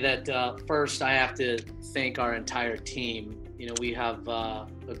say that first I have to thank our entire team. You know, we have a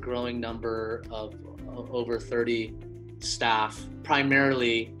growing number of over 30 staff,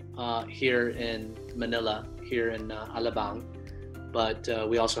 primarily here in Manila, here in Alabang, but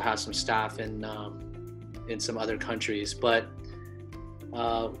we also have some staff in some other countries. But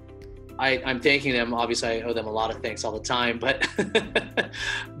I'm thanking them. Obviously, I owe them a lot of thanks all the time, but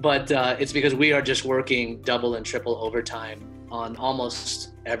it's because we are just working double and triple overtime on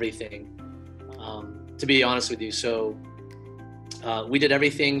almost everything, to be honest with you. So we did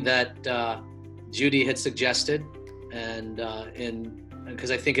everything that Judy had suggested, and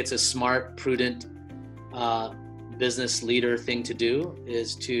because I think it's a smart, prudent business leader thing to do,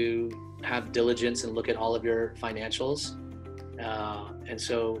 is to have diligence and look at all of your financials. And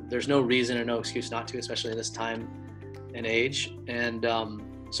so there's no reason or no excuse not to, especially in this time and age. And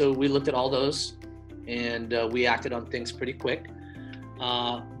so we looked at all those, and we acted on things pretty quick.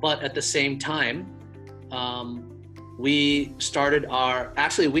 But at the same time, we started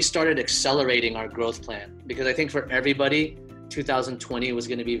accelerating our growth plan, because I think for everybody, 2020 was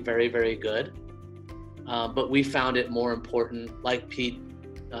going to be very, very good. But we found it more important, like Pete,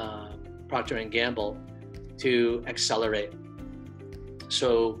 Procter & Gamble, to accelerate.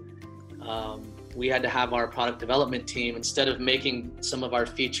 So we had to have our product development team, instead of making some of our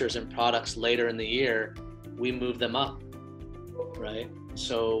features and products later in the year, we moved them up, right?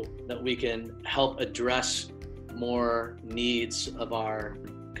 So that we can help address more needs of our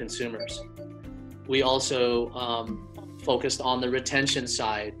consumers. We also focused on the retention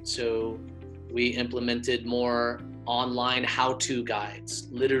side. So we implemented more online how-to guides,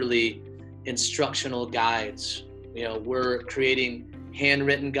 literally instructional guides. You know, we're creating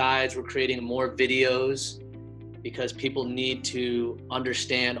handwritten guides, we're creating more videos, because people need to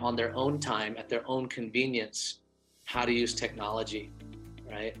understand on their own time, at their own convenience, how to use technology,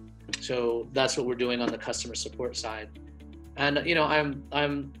 right? So that's what we're doing on the customer support side. And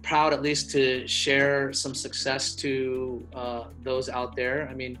I'm proud at least to share some success to those out there.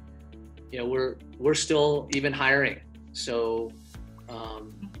 I mean, we're still even hiring. So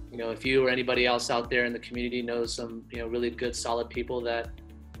if you or anybody else out there in the community knows some really good solid people that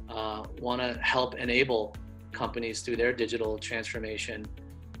want to help enable companies through their digital transformation,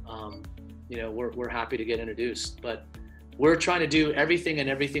 we're happy to get introduced. But we're trying to do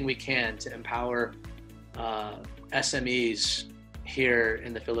everything we can to empower SMEs here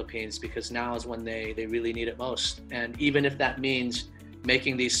in the Philippines, because now is when they really need it most. And even if that means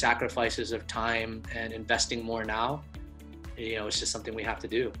making these sacrifices of time and investing more now, it's just something we have to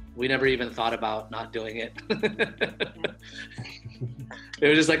do. We never even thought about not doing it. It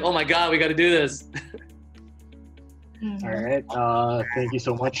was just like, oh my God, we got to do this. All right. Thank you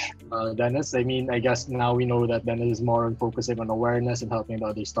so much, Dennis. I mean, I guess now we know that Dennis is more on focusing on awareness and helping the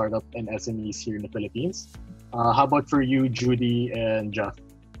other startup and SMEs here in the Philippines. How about for you, Judy and Jeff?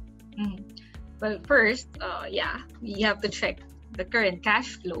 Well, first, we have to check the current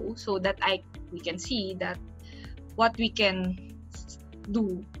cash flow so that we can see that what we can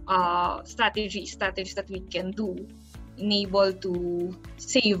do, strategies that we can do, enable to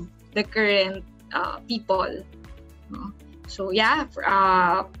save the current people. So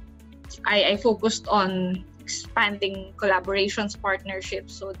I focused on expanding collaborations,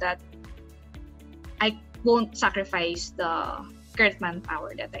 partnerships, so that I won't sacrifice the current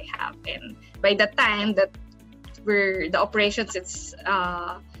manpower that I have. And by the time that the operations it's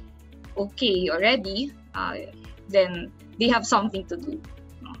okay already, then they have something to do.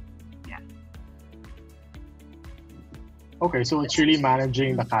 Okay, so it's really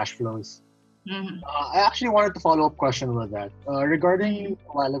managing the cash flows. I actually wanted to follow up question with that. Regarding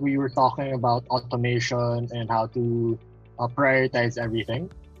while we were talking about automation and how to prioritize everything,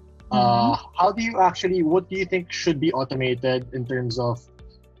 what do you think should be automated in terms of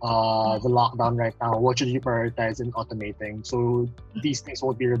the lockdown right now? What should you prioritize in automating so these things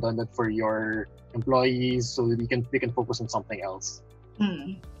won't be redundant for your employees, so that we can focus on something else?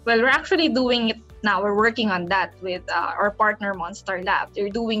 Well, we're actually doing it now. We're working on that with our partner Monster Lab. They're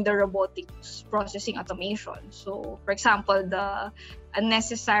doing the robotics processing automation. So, for example, the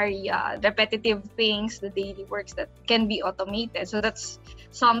unnecessary, repetitive things, the daily works that can be automated. So that's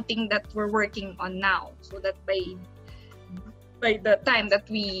something that we're working on now. So that by the time that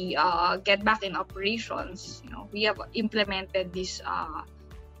we get back in operations, we have implemented this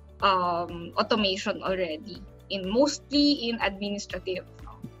automation already. Mostly in administrative.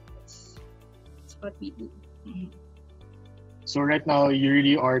 That's what we do. So right now, you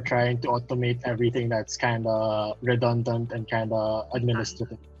really are trying to automate everything that's kind of redundant and kind of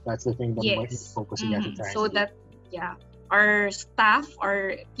administrative. That's the thing that we're focusing at the time. So that, our staff,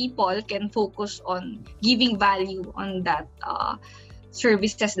 our people can focus on giving value on that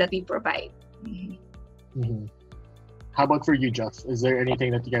services that we provide. How about for you, Jeff? Is there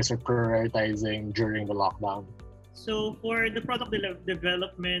anything that you guys are prioritizing during the lockdown? So for the product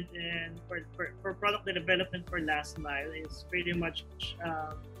development and for product development for last mile is pretty much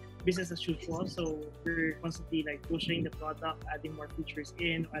business as usual. So we're constantly pushing the product, adding more features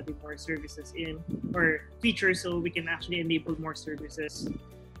in, adding more services in, or features so we can actually enable more services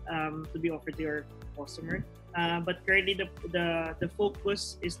to be offered to your customer. But currently the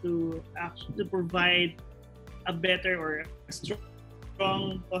focus is to actually provide a better or a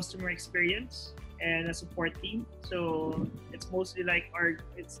strong customer experience and a support team. So it's mostly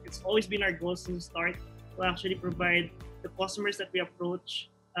it's always been our goal since the start to actually provide the customers that we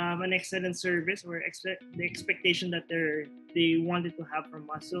approach an excellent service or the expectation that they wanted to have from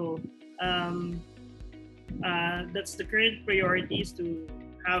us. So that's the current priority, is to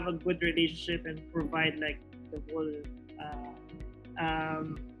have a good relationship and provide the whole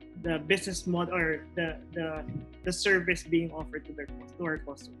the business model or the service being offered to our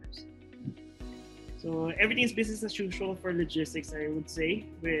customers. So everything is business as usual for logistics, I would say,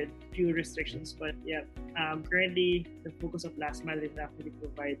 with few restrictions. But currently the focus of last mile is actually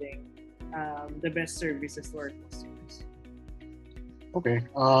providing the best services to our customers. Okay.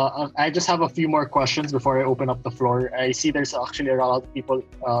 I just have a few more questions before I open up the floor. I see there's actually a lot of people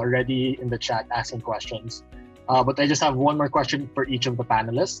already in the chat asking questions. But I just have one more question for each of the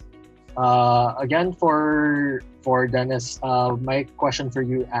panelists. Again, for Dennis, my question for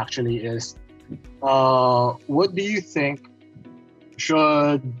you actually is, what do you think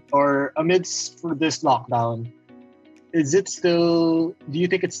amidst this lockdown, do you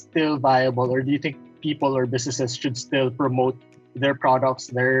think it's still viable, or do you think people or businesses should still promote their products,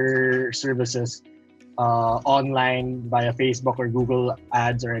 their services online via Facebook or Google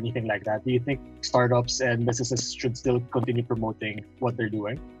ads or anything like that? Do you think startups and businesses should still continue promoting what they're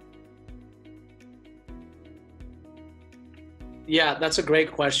doing? Yeah, that's a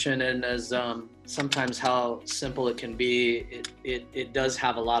great question. And as sometimes how simple it can be, it does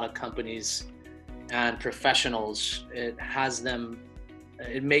have a lot of companies and professionals.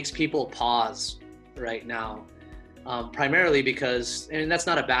 It makes people pause right now, primarily because, and that's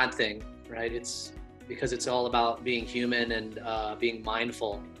not a bad thing, right? It's because it's all about being human and being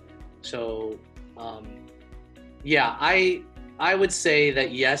mindful. So yeah, I would say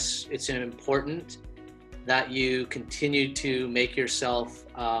that yes, it's important that you continue to make yourself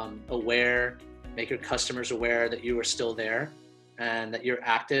aware, make your customers aware that you are still there and that you're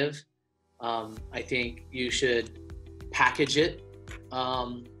active. I think you should package it,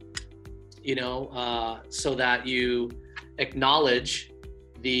 so that you acknowledge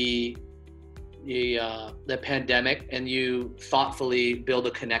the pandemic and you thoughtfully build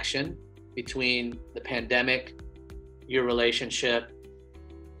a connection between the pandemic, your relationship,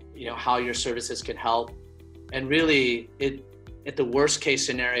 how your services can help. And really, at the worst case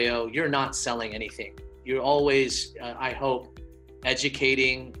scenario, you're not selling anything. You're always, I hope,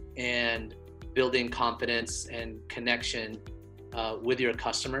 educating and building confidence and connection with your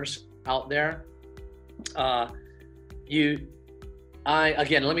customers out there. Again,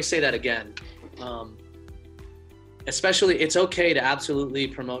 let me say that again. Especially, it's okay to absolutely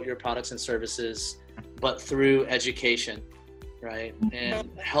promote your products and services, but through education, right? And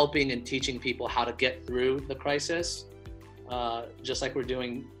helping and teaching people how to get through the crisis, just like we're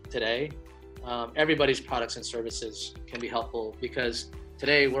doing today. Everybody's products and services can be helpful because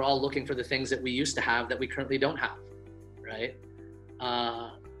today we're all looking for the things that we used to have that we currently don't have, right?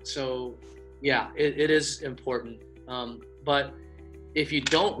 So yeah, it is important. But if you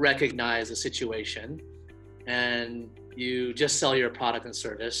don't recognize a situation and you just sell your product and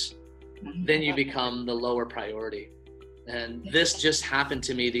service, then you become the lower priority. And this just happened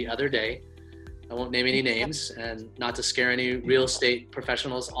to me the other day. I won't name any names, and not to scare any real estate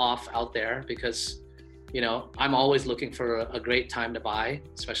professionals off out there, because I'm always looking for a great time to buy,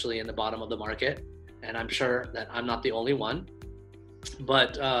 especially in the bottom of the market. And I'm sure that I'm not the only one.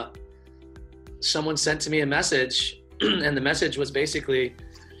 But someone sent to me a message, and the message was basically,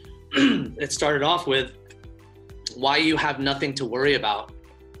 it started off with, why you have nothing to worry about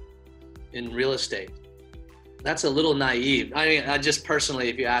in real estate. That's a little naive. I mean, I just personally,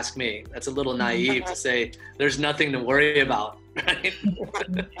 if you ask me, that's a little naive to say there's nothing to worry about, right?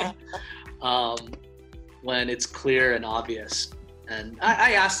 When it's clear and obvious. And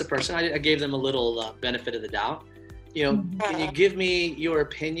I asked the person, I gave them a little benefit of the doubt. Can you give me your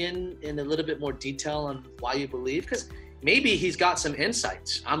opinion in a little bit more detail on why you believe? Because maybe he's got some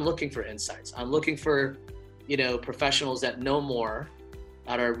insights. I'm looking for insights. I'm looking for, professionals that know more,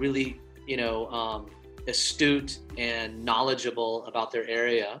 that are really, astute and knowledgeable about their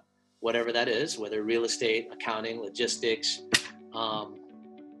area, whatever that is, whether real estate, accounting, logistics.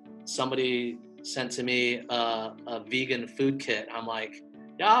 Somebody sent to me a vegan food kit. I'm like,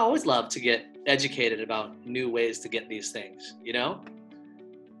 yeah, I always love to get educated about new ways to get these things,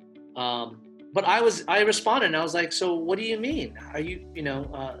 But I responded and I was like, so what do you mean? Are you,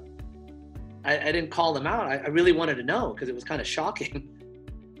 I didn't call them out. I really wanted to know because it was kind of shocking.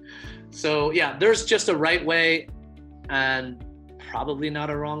 So yeah, there's just a right way and probably not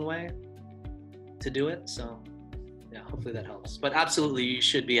a wrong way to do it. So yeah, hopefully that helps. But absolutely, you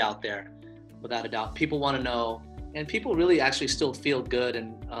should be out there without a doubt. People want to know, and people really actually still feel good,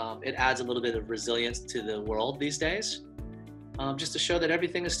 and it adds a little bit of resilience to the world these days, just to show that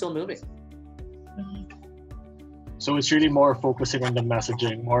everything is still moving. So it's really more focusing on the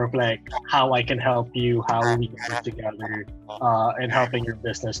messaging, more of like how I can help you, how we can work together, and helping your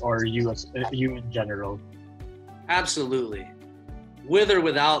business or you in general. Absolutely. With or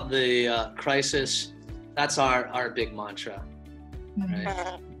without the crisis, that's our big mantra.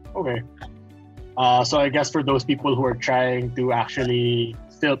 Right? Okay. So I guess for those people who are trying to actually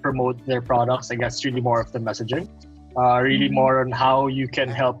still promote their products, I guess really more of the messaging, really more on how you can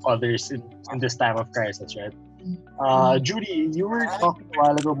help others in this time of crisis, right? Judy, you were talking a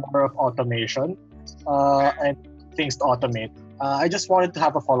while ago more of automation and things to automate. I just wanted to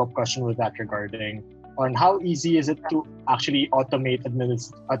have a follow-up question with that regarding on how easy is it to actually automate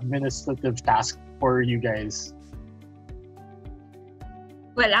administrative tasks for you guys?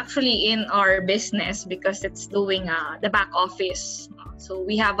 Well, actually in our business, because it's doing the back office, so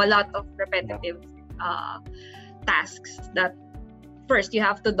we have a lot of repetitive tasks that first you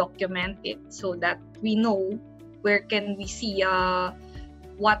have to document it so that we know where can we see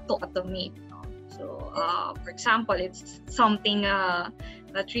what to automate. So for example, it's something not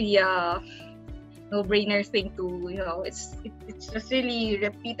really a no-brainer thing to, it's just really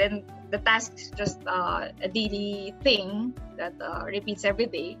repeat, and the task is just a daily thing that repeats every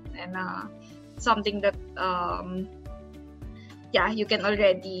day, and something that you can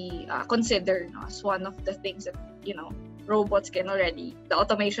already consider as one of the things that robots can already, the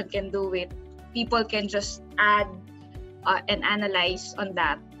automation can do it. People can just add and analyze on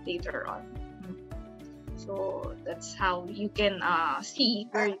that later on. So that's how you can see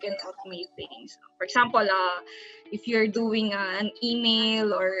where you can automate things. For example, if you're doing an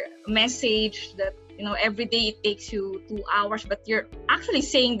email or a message that every day it takes you 2 hours, but you're actually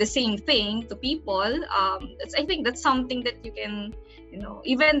saying the same thing to people, I think that's something that you can,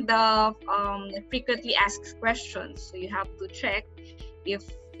 even the frequently asked questions. So you have to check if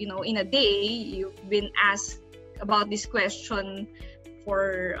in a day you've been asked about this question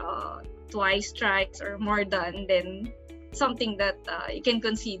for twice, thrice, or more than, then something that you can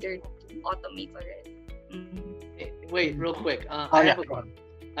consider to automate already. Mm-hmm. Wait, real quick. I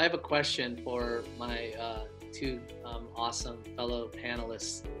have a question for my two awesome fellow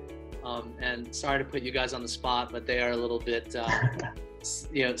panelists. And sorry to put you guys on the spot, but they are a little bit,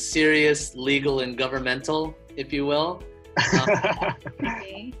 serious, legal, and governmental, if you will.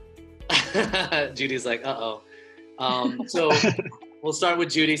 Okay. Judy's like, uh-oh. So we'll start with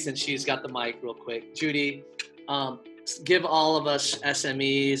Judy since she's got the mic real quick. Judy, give all of us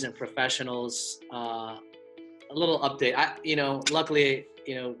SMEs and professionals a little update. Luckily,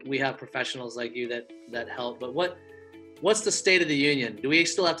 we have professionals like you that help. But what's the state of the union? Do we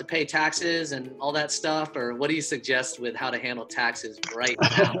still have to pay taxes and all that stuff, or what do you suggest with how to handle taxes right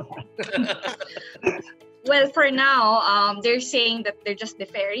now? Well, for now, they're saying that they're just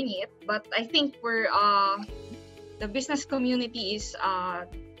deferring it, but I think the business community is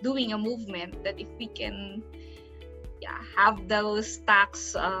doing a movement that if we can have those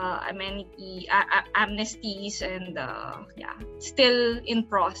tax amnesties and still in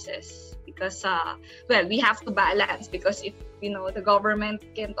process, because we have to balance, because if the government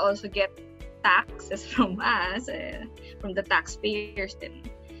can't also get taxes from us, from the taxpayers, then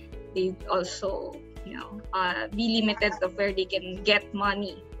they also be limited of where they can get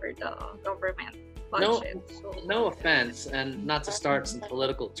money for the government budget. No offense, and not to start some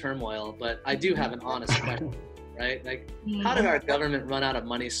political turmoil, but I do have an honest question, right? Like, how did our government run out of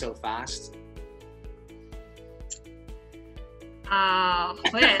money so fast?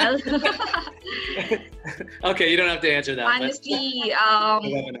 Well, okay, you don't have to answer that. Honestly,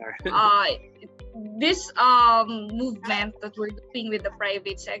 this movement that we're doing with the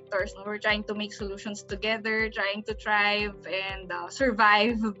private sectors, we're trying to make solutions together, trying to thrive and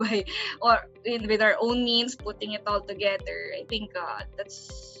survive with our own means, putting it all together. I think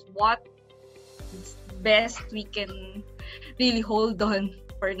that's what best we can really hold on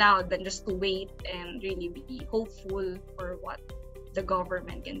for now, than just to wait and really be hopeful for what the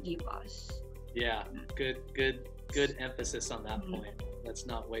government can give us. Yeah, good emphasis on that point. Let's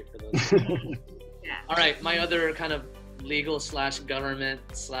not wait for those. Yeah. All right, my other kind of legal / government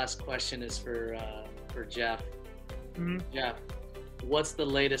 / question is for Jeff. Mm-hmm. Jeff, what's the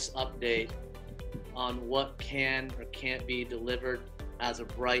latest update on what can or can't be delivered as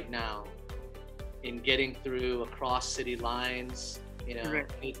of right now in getting through across city lines?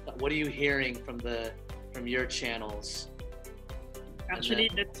 Correct. What are you hearing from your channels? Actually,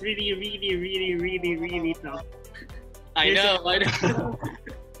 that's really tough. I know.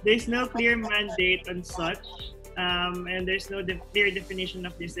 There's no clear mandate on such, and there's no clear definition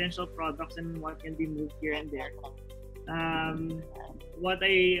of the essential products and what can be moved here and there. What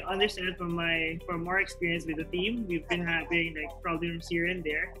I understand from our experience with the team, we've been having problems here and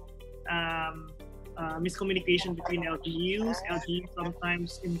there. Miscommunication between LGUs. LGUs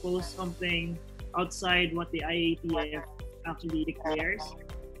sometimes impose something outside what the IATF actually declares.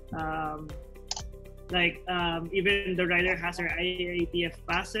 Even the rider has their IATF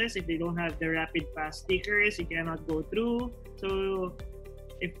passes. If they don't have the rapid pass stickers, you cannot go through. So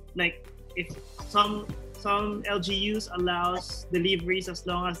if some LGUs allows deliveries as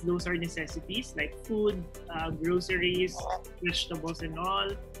long as those are necessities like food, groceries, vegetables, and all.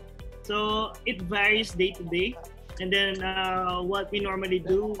 So it varies day to day. And then what we normally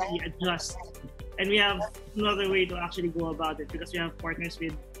do, we adjust. And we have another way to actually go about it, because we have partners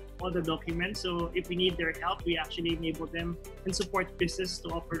with all the documents. So if we need their help, we actually enable them and support business to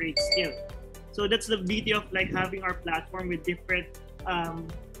operate still. So that's the beauty of having our platform with different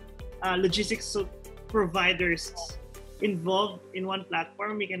logistics providers involved in one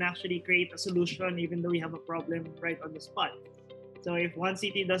platform. We can actually create a solution even though we have a problem right on the spot. So if one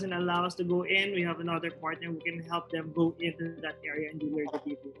city doesn't allow us to go in, we have another partner who can help them go into that area and do their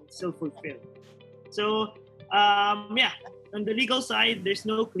delivery and still fulfill. So yeah, on the legal side, there's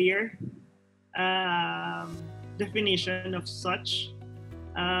no clear definition of such.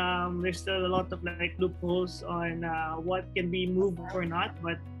 There's still a lot of like loopholes on what can be moved or not,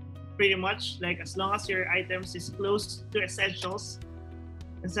 but pretty much like as long as your items is close to essential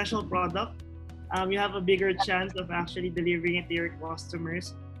product, you have a bigger chance of actually delivering it to your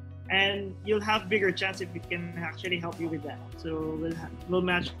customers, and you'll have bigger chance if we can actually help you with that. So we'll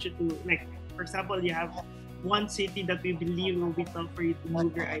match it to, like, for example, you have one city that we believe will be tough for you to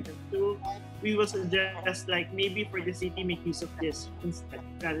move your item to. We will suggest like maybe for the city make use of this instead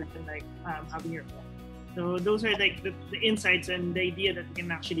rather than like having your own. So those are like the insights and the idea that we can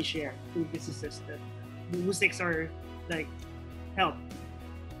actually share to businesses that who seeks our like help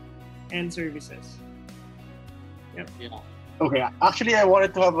and services. Yep. Yeah. Okay, actually, I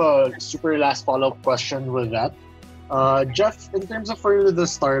wanted to have a super last follow-up question with that. Jeff, in terms of for the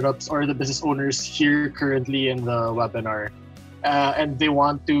startups or the business owners here currently in the webinar, and they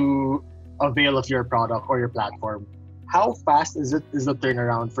want to avail of your product or your platform, how fast is the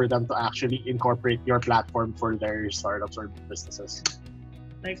turnaround for them to actually incorporate your platform for their startups or businesses?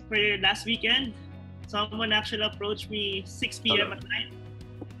 Like for last weekend, someone actually approached me 6 p.m. at night.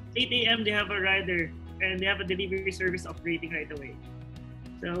 8 a.m. they have a rider and they have a delivery service operating right away.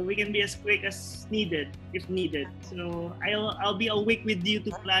 So we can be as quick as needed, if needed. So I'll be awake with you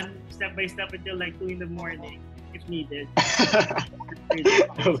to plan step by step until like 2 in the morning, if needed.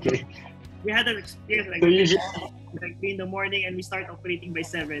 Okay. We had an experience like So like 3 in the morning and we start operating by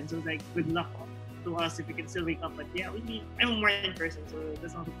 7. So like good luck to us if we can still wake up. But yeah, I'm a morning person, so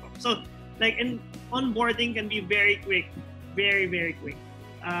that's not a problem. So like onboarding can be very quick, very, very quick.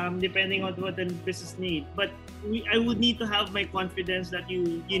 Depending on what the business need. But I would need to have my confidence that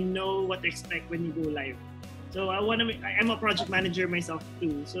you know what to expect when you go live. So I'm a project manager myself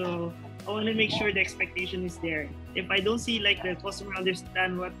too. So I want to make sure the expectation is there. If I don't see like the customer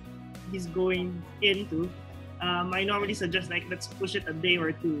understand what he's going into, I normally suggest like let's push it a day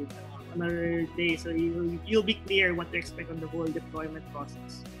or two, another day, so you'll be clear what to expect on the whole deployment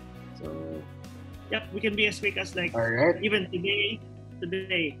process. So yep, we can be as quick as like even today. We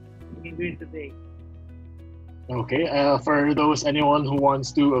can do it today. Okay, for anyone who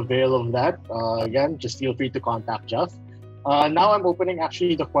wants to avail of that, again, just feel free to contact Jeff. Now I'm opening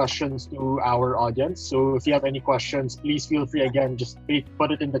actually the questions to our audience. So if you have any questions, please feel free, again, just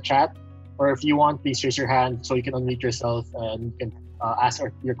put it in the chat. Or if you want, please raise your hand so you can unmute yourself and you can ask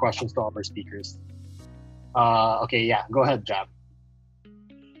your questions to our speakers. Okay, yeah, go ahead, Jam.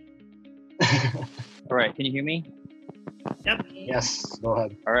 All right, can you hear me? Yep. Yes, go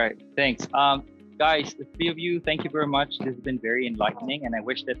ahead. All right, thanks. Guys, the three of you, thank you very much. This has been very enlightening, and I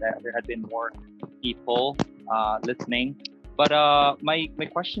wish that there had been more people listening. But my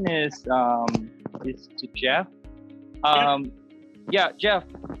question is to Jeff. Yeah, Jeff,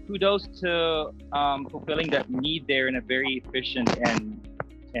 kudos to fulfilling that need there in a very efficient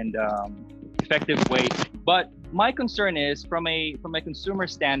and effective way. But my concern is from a consumer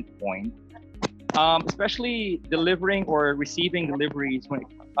standpoint. Especially delivering or receiving deliveries,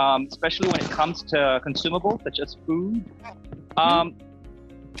 especially when it comes to consumables such as food.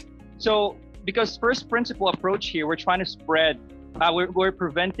 So, because first principle approach here, we're trying to spread. We're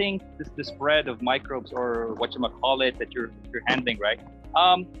preventing the spread of microbes or whatchamacallit that you're handling, right?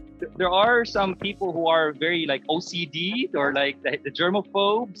 There are some people who are very like OCD or like the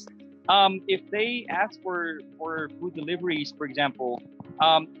germophobes. If they ask for food deliveries, for example,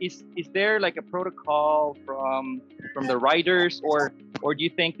 is there like a protocol from the riders, or do you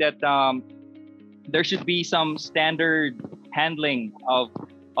think that there should be some standard handling of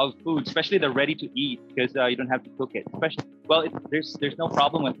food, especially the ready to eat, because you don't have to cook it? There's no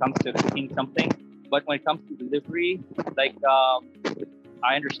problem when it comes to cooking something, but when it comes to delivery, like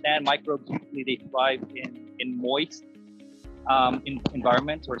I understand microbes usually they thrive in moist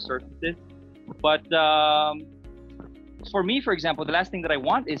environments or surfaces, but for me, for example, the last thing that I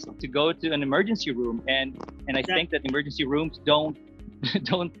want is to go to an emergency room, and I think that emergency rooms don't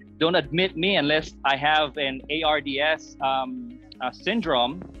admit me unless I have an ARDS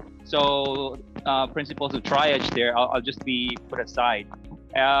syndrome. So principles of triage there, I'll just be put aside.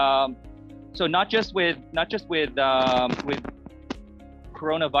 So not just with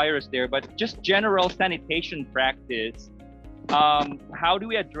coronavirus there, but just general sanitation practice. How do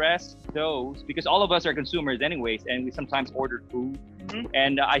we address those? Because all of us are consumers anyways, and we sometimes order food. Mm-hmm.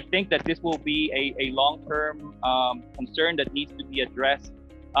 And I think that this will be a long-term concern that needs to be addressed.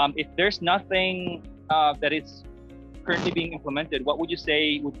 If there's nothing that is currently being implemented, what would you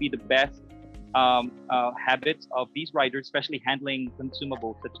say would be the best habits of these riders, especially handling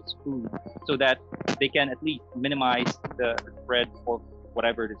consumables such as food, so that they can at least minimize the spread of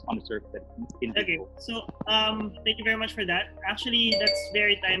whatever it is on the surface that is invisible? Okay, so thank you very much for that. Actually, that's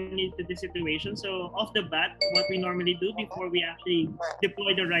very timely to the situation. So off the bat, what we normally do before we actually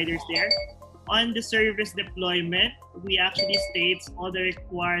deploy the riders there, on the service deployment, we actually states all the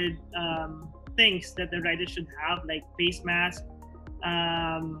required things that the rider should have, like face mask,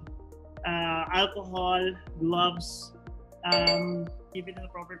 alcohol, gloves, keep it in the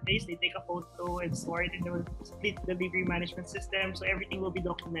proper place. They take a photo and store it in the Fleet delivery management system, so everything will be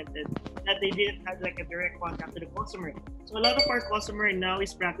documented. That they didn't have like a direct contact to the customer. So a lot of our customer now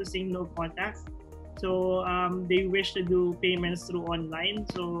is practicing no contact. So they wish to do payments through online.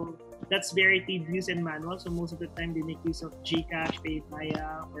 So that's very tedious and manual. So most of the time they make use of GCash,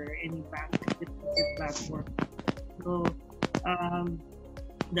 PayVia, or any bank platform. So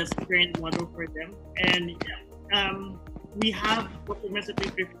that's the current model for them. And we have documents that we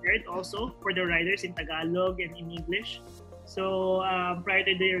prepared also for the riders in Tagalog and in English. So prior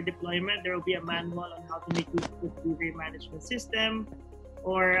to their deployment, there will be a manual on how to make use of the delivery management system,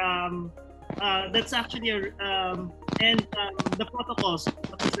 or that's actually the protocols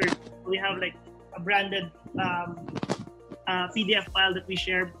of the service. We have like a branded PDF file that we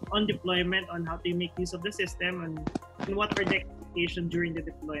share on deployment on how to make use of the system and what are the expectations during the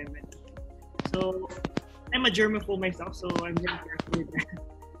deployment. So I'm a germaphobe myself, so I'm very careful with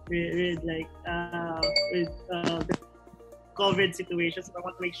the COVID situation. So I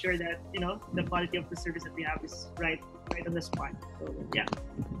want to make sure that the quality of the service that we have is right on the spot. So yeah,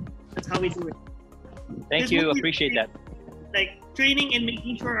 that's how we do it. Thank you, appreciate that. Like training and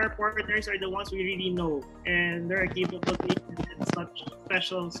making sure our partners are the ones we really know and they're capable of making such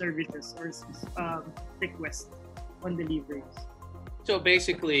special services or requests on deliveries. So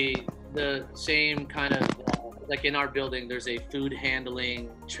basically, the same kind of like in our building, there's a food handling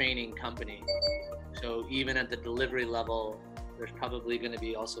training company. So even at the delivery level, there's probably going to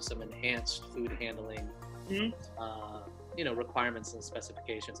be also some enhanced food handling, requirements and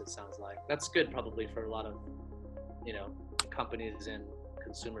specifications. It sounds like that's good, probably for a lot of, companies and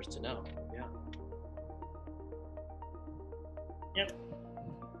consumers to know. Yeah. Yep.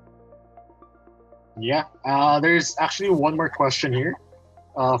 Yeah. There's actually one more question here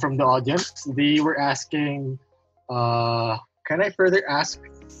from the audience. They were asking, can I further ask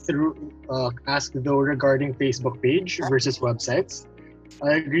though regarding Facebook page versus websites?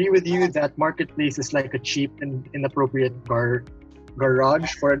 I agree with you that marketplace is like a cheap and inappropriate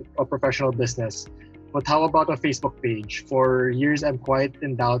garage for a professional business. But how about a Facebook page? For years, I'm quite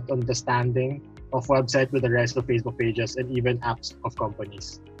in doubt on the standing of website with the rest of Facebook pages and even apps of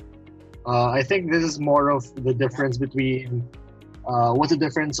companies. I think this is more of the difference between what's the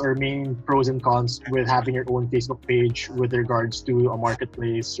difference or main pros and cons with having your own Facebook page with regards to a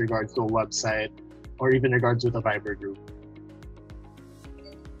marketplace, regards to a website, or even regards to the Viber group.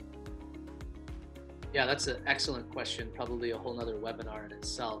 Yeah, that's an excellent question. Probably a whole nother webinar in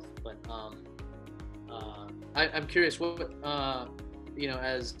itself. But I'm curious, what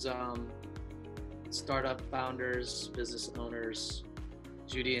as startup founders, business owners,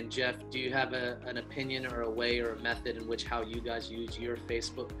 Judy and Jeff, do you have an opinion or a way or a method in which how you guys use your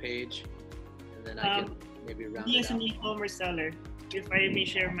Facebook page? And then I can maybe round it out. Me as an e-commerce seller, if I may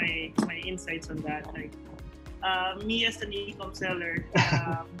share my insights on that, like me as an e-com seller,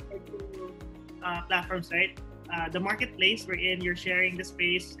 platforms, right? The marketplace wherein you're sharing the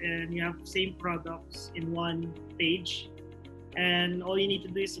space and you have same products in one page, and all you need to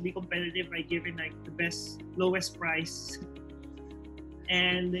do is to be competitive by giving like the lowest price,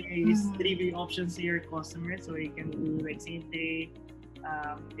 and there is delivery options to your customers, so you can do like same day.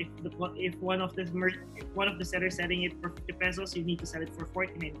 If one of the sellers selling it for 50 pesos, you need to sell it for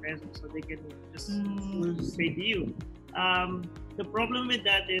 49 pesos, so they can just pay to you. The problem with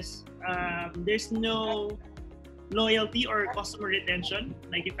that is there's no loyalty or customer retention,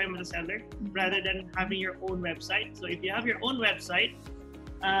 like if I'm a seller, rather than having your own website. So if you have your own website,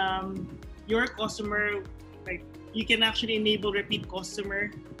 your customer, like you can actually enable repeat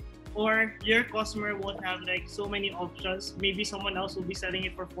customer, or your customer won't have like so many options. Maybe someone else will be selling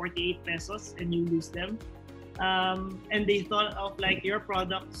it for 48 pesos and you lose them. And they thought of like your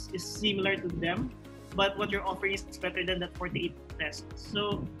products is similar to them, but what you're offering is better than that 48 pesos.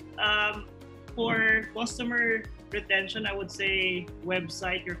 So for customer retention, I would say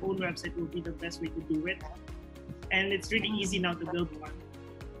your own website will be the best way to do it. And it's really easy now to build one.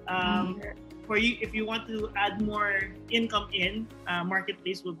 for you, if you want to add more income in,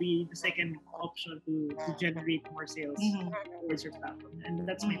 marketplace will be the second option to generate more sales towards your platform. And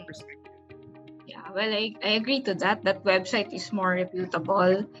that's my perspective. Yeah, well, I agree to that. That website is more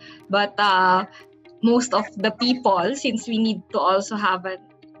reputable, but most of the people, since we need to also have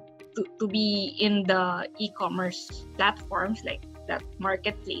to be in the e-commerce platforms like that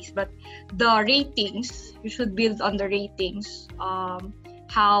marketplace, but the ratings, you should build on the ratings,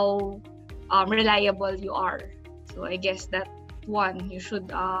 how reliable you are. So I guess that one you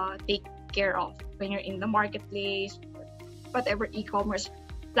should take care of when you're in the marketplace, whatever e-commerce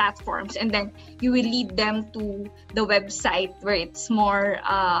platforms, and then you will lead them to the website where it's more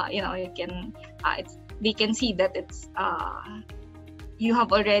you can they can see that it's you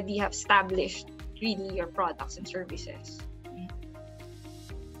have already have established really your products and services.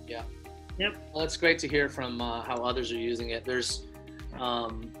 Yeah. Yep. Well, it's great to hear from how others are using it. There's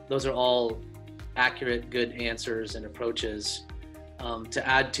those are all accurate, good answers and approaches. To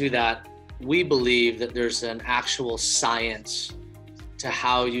add to that, we believe that there's an actual science to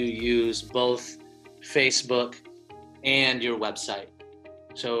how you use both Facebook and your website.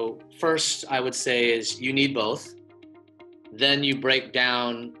 So first, I would say is you need both. Then you break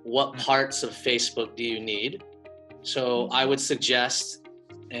down what parts of Facebook do you need. So I would suggest,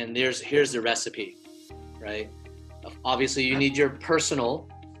 and here's the recipe, right? Obviously, you need your personal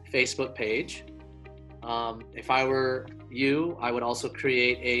Facebook page. If I were you, I would also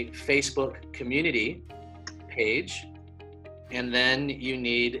create a Facebook community page. And then you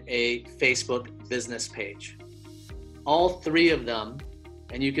need a Facebook business page. All three of them,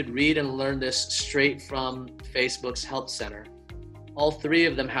 and you could read and learn this straight from Facebook's Help Center. All three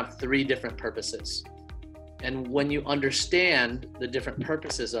of them have three different purposes. And when you understand the different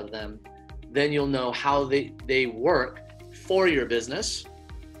purposes of them, then you'll know how they work for your business.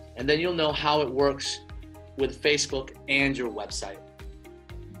 And then you'll know how it works with Facebook and your website,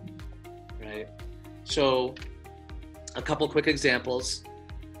 right? So a couple quick examples,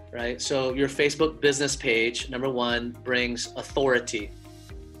 right? So your Facebook business page, number one, brings authority.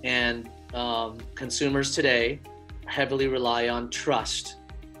 And consumers today heavily rely on trust.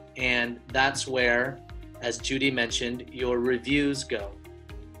 And that's where, as Judy mentioned, your reviews go,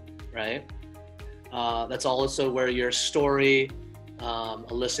 right? That's also where your story, a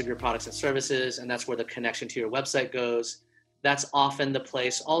list of your products and services, and that's where the connection to your website goes. That's often the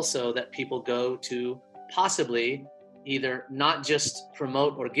place also that people go to possibly either not just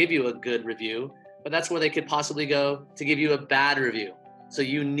promote or give you a good review, but that's where they could possibly go to give you a bad review. So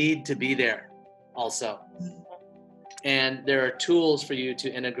you need to be there also. And there are tools for you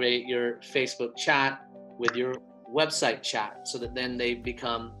to integrate your Facebook chat with your website chat so that then they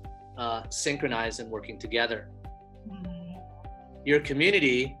become synchronized and working together. Your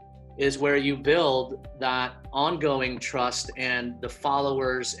community is where you build that ongoing trust and the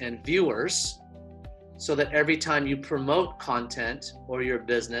followers and viewers, so that every time you promote content or your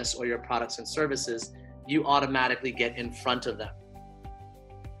business or your products and services, you automatically get in front of them.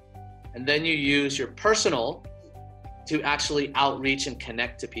 And then you use your personal to actually outreach and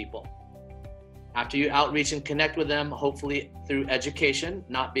connect to people. After you outreach and connect with them, hopefully through education,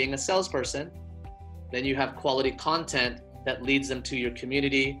 not being a salesperson, then you have quality content that leads them to your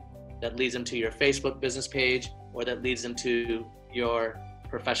community, that leads them to your Facebook business page, or that leads them to your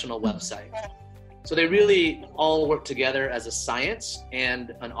professional website. So they really all work together as a science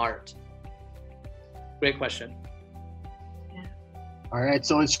and an art. Great question. All right,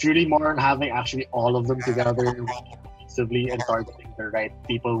 so it's really more on having actually all of them together cohesively and targeting the right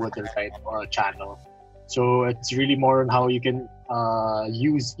people with the right channel. So it's really more on how you can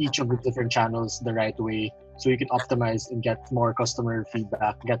use each of the different channels the right way, so you can optimize and get more customer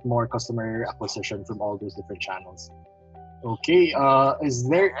feedback, get more customer acquisition from all those different channels. Okay, is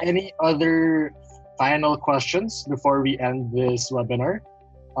there any other final questions before we end this webinar?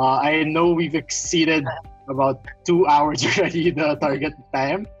 I know we've exceeded about 2 hours already, the target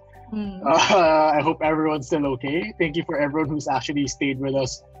time. I hope everyone's still okay. Thank you for everyone who's actually stayed with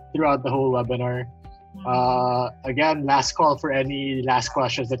us throughout the whole webinar. Again, last call for any last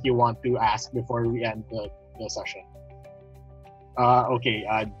questions that you want to ask before we end the session. Okay,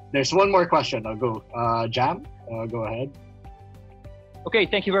 there's one more question. I'll go. Jam, go ahead. Okay,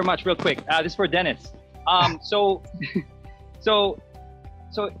 thank you very much. Real quick, this is for Dennis. So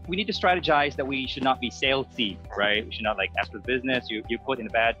we need to strategize that we should not be salesy, right? We should not like ask for business. You put in a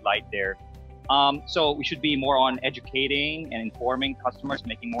bad light there. So we should be more on educating and informing customers,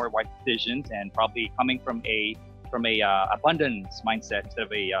 making more wise decisions, and probably coming from a abundance mindset instead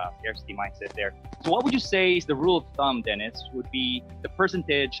of a scarcity mindset there. So what would you say is the rule of thumb, Dennis, would be the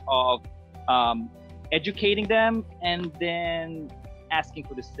percentage of educating them and then asking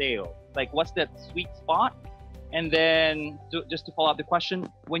for the sale? Like, what's that sweet spot? And then just to follow up the question,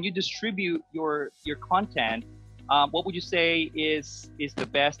 when you distribute your content, what would you say is the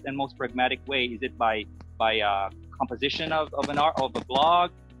best and most pragmatic way? Is it by composition of a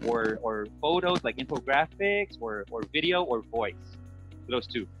blog, or photos like infographics, or video, or voice? Those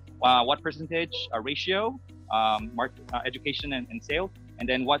two. What percentage ratio? Education and sales, and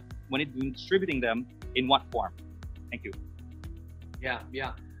then when distributing them, in what form? Thank you.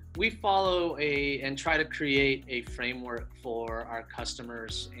 Yeah. We follow and try to create a framework for our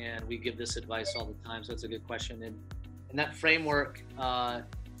customers, and we give this advice all the time. So it's a good question. And that framework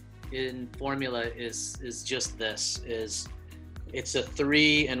in formula is just this: it's a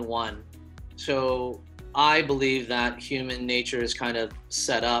 3 and 1. So I believe that human nature is kind of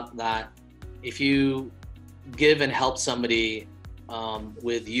set up that if you give and help somebody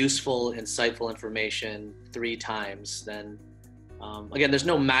with useful, insightful information 3 times, then again, there's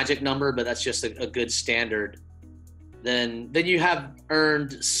no magic number, but that's just a good standard. Then you have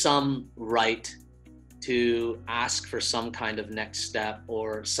earned some right to ask for some kind of next step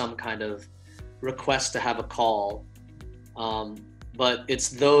or some kind of request to have a call. But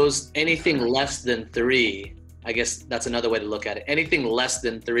it's anything less than 3, I guess that's another way to look at it. Anything less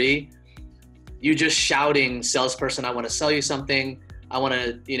than 3, you just shouting, salesperson, I want to sell you something. I want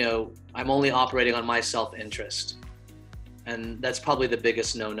to, I'm only operating on my self-interest. And that's probably the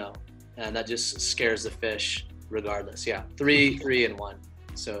biggest no-no. And that just scares the fish regardless. Yeah, 3 and 1.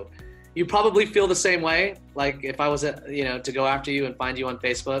 So you probably feel the same way. Like if I was, to go after you and find you on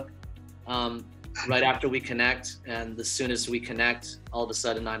Facebook, right after we connect, and as soon as we connect, all of a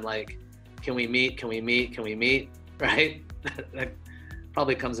sudden I'm like, can we meet? Can we meet? Can we meet? Right? That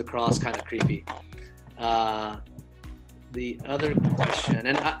probably comes across kind of creepy. The other question,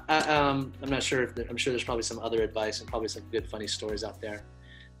 and I'm not sure I'm sure there's probably some other advice and probably some good funny stories out there.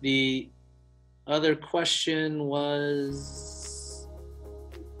 The other question was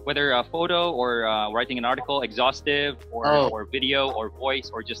whether a photo or writing an article, exhaustive, or video or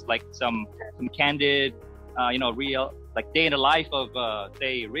voice, or just like some candid, real, like day in the life of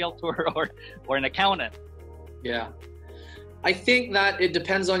say realtor or an accountant. Yeah. I think that it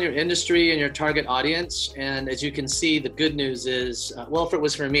depends on your industry and your target audience. And as you can see, the good news is, if it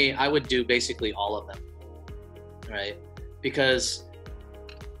was for me, I would do basically all of them, right? Because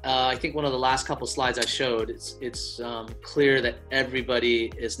I think one of the last couple slides I showed, it's clear that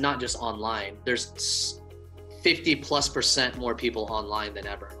everybody is not just online. There's 50+% more people online than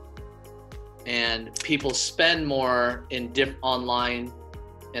ever. And people spend more online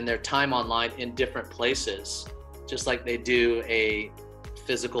and their time online in different places, just like they do a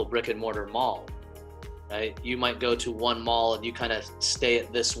physical brick and mortar mall, right? You might go to one mall and you kind of stay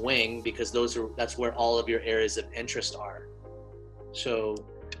at this wing because that's where all of your areas of interest are. So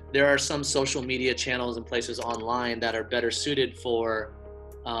there are some social media channels and places online that are better suited for,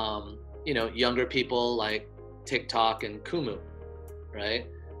 younger people, like TikTok and Kumu, right?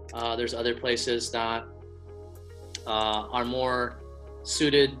 There's other places that are more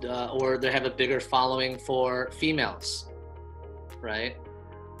suited or they have a bigger following for females, right?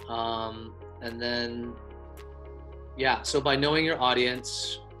 And then, so by knowing your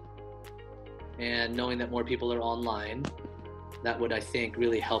audience and knowing that more people are online, that would, I think,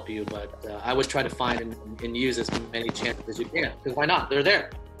 really help you. But I would try to find and use as many channels as you can, because why not? They're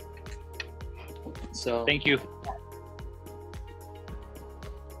there. So thank you.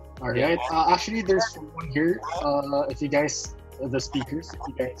 All right. Actually, there's someone here. If you guys, the speakers, if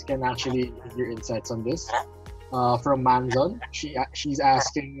you guys can actually give your insights on this. From Manzon, she's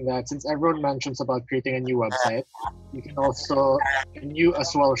asking that since everyone mentions about creating a new website, can you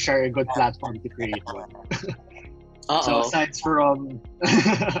as well share a good platform to create one? So aside from,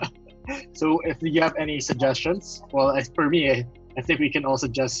 so if you have any suggestions, for me, I think we can also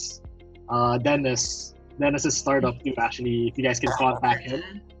just Dennis's startup to actually, if you guys can contact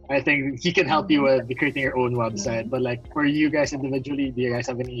him, I think he can help you with creating your own website. But like for you guys individually, do you guys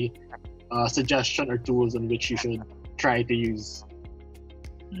have any suggestion or tools on which you should try to use?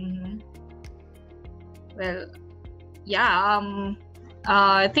 Well, yeah.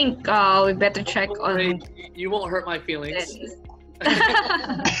 I think we better check on. You won't hurt my feelings.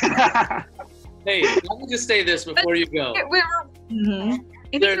 Hey, let me just say this before you go. I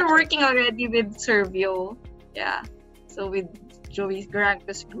think we're working already with Servio. Yeah. So with Joey's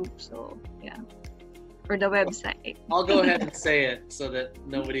Garantus group. So yeah. For the website. I'll go ahead and say it so that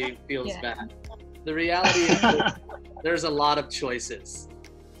nobody feels bad. The reality is that there's a lot of choices,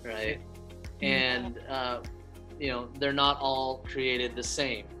 right? And they're not all created the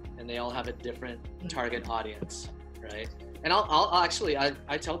same. and they all have a different target audience, right? And I'll actually,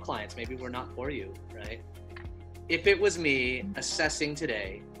 I tell clients, maybe we're not for you, right? If it was me assessing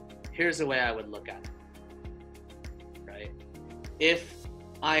today, here's the way I would look at it, right? If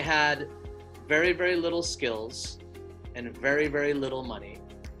I had very, very little skills and very, very little money,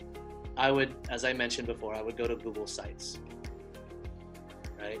 I would, as I mentioned before, I would go to Google Sites,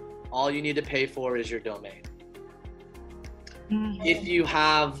 right? All you need to pay for is your domain. If you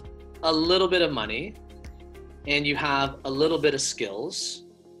have a little bit of money and you have a little bit of skills,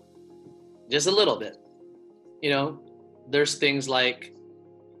 just a little bit, you know, there's things like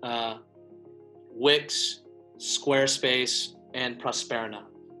Wix, Squarespace, and Prosperna.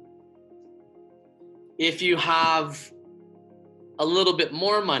 If you have a little bit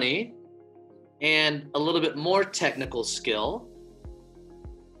more money and a little bit more technical skill,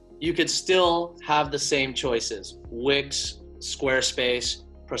 you could still have the same choices: Wix, Squarespace,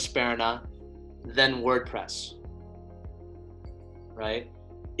 Prosperna, then WordPress, right?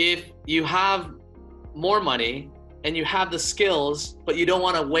 If you have more money and you have the skills, but you don't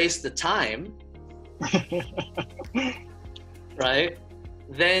want to waste the time, right?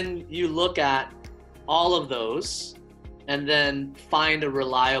 Then you look at all of those and then find a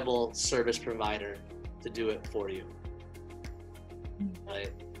reliable service provider to do it for you,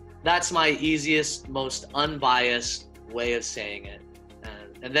 right? That's my easiest, most unbiased way of saying it.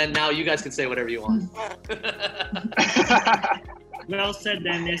 And then now you guys can say whatever you want. Well said,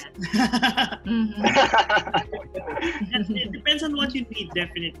 Dennis. It depends on what you need,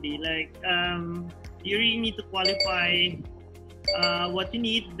 definitely. Like, you really need to qualify what you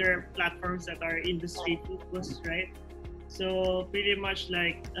need. There are platforms that are industry focused, right? So pretty much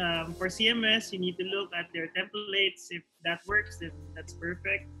like for CMS, you need to look at their templates. If that works, then that's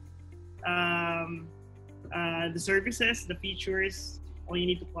perfect. The services, the features, all you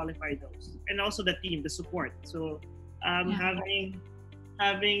need to qualify those, and also the team, the support. So having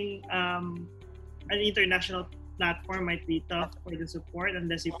an international platform might be tough for the support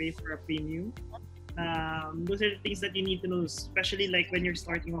unless you pay for a premium. Those are the things that you need to know, especially like when you're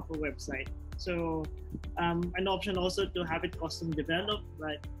starting off a website. So an option also to have it custom developed,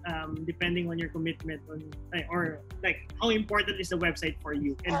 but depending on your commitment on or like how important is the website for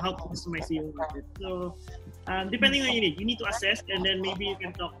you and how customized you want it. So depending on you need to assess, and then maybe you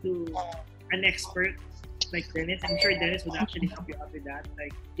can talk to an expert like Dennis. I'm sure Dennis would actually help you out with that,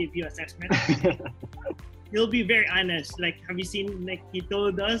 like give you assessment. He'll be very honest. Like, have you seen, like, he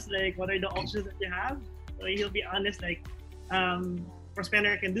told us, like, what are the options that you have? So he'll be honest, like,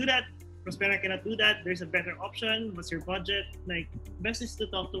 Prosperna can do that, Prosperna cannot do that, there's a better option, what's your budget? Like, best is to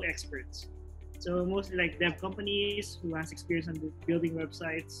talk to experts. So mostly like dev companies who has experience on building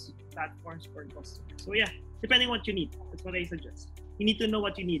websites, platforms for customers. So yeah, depending on what you need, that's what I suggest. You need to know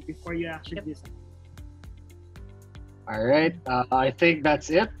what you need before you actually decide. All right, I think that's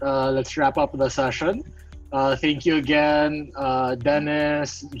it. Let's wrap up the session. Thank you again,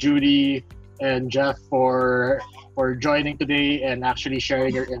 Dennis, Judy, and Jeff for joining today and actually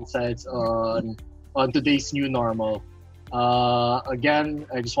sharing your insights on today's new normal. Again,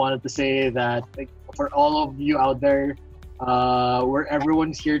 I just wanted to say that for all of you out there,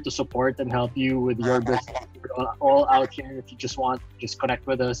 everyone's here to support and help you with your business. We're all out here. If you just connect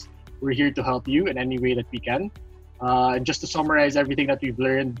with us. We're here to help you in any way that we can. And just to summarize everything that we've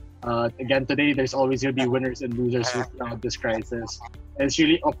learned, again today, there's always going to be winners and losers throughout this crisis. And it's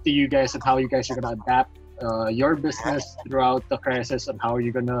really up to you guys and how you guys are going to adapt your business throughout the crisis and how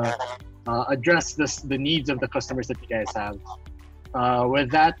you're going to address the needs of the customers that you guys have. With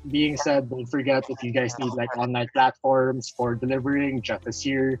that being said, don't forget, if you guys need like online platforms for delivering, Jeff is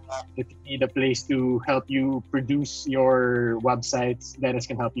here. If you need a place to help you produce your websites, Dennis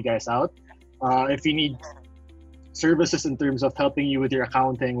can help you guys out. If you need services in terms of helping you with your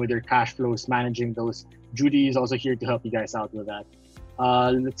accounting, with your cash flows, managing those, Judy is also here to help you guys out with that.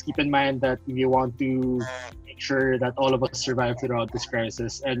 Let's keep in mind that we want to make sure that all of us survive throughout this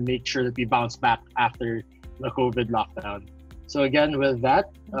crisis and make sure that we bounce back after the COVID lockdown. So again, with that,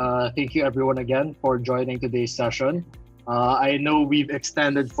 thank you everyone again for joining today's session. I know we've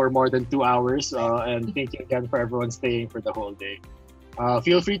extended for more than 2 hours, and thank you again for everyone staying for the whole day.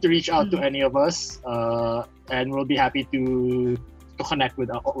 Feel free to reach out to any of us, and we'll be happy to connect with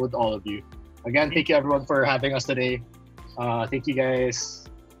all of you. Again, thank you everyone for having us today. Thank you guys.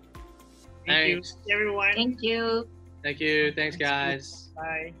 Thanks. Thank you, everyone. Thank you. Thank you. Thanks, guys.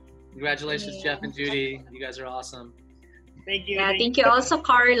 Bye. Congratulations, Jeff and Judy. You guys are awesome. Thank you. Yeah, thank you also,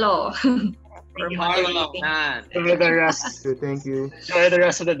 Carlo. Thank you. Carlo, man. Enjoy the rest. Thank you. Enjoy the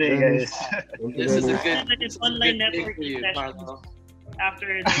rest of the day, guys. This is a good Like an online day networking for you, session. Carlo.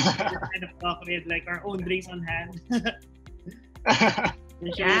 after this kind of talk with like our own drinks on hand.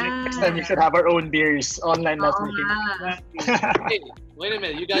 Next time we should have our own beers, online networking. Hey, wait a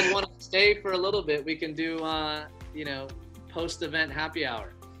minute. You guys want to stay for a little bit? We can do, post-event happy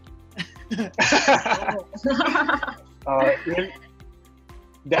hour.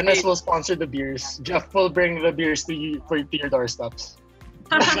 Dennis will sponsor the beers. Jeff will bring the beers to you to your doorsteps.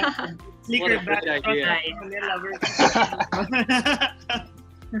 Sneaker What a great bag. idea. Manila.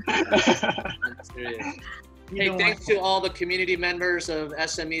 Hey, thanks to all the community members of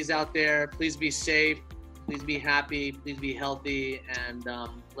SMEs out there. Please be safe. Please be happy. Please be healthy. And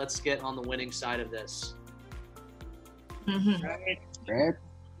let's get on the winning side of this. Right. Great.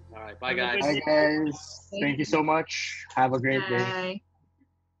 All right. Bye, guys. Bye, guys. Thank you so much. Have a great day. Bye.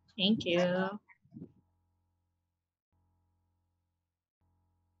 Thank you.